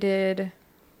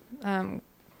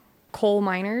coal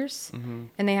miners,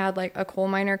 and they had like a coal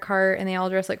miner cart, and they all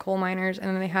dressed like coal miners, and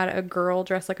then they had a girl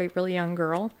dressed like a really young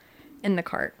girl in the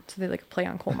cart, so they like play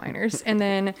on coal miners. And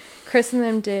then Chris and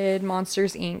them did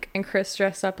Monsters Inc., and Chris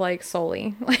dressed up like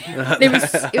Sully. Like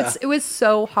it was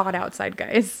so hot outside,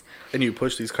 guys. And you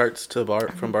push these carts to bar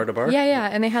from bar to bar? Yeah,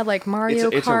 and they had like Mario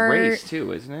Kart. It's a race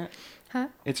too, isn't it? Huh?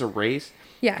 It's a race.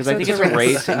 Yeah, because so I think it's a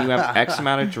race, and you have X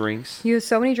amount of drinks. You have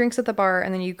so many drinks at the bar,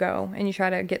 and then you go and you try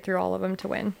to get through all of them to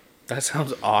win. That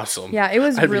sounds awesome. Yeah, it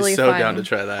was really fun. I'd be so down to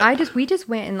try that. We just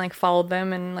went and like followed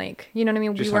them, and like, you know what I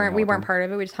mean? Just We weren't part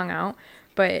of it. We just hung out.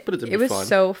 But it was fun.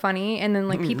 so funny. And then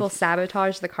like people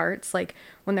sabotage the carts, like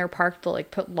when they're parked, they'll like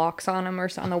put locks on them or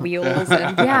on the wheels.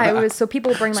 And yeah, it was, so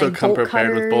people bring like come bolt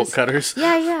prepared cutters. with bolt cutters.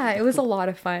 Yeah, it was a lot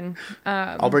of fun.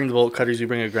 I'll bring the bolt cutters. You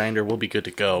bring a grinder. We'll be good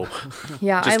to go.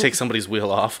 Yeah, just take somebody's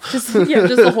wheel off. Just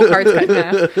the whole cart's cut in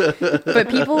half. But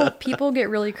people get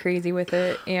really crazy with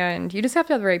it, and you just have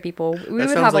to have the right people. We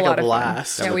would have a lot of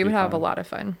blast. fun. Yeah, we would have a lot of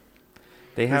fun.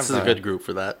 This is a good group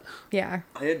for that. Yeah.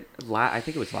 I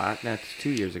think it was it's 2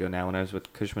 years ago now when I was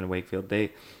with Cushman and Wakefield.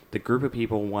 The group of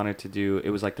people wanted to do, it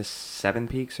was like the 7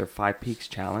 peaks or 5 peaks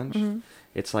challenge. Mm-hmm.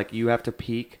 It's like you have to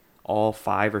peak all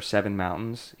 5 or 7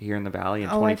 mountains here in the valley in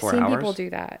 24 hours. I've seen people do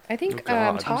that. I think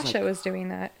Tasha was doing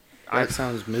that. That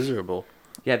sounds miserable.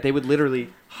 Yeah, they would literally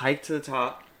hike to the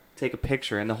top, take a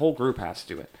picture, and the whole group has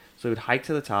to do it. So they would hike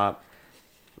to the top,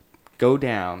 go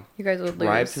down. You guys would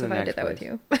lose if I did that with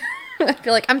you. I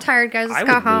feel like, I'm tired, guys. Let's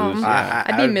go would home. lose.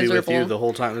 I'd be miserable. Be with you the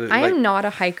whole time. I am not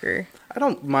a hiker. I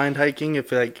don't mind hiking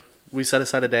if like we set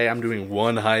aside a day. I'm doing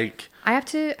one hike. I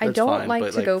don't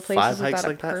like to go places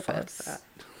without a purpose.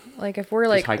 Like if we're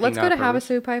like, let's go to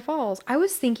Havasupai Falls. I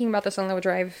was thinking about this on the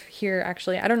drive here.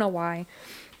 Actually, I don't know why,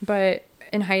 but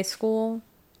in high school,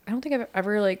 I don't think I've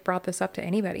ever like brought this up to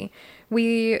anybody.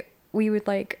 We would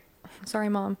like, sorry,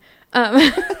 Mom.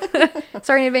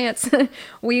 Sorry in advance.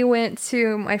 We went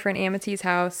to my friend Amity's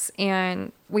house,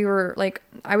 and we were like,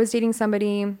 I was dating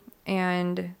somebody,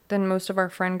 and then most of our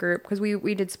friend group, because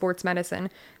we did sports medicine,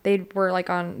 they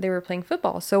were playing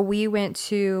football. So we went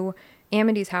to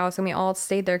Amity's house, and we all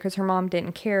stayed there because her mom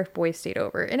didn't care if boys stayed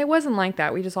over. And it wasn't like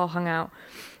that. We just all hung out.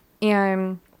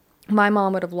 And my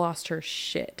mom would have lost her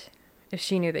shit if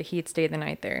she knew that he had stayed the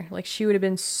night there. Like, she would have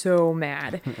been so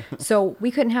mad. So we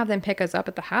couldn't have them pick us up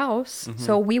at the house. Mm-hmm.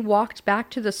 So we walked back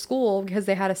to the school because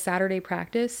they had a Saturday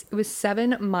practice. It was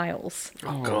 7 miles.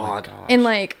 Oh God. And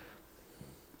like,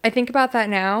 I think about that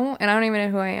now, and I don't even know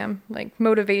who I am. Like,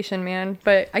 motivation, man.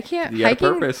 But I can't. You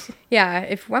hiking. Purpose. Yeah,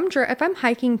 if I'm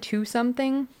hiking to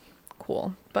something,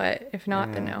 cool. But if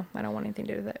not, then no, I don't want anything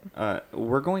to do with it.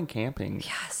 We're going camping.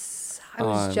 Yes. I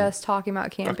was just talking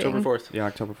about camping. October 4th. Yeah,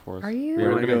 October 4th. Are you? Yeah,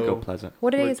 we're going to go Pleasant.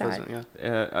 What day is that? Yeah.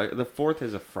 The 4th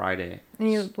is a Friday. And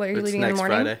are you leaving in the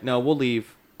morning? Friday. No, we'll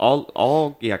leave.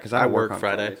 Because I work on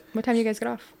Friday. Fridays. What time do you guys get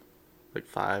off? Like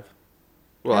 5.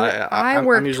 Well, I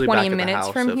work I'm usually 20 back minutes at the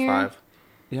house from at here. 5.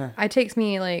 Yeah. It takes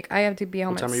me like, I have to be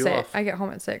home What at time are you 6. off? I get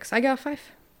home at 6. I get off 5.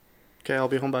 Okay, I'll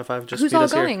be home by 5. Just Who's meet all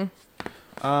us here. going?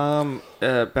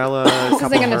 Bella. This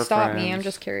isn't gonna stop me. I'm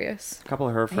just curious. A couple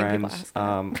of her friends.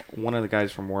 One of the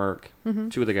guys from work. Mm-hmm.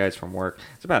 2 of the guys from work.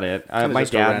 That's about it. My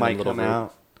dad might come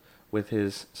out with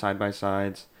his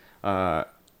side-by-sides. A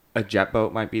jet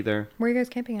boat might be there. Where are you guys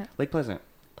camping at? Lake Pleasant.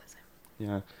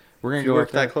 Yeah. We're going to go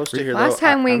work that close to here. Last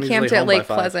time we I'm camped at Lake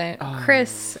Pleasant.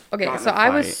 Chris. Okay, so I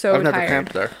was so tired. I've never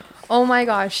camped there. Oh my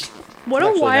gosh. What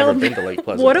I've a wild. Never been to Lake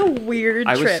Pleasant. What a weird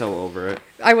trip. I was so over it.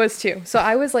 I was too. So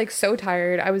I was like so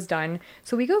tired. I was done.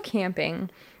 So we go camping,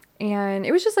 and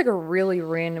it was just like a really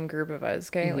random group of us,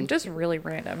 okay? Mm-hmm. Like just really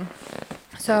random.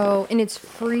 So, and it's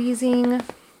freezing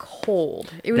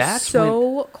cold. It was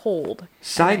cold.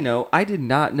 Side note, I did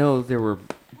not know there were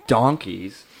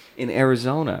donkeys in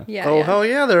Arizona. Yeah. Hell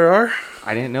yeah, there are.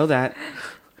 I didn't know that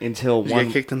until Did you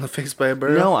get kicked in the face by a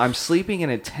bird? No, I'm sleeping in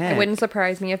a tent. It wouldn't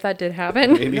surprise me if that did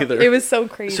happen. Me neither. It was so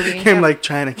crazy. So we came like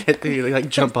trying to get you, like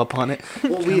jump up on it.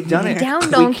 Well, we had done it. Down,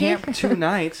 donkey. We camped 2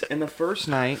 nights, and the first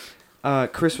night,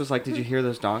 Chris was like, "Did you hear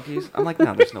those donkeys?" I'm like,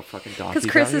 "No, there's no fucking donkeys."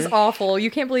 Because Chris is awful.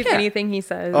 You can't believe anything he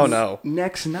says. Oh no.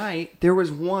 Next night, there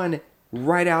was one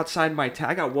right outside my tent.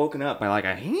 I got woken up by like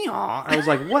a hee-haw. I was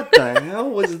like, "What the hell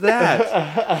was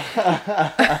that?"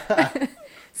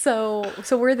 So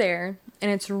we're there, and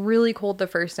it's really cold the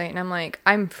first night, and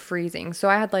I'm freezing. So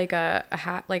I had like a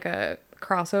hat, like a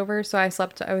crossover. So I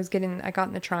got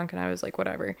in the trunk, and I was like,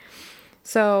 whatever.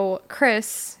 So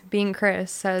Chris, being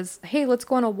Chris, says, "Hey, let's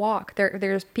go on a walk.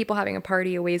 There's people having a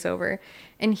party a ways over."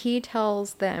 And he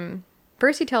tells them,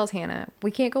 first he tells Hannah,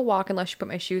 "We can't go walk unless you put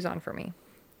my shoes on for me."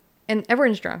 And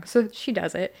everyone's drunk, so she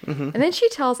does it. Mm-hmm. And then he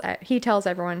tells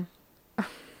everyone,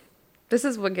 This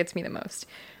is what gets me the most.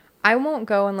 I won't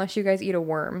go unless you guys eat a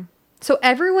worm. So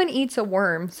everyone eats a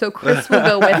worm, so Chris will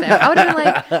go with him. I would have been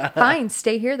like, fine,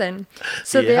 stay here then.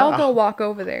 So they all go walk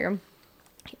over there.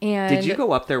 And Did you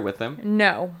go up there with them?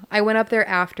 No, I went up there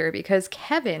after because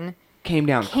Kevin Came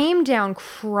down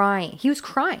crying. He was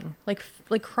crying, like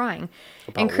crying.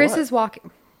 About and Chris what? is walking.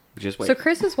 Just wait. So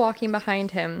Chris is walking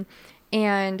behind him,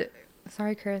 and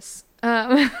sorry, Chris.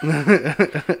 I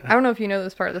don't know if you know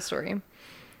this part of the story.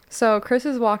 So Chris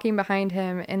is walking behind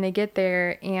him, and they get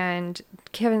there, and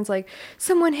Kevin's like,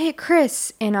 "Someone hit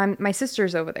Chris," and my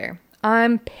sister's over there.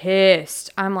 I'm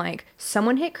pissed. I'm like,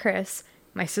 "Someone hit Chris.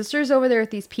 My sister's over there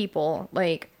with these people,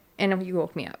 like," and you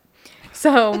woke me up.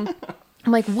 So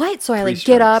I'm like, "What?" So I like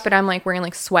get up, and I'm like wearing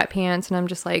like sweatpants, and I'm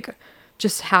just like,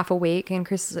 just half awake, and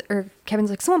Kevin's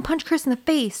like, "Someone punched Chris in the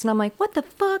face," and I'm like, "What the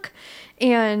fuck?"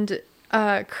 And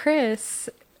Chris,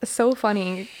 so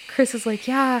funny. Chris is like,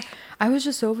 "Yeah, I was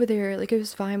just over there, like it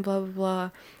was fine, blah blah blah."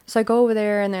 So I go over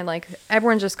there, and then like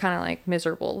everyone's just kind of like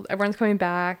miserable. Everyone's coming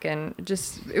back, and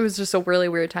it was just a really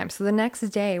weird time. So the next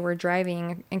day we're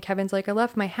driving, and Kevin's like, "I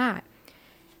left my hat,"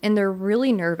 and they're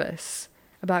really nervous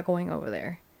about going over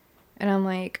there, and I'm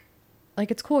like,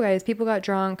 it's cool, guys. People got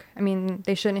drunk. I mean,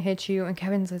 they shouldn't hit you. And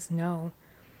Kevin says, "No."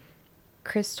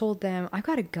 Chris told them, "I've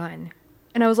got a gun."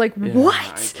 And I was like,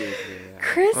 "What?"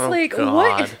 Chris, like, God.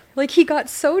 what? Like, he got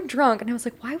so drunk. And I was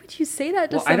like, why would you say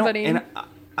that to somebody?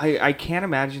 I can't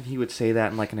imagine he would say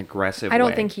that in like an aggressive way. I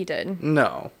don't think he did.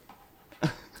 No.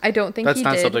 I don't think he did.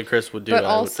 That's not something Chris would do. But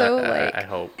also, I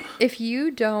hope. If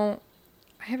you don't,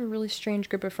 I have a really strange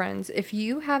group of friends. If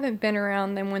you haven't been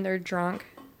around them when they're drunk,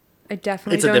 I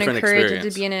definitely don't encourage it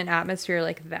to be in an atmosphere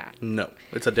like that. No,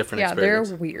 it's a different experience. experience.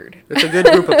 They're weird. It's a good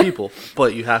group of people,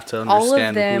 but you have to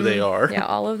understand who they are. Yeah,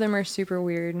 all of them are super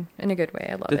weird in a good way.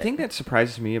 I love it. The thing that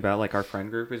surprises me about like our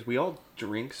friend group is we all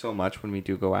drink so much when we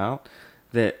do go out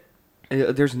that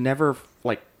there's never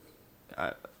like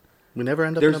we never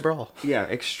end up in a brawl. Yeah,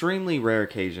 extremely rare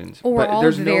occasions. Or we're but all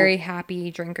there's very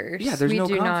happy drinkers. Yeah, there's we no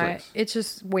do conflicts. not. It's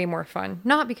just way more fun.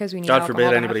 Not because we need God alcohol forbid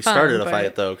to anybody have fun, started a but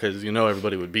fight though, because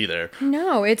everybody would be there.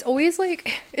 No, it's always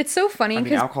like it's so funny I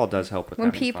because mean, alcohol does help with when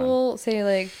having people say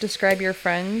like describe your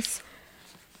friends.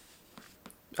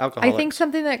 Alcoholics. I think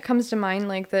something that comes to mind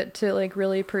like that to like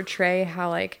really portray how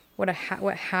like what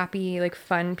happy like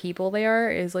fun people they are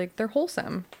is like they're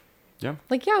wholesome. Yeah.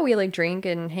 Like yeah, we like drink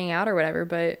and hang out or whatever,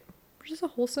 but we're just a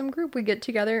wholesome group. We get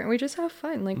together and we just have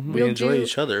fun. Like we enjoy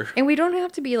each other, and we don't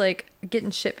have to be like getting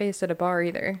shit faced at a bar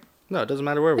either. No, it doesn't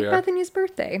matter where like we are. Bethany's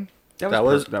birthday. That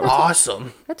was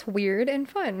awesome. That's weird and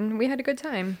fun. We had a good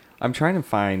time. I'm trying to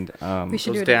find. We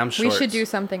should those do damn We shorts. should do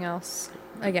something else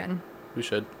again. We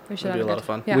should. We should It'd be have a lot of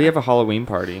fun. Yeah. We have a Halloween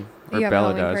party. Or You have a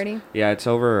Bella Halloween does. party? Yeah, it's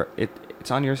over.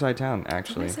 It's on your side of town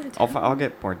actually. side of I'll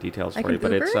get more details I for you, can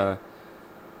but it's Uber?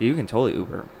 you can totally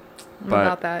Uber. What But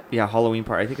about that? yeah, Halloween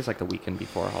party. I think it's like the weekend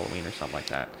before Halloween or something like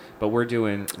that. But we're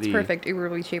doing the Perfect. Uber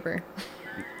will be cheaper.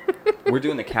 we're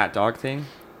doing the cat dog thing.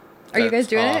 Are you guys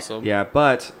doing awesome. Yeah,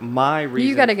 but my reason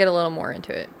You got to get a little more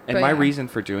into it. and but my yeah. reason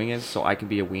for doing it is so I can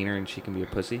be a wiener and she can be a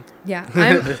pussy. Yeah,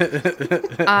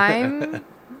 I'm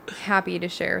happy to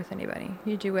share with anybody.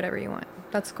 You do whatever you want.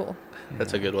 That's cool.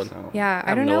 That's a good one. So, Yeah, I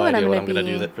have don't no know what idea I'm what gonna I'm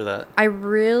be. gonna do for that. I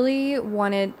really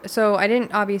wanted. So I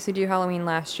didn't obviously do Halloween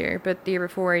last year, but the year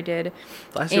before I did.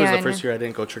 Last year was the And- first year I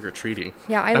didn't go trick or treating.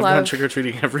 Yeah, I've gone trick or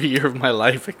treating every year of my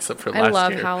life except for last I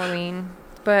love year. Halloween,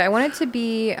 but I wanted to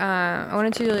be. I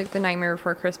wanted to do like the Nightmare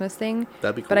Before Christmas thing.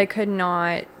 That'd be cool. But I could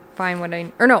not find what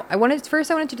I. Or no, I wanted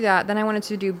to do that. Then I wanted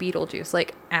to do Beetlejuice,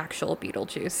 like actual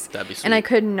Beetlejuice. That'd be sweet. And I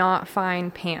could not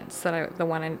find pants that I the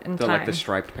one in time. like the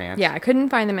striped pants. Yeah, I couldn't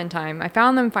find them in time. I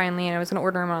found them finally, and I was gonna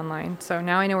order them online. So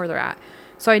now I know where they're at.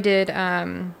 So I did.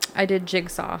 I did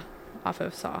Jigsaw off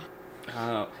of Saw.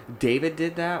 David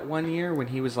did that one year when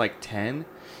he was like 10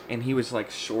 and he was like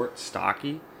short,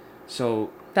 stocky. So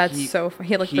That's so funny.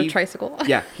 He looked the tricycle.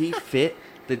 Yeah, he fit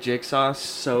the Jigsaw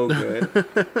so good.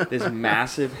 This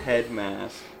massive head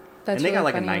mask. That's and they got really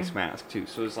like funny. a nice mask too.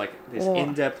 So it's like this Whoa.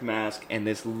 in-depth mask and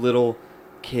this little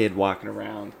kid walking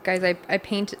around. Guys, I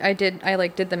did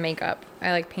the makeup.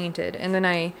 I like painted, and then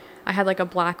I had like a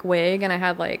black wig, and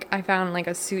I found like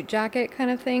a suit jacket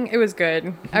kind of thing. It was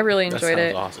good. I really That enjoyed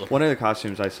it. sounds awesome. One of the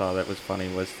costumes I saw that was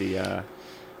funny was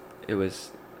it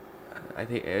was I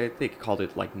think they called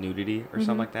it like nudity or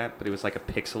something like that, but it was like a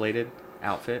pixelated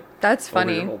outfit. That's over your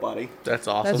funny. whole body. That's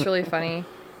awesome. That's really funny.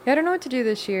 Yeah, I don't know what to do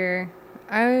this year.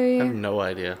 I have no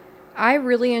idea. I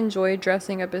really enjoyed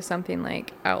dressing up as something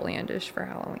like outlandish for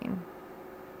Halloween.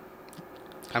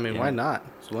 I mean, why not?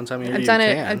 It's one time a year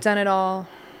I've done it all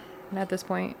at this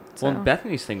point. So. Well,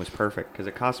 Bethany's thing was perfect because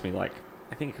it cost me like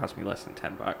I think it cost me less than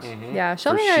 $10. Mhm. Yeah,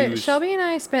 shoes. Shelby and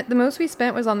I spent the most we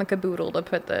spent was on the caboodle to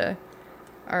put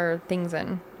our things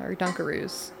in, our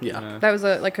Dunkaroos. Yeah. That was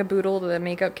a caboodle, the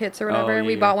makeup kits or whatever. Oh,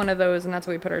 We yeah. bought one of those, and that's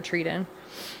what we put our treat in.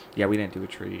 Yeah, we didn't do a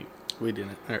treat. We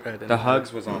didn't. I didn't The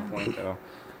hugs was on point though.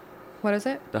 What is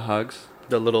it? The hugs.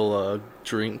 The little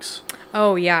drinks.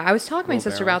 Oh yeah, I was talking to my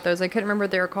Little sister barrels. about those. I couldn't remember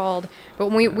what they were called, but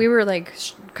when we were like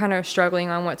kind of struggling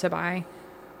on what to buy.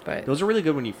 But Those are really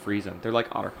good when you freeze them. They're like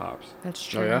Otter Pops. that's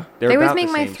true. yeah? They're They always about make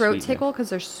the my same throat sweetness. tickle because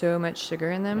there's so much sugar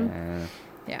in them.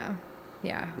 Yeah.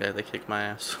 Yeah. Yeah, they kicked my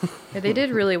ass. Yeah, they did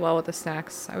really well with the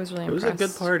snacks. I was really It was impressed. a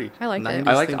good party. I liked it. 90s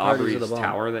I liked theme parties are Aubrey's the bomb.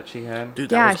 tower that she had. Dude,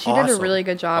 that Yeah, was she did a awesome. really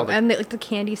good job. Oh, the- And like the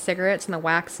candy cigarettes and the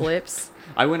wax lips.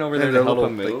 I went over there And to the help little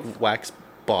him move. like, wax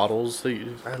bottles.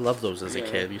 I love those as a Yeah.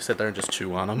 kid. You sit there and just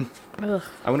chew on them. Ugh.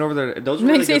 I went over there. Those It were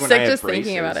really makes me good when I sick had just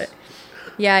thinking about it. braces.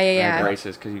 Yeah, I had yeah.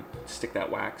 braces because you stick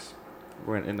that wax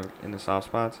right in the soft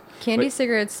spots. Candy But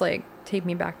cigarettes like take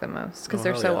me back the most because Oh,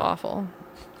 they're hell so yeah. awful.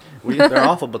 They're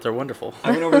awful, but they're wonderful.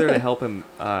 I went over there to help him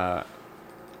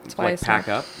That's why I like pack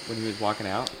smell. up when he was walking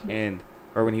out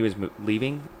or when he was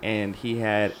leaving, and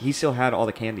he still had all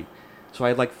the candy. So I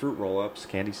had like fruit roll-ups,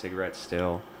 candy cigarettes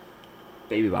still,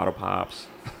 baby bottle pops.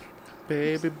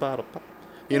 Baby bottle pop.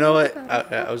 You know what?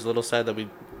 I was a little sad that we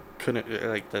couldn't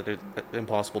that it's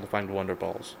impossible to find Wonder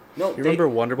Balls. No, You remember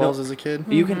Wonder Balls as a kid?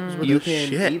 You Mm-hmm. can Those were you the can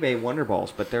shit. eBay Wonder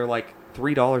Balls, but they're like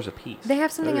 $3 a piece. They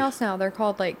have something Ugh. else now. They're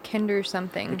called like Kinder the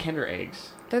something. Kinder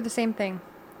eggs. They're the same thing,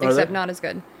 Are except they? not as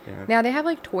good. Yeah. Now they have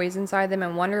like toys inside them,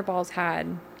 and Wonder Balls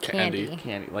had Candy. candy,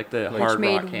 Candy, like the Which hard which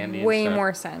rock made candy. and way stuff.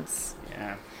 more sense.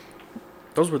 Yeah.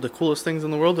 Those were the coolest things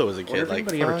in the world though as a Wonder kid. if Like,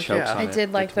 anybody ever fuck chokes yeah. on I it, did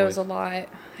the like those a toys. lot.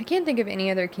 I can't think of any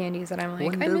other candies that I'm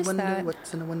like, I miss that.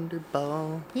 What's in a Wonder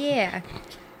Ball? Yeah.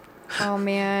 Oh Do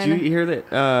man. you hear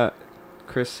that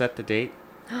Chris set the date?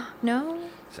 No.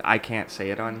 So I can't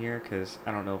say it on here because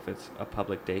I don't know if it's a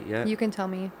public date yet. You can tell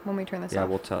me when we turn this Yeah, off.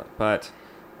 we'll tell. But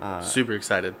Super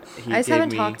excited. he I just gave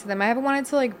haven't me, talked to them. I haven't wanted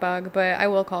to like bug, but I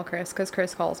will call Chris because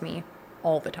Chris calls me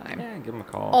all the time. Yeah, give him a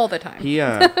call. All the time.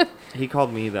 He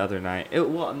called me the other night.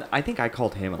 Well, I think I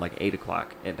called him at like 8:00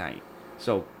 at night.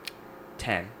 So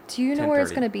 10. Do you know where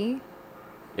it's 10:30. gonna be?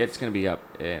 It's gonna be up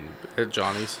in. At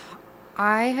Johnny's.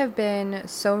 I have been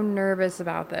so nervous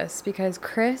about this because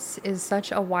Chris is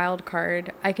such a wild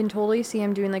card. I can totally see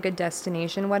him doing like a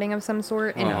destination wedding of some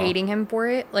sort and Oh. hating him for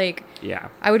it. Like, Yeah.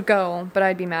 I would go, but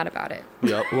I'd be mad about it.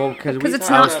 Yep. Well, because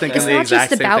it's I not- was thinking it's the not exact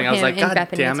just same about thing. I was him like, and God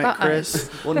Bethany, damn it's it, about Chris.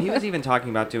 us. Well, and he was even talking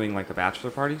about doing like a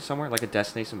bachelor party somewhere, like a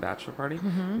destination bachelor party.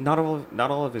 Mm-hmm.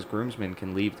 Not all of his groomsmen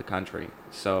can leave the country,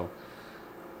 so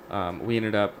we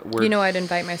ended up. You know, I'd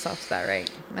invite myself to that, right?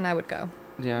 And I would go.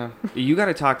 Yeah, you got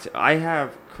to talk to.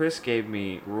 Chris gave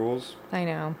me rules. I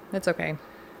know. It's okay.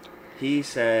 He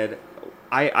said,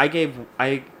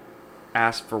 I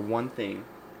asked for one thing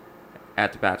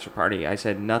at the bachelor party. I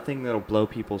said nothing that'll blow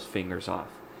people's fingers off,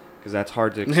 because that's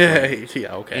hard to explain.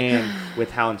 Yeah, okay. And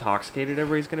with how intoxicated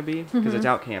everybody's gonna be, because it's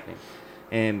out camping,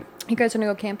 and You guys want to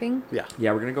go camping? Yeah.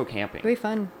 yeah, we're gonna go camping. It'll be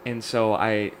fun. And so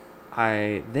I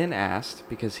then asked,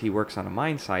 because he works on a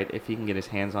mine site, if he can get his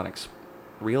hands on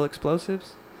real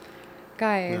explosives.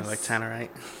 Guys. Yeah, like Tannerite.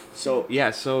 So yeah,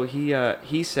 so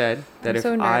he said that I'm if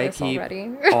so I nervous keep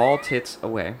already. all tits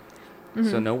away, so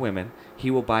Mhm. no women, he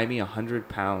will buy me 100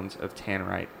 pounds of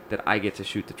tannerite that I get to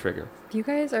shoot the trigger. You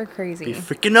guys are Be crazy.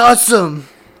 freaking awesome.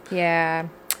 Yeah.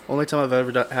 Only time I've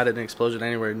ever had an explosion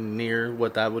anywhere near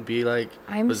what that would be like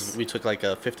was we took like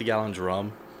a 50-gallon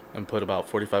drum and put about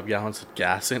 45 gallons of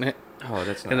gas in it, Oh,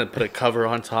 that's not. and then put a cover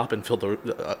on top and filled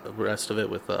the rest of it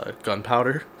with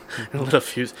gunpowder and lit a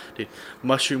fuse. Dude,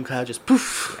 mushroom cloud just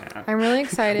poof. Yeah. I'm really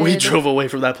excited. We drove away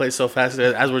from that place so fast.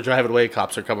 As we're driving away,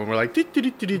 cops are coming. We're like, do, do,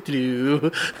 do, do, do,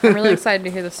 do. I'm really excited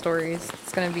to hear the stories.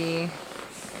 It's gonna be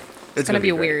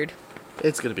great. weird.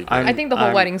 It's gonna be great. I think the whole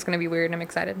I'm- wedding's gonna be weird, and I'm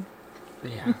excited.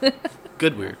 Yeah.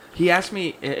 Good weird. He asked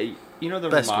me, you know the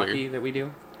Best ramaki weird. that we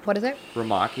do? What is it?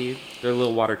 Ramaki. They're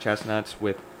little water chestnuts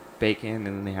with bacon, and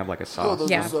then they have like a sauce. those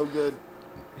are Yeah. so good.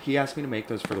 He asked me to make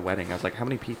those for the wedding. I was like, how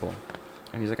many people?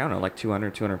 And he's like, I don't know, like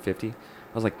 200, 250. I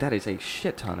was like, that is a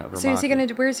shit ton of ramaki. So is he gonna?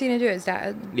 Where's he gonna do it? His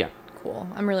dad. Yeah. Cool.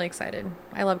 I'm really excited.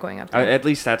 I love going up there. At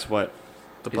least that's what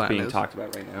The is plan being is. talked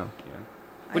about right now. Yeah.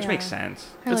 Which Yeah. makes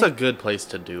sense. I It's like- a good place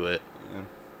to do it. Yeah.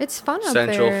 It's fun up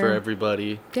Central there. for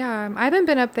everybody. Yeah, I haven't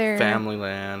been up there Family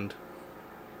land.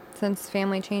 since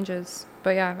family changes.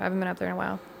 But yeah, I haven't been up there in a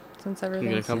while since You everything.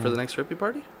 gonna come for Yeah. the next Rippy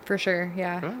party? For sure.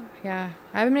 Yeah. Oh. Yeah.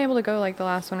 I haven't been able to go like the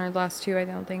last one or the last two. I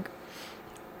don't think.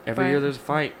 Every But- year there's a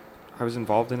fight. I was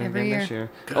involved in it Every again this year. year.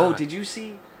 God. Oh, did you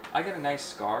see? I got a nice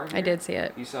scar. I here. did see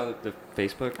it. You saw the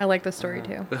Facebook? I like the story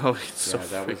too. Oh, it's so Yeah,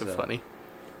 that was, freaking funny.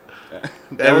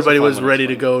 Everybody a fun was one, ready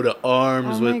it's to go to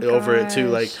arms Oh my with over it too.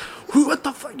 Like, gosh. what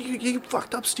the fuck? You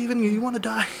fucked up, Steven. You want to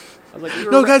die? I was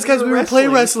like, No, guys, we were play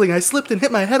wrestling. I slipped and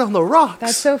hit my head on the rocks.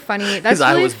 That's so funny. 'Cause That's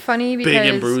I really was funny because big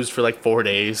and bruised for like 4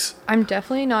 days. I'm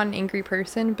definitely not an angry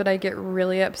person, but I get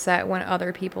really upset when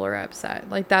other people are upset.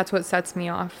 Like that's what sets me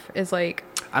off. Is like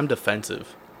I'm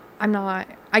defensive. I'm not.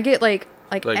 I get like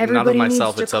Like, not of everybody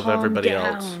myself, needs it's to of calm everybody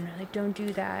down. else. Like don't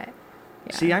do that.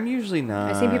 Yeah. See, I'm usually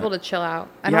not. I see people to chill out.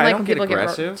 I Yeah, don't I like don't when get people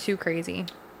aggressive. get too crazy.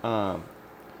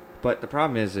 But the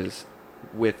problem is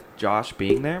with Josh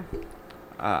being there,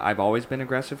 I've always been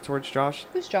aggressive towards Josh.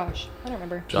 Who's Josh? I don't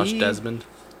remember. Josh He- Desmond.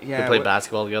 Yeah, We played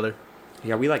basketball together.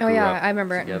 Yeah, we like. Oh grew yeah, up I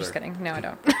remember it. I'm together. just kidding. No, I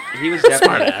don't. He was definitely.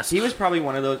 Smart-ass. He was probably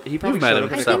one of those. He probably You've met showed him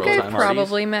up at I several think I times.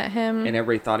 probably met him, and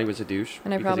everybody thought he was a douche.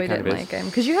 and I because probably he kind didn't of like is. him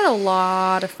because you had a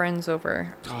lot of friends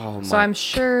over. Oh my! So I'm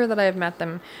sure that I've met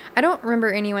them. I don't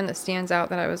remember anyone that stands out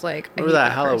that I was like. I Remember hate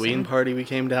that Halloween person. party we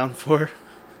came down for?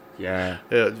 Yeah.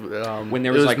 When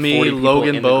there it was, was like, me, 40 people Logan,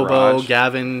 in the Bobo, garage.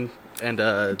 Gavin, and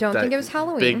Don't that think it was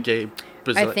Halloween. Big gay I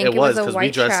Brazilian. think It was a because white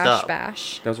we dressed trash up.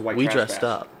 bash. That was a white. We trash dressed bash.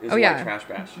 up. It was Oh a yeah, white trash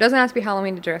bash. doesn't have to be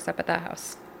Halloween to dress up at that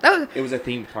house. That was, It was a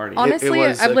themed party. Honestly, it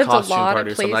was I've a lived a costume lot of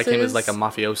party or something. I came as like a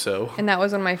places. mafioso. and that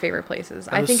was one of my favorite places.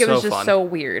 I was think it was so just fun. so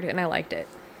weird, and I liked it.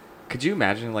 Could you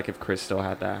imagine like if Chris still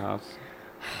had that house?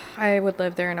 I would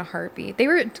live there in a heartbeat.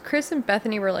 Chris and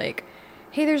Bethany were like,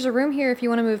 "Hey, there's a room here if you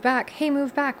want to move back. Hey,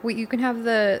 move back. You can have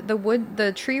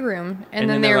the tree room." And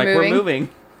then they're they're like, moving. "We're moving."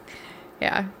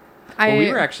 Yeah, Well,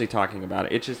 we were actually talking about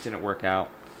it. It just didn't work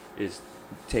out. Is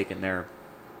taking their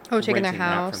taking their renting that from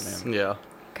house. them. Yeah.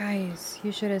 Guys,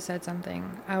 you should have said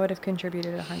something. I would have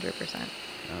contributed 100%.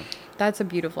 Oh. That's a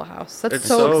beautiful house. That's It's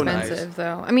so so expensive, nice.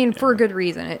 though. I mean, for a good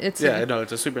reason. It's Yeah, no,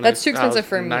 it's a super That's nice too expensive house,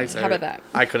 for me. nice How about area. that?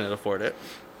 I couldn't afford it.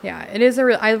 Yeah, it is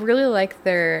I really like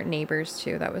their neighbors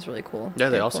too. That was really cool. Yeah,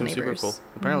 they They're all cool seem super neighbors. cool.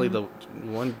 Apparently, the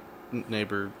one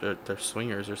neighbor, they're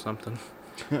swingers or something.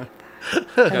 That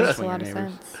makes a Swinger lot of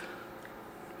neighbors. sense.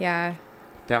 Yeah,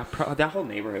 That whole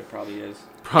neighborhood probably is.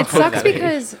 it sucks that age.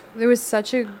 because there was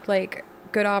such a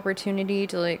good opportunity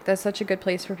to that's such a good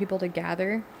place for people to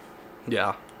gather.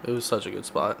 Yeah, it was such a good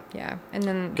spot. Yeah, and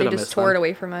then Gonna they miss just tore it them.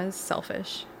 away from us.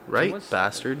 Selfish. Right, what's-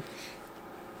 bastard?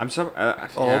 I'm so.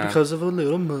 All yeah. because of a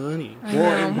little money. I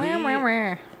Well, know. and Wah, wah,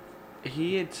 wah.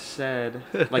 he had said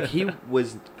like he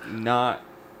was not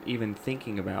even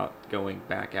thinking about going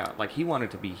back out. Like he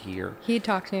wanted to be here. He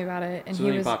talked to me about it, and So he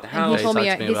then he was. bought the And house. he told Yeah, me. he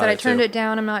talked to me He about said I it, turned too. it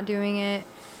down. I'm not doing it.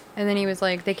 And then he was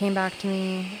like, they came back to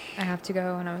me. I have to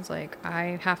go, and I was like,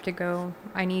 I have to go.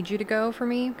 I need you to go for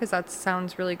me because that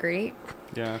sounds really great.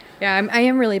 Yeah. Yeah, I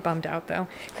am really bummed out though.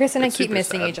 Chris and It's I keep super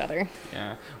missing sad. each other.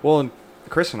 Yeah. Well, and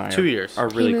Chris and I 2 years. are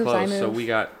really moves, I close. So move. we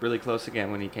got really close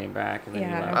again when he came back, and then he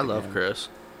Yeah. left I love again. Chris.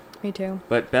 Me too.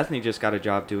 But Bethany just got a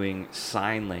job doing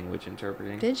sign language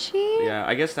interpreting. Did she? Yeah,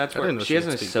 I guess that's I where didn't know she she has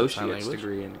an could speak sign associate's language.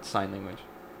 degree in sign language.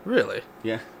 Really?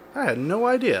 Yeah. I had no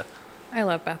idea. I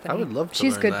love Bethany. I would love to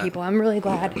She's learn good that. people. I'm really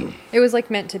glad. It was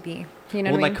like meant to be. You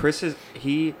know Well, what I like mean? Chris is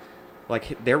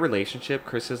their relationship.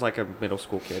 Chris is like a middle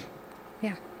school kid,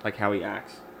 Yeah. like how he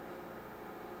acts.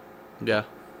 Yeah,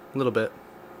 a little bit.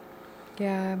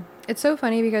 Yeah. It's so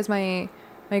funny because my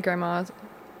grandma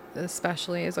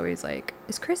especially is always like,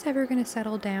 is Chris ever going to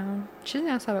settle down? She doesn't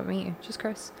ask that about me, just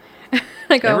Chris.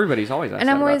 I go, Everybody's always asked and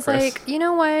that I'm about always Chris. like, you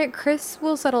know what? Chris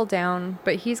will settle down,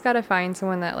 but he's got to find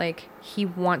someone that he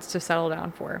wants to settle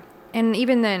down for. And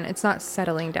even then, it's not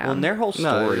settling down. Well, and their whole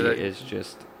No, story like- is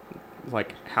just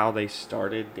like how they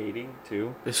started dating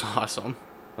too. It's awesome.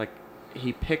 Like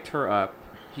he picked her up,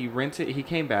 he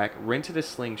came back, rented a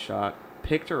slingshot,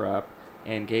 picked her up,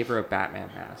 and gave her a Batman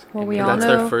mask. Well, And we then- all That's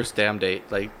know- their first damn date.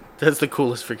 Like, that's the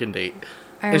coolest freaking date.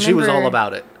 I And she was all remember-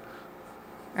 about it.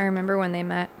 I remember when they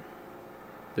met.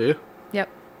 Do you? Yep.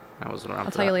 I wasn't around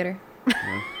I'll for tell you that. later.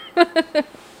 Yeah.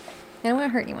 I don't want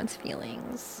to hurt anyone's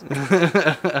feelings.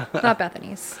 Not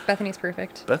Bethany's. Bethany's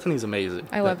perfect. Bethany's amazing.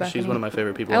 I love She's Bethany. one of my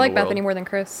favorite people I in like the world. Bethany more than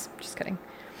Chris. Just kidding.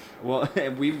 Well,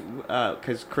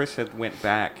 because Chris had went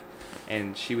back,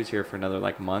 and she was here for another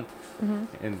month,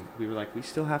 and we were like, we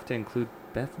still have to include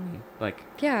Bethany. Like,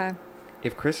 Yeah.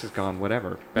 if Chris is gone,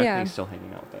 whatever. Yeah. Bethany's still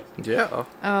hanging out with us. Yeah.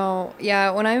 Oh,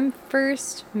 yeah. When I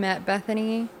first met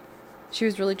Bethany, she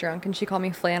was really drunk, and she called me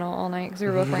flannel all night because we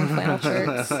were both wearing flannel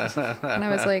shirts. And I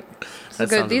was like, That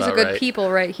good. sounds These are about good right. people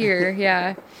right here.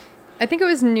 Yeah. I think it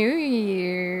was New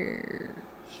Year.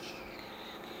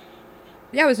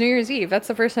 Yeah, it was New Year's Eve. That's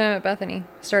the first time I met Bethany.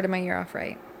 Started my year off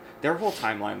right. Their whole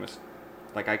timeline was,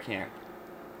 I can't.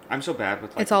 I'm so bad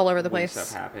with, It's all over the when place.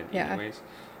 stuff happened Yeah. anyways.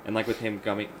 And, with him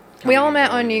coming We all and met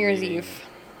going on New and Year's meeting. Eve.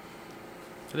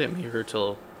 I didn't meet her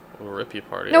till a Rippy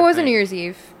party. No, I it wasn't think. New Year's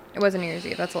Eve. It wasn't New Year's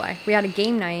Eve. That's a lie. We had a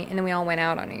game night, and then we all went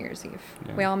out on New Year's Eve.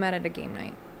 Yeah. We all met at a game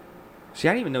night. See,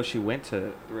 I didn't even know she went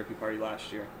to the rookie party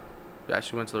last year. Yeah,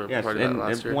 she went to the Yes, party and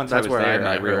last year. once That's I was where there, I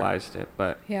met her. realized it,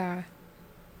 but Yeah.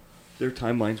 their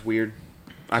timeline's weird.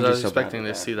 'Cause I'm I just was so bad expecting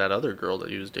with to that. see that other girl that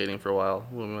he was dating for a while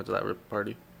when we went to that rip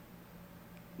party.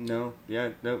 No,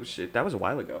 shit, that was a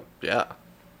while ago. Yeah.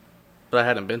 But I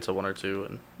hadn't been to one or two,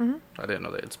 and hmm I didn't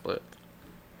know they had split.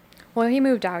 Well, he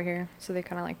moved out here, so they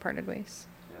kind of like parted ways.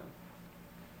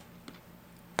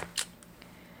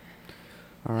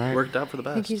 All right. Worked out for the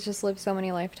I think best. he's just lived so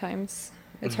many lifetimes.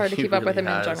 It's hard to He keep up with really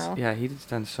him has. in general. Yeah, he's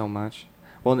done so much.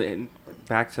 Well, and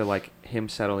back to like him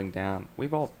settling down.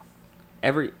 We've all,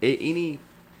 anybody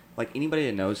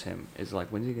that knows him is like,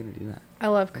 when's he gonna do that? I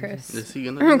love Chris. Is he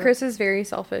gonna do that? Chris is very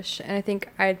selfish, and I think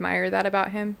I admire that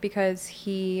about him because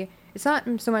it's not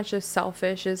so much just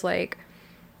selfish as like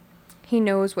he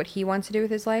knows what he wants to do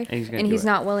with his life, And he's gonna and do he's it.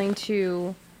 not willing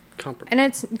to. Compromise. And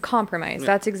it's compromise. Yeah.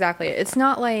 That's exactly it. It's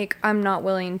not like I'm not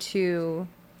willing to,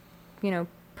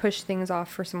 push things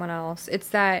off for someone else. It's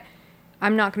that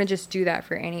I'm not going to just do that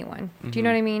for anyone. Do you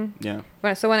know what I mean? Yeah.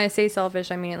 So when I say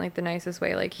selfish, I mean it like the nicest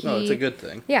way. Like No, it's a good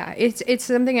thing. Yeah, it's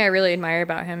something I really admire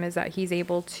about him is that he's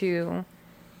able to,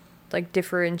 like,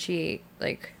 differentiate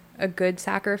like a good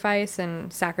sacrifice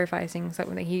and sacrificing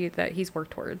something that he's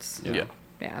worked towards. Yeah.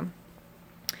 Yeah.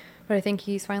 But I think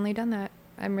he's finally done that.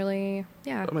 I'm really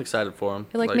I'm excited for him.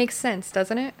 It makes sense,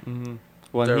 doesn't it? Mm-hmm.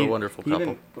 Well, They're a wonderful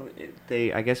couple.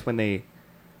 I guess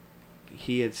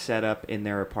he had set up in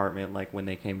their apartment, like when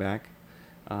they came back,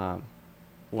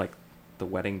 like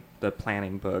the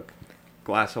planning book,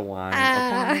 glass of wine.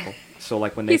 Ah. a bottle. So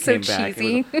like when they He's so came back,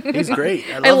 cheesy. He's great.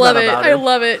 I love that it. about I him.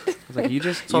 love it. I was like,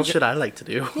 It's all shit I like to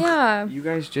do. Yeah. you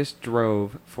guys just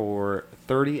drove for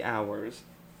 30 hours.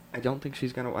 I don't think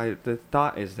she's gonna. The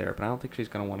thought is there, but I don't think she's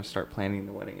gonna want to start planning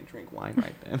the wedding and drink wine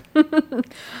right then.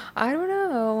 I don't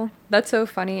know. That's so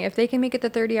funny. If they can make it the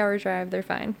 30-hour drive, they're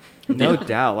fine. No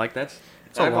doubt. Like that's.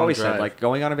 a I've long always said drive. like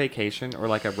going on a vacation or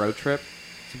like a road trip.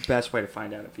 It's the best way to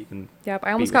find out if you can. Yep.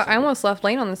 be with somebody. I almost left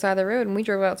Lane on the side of the road, and we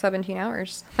drove out 17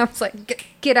 hours. I was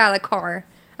like, get out of the car.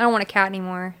 I don't want a cat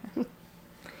anymore.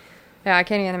 Yeah, I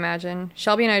can't even imagine.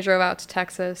 Shelby and I drove out to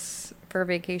Texas for a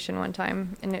vacation one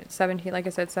time, and it's 17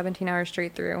 hours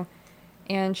straight through.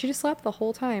 And she just slept the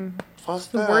whole time. Fuck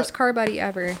The worst car buddy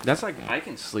ever. That's like I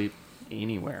can sleep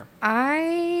anywhere.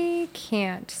 I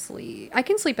can't sleep. I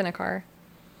can sleep in a car,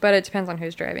 but it depends on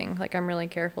who's driving. Like, I'm really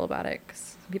careful about it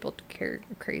because people are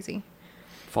crazy.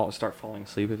 Start falling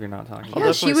asleep if you're not talking. I'll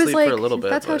Yeah, she definitely was sleep like, for a little bit,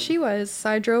 that's how but- she was. So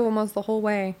I drove almost the whole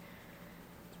way.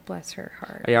 Bless her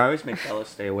heart. Yeah, I always make Bella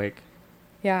stay awake.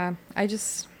 Yeah,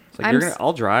 It's like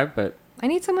I'll drive, but I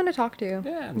need someone to talk to.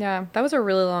 Yeah. Yeah, that was a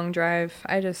really long drive.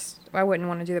 I wouldn't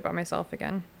want to do that by myself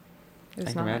again. I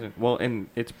It's can not. imagine. Well, and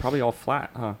it's probably all flat,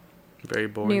 huh? Very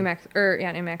boring. New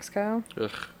Mexico.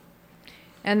 Ugh.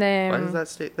 And then Why does that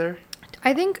state there?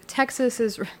 I think Texas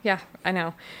is, yeah, I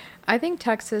know. I think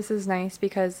Texas is nice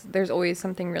because there's always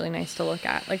something really nice to look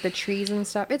at. Like the trees and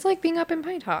stuff. It's like being up in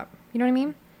Pine Top. You know what I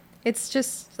mean? It's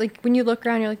just like when you look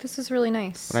around, you're like, this is really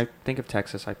nice. When I think of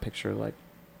Texas, I picture like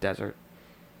desert.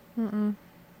 Mm-mm.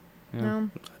 Yeah. No.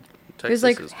 Texas There's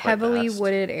like is quite heavily vast.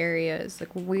 wooded areas.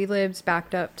 Like we lived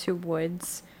backed up to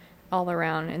woods all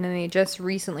around. And then they just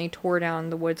recently tore down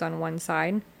the woods on one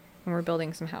side. And we're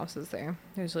building some houses there.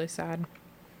 It was really sad.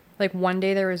 Like one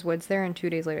day there was woods there and 2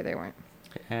 days later they weren't.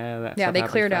 Yeah, Yeah, they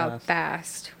cleared out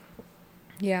fast. fast.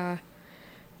 Yeah.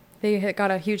 They got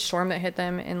a huge storm that hit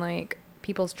them, and like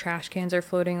people's trash cans are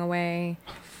floating away.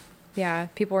 Yeah,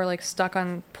 people were like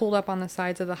pulled up on the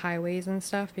sides of the highways and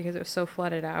stuff because it was so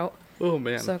flooded out. Oh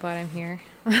man. So glad I'm here.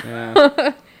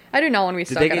 Yeah. I do not want to be Did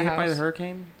stuck they at get a hit by the house.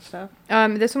 hurricane stuff?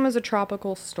 This one was a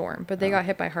tropical storm, but they Oh. got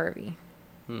hit by Harvey.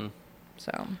 Hmm.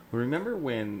 So Remember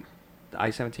when the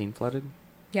I-17 flooded?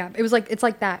 yeah, it's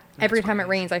like that every That's time it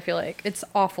crazy. rains. I feel like it's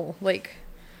awful. Like,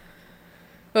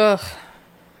 ugh,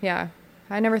 yeah.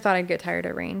 I never thought I'd get tired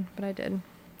of rain, but I did.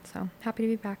 So happy to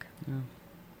be back. Yeah.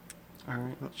 All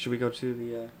right. Should we go to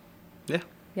the Yeah.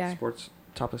 Yeah.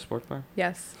 top of sports bar?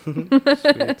 Yes.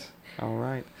 Sweet. All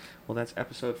right. Well, that's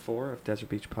episode 4 of Desert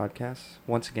Beach Podcast.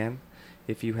 Once again,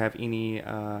 if you have any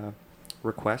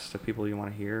requests of people you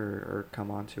want to hear or come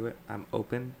on to it, I'm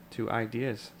open to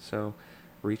ideas. So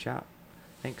reach out.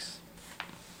 Thanks.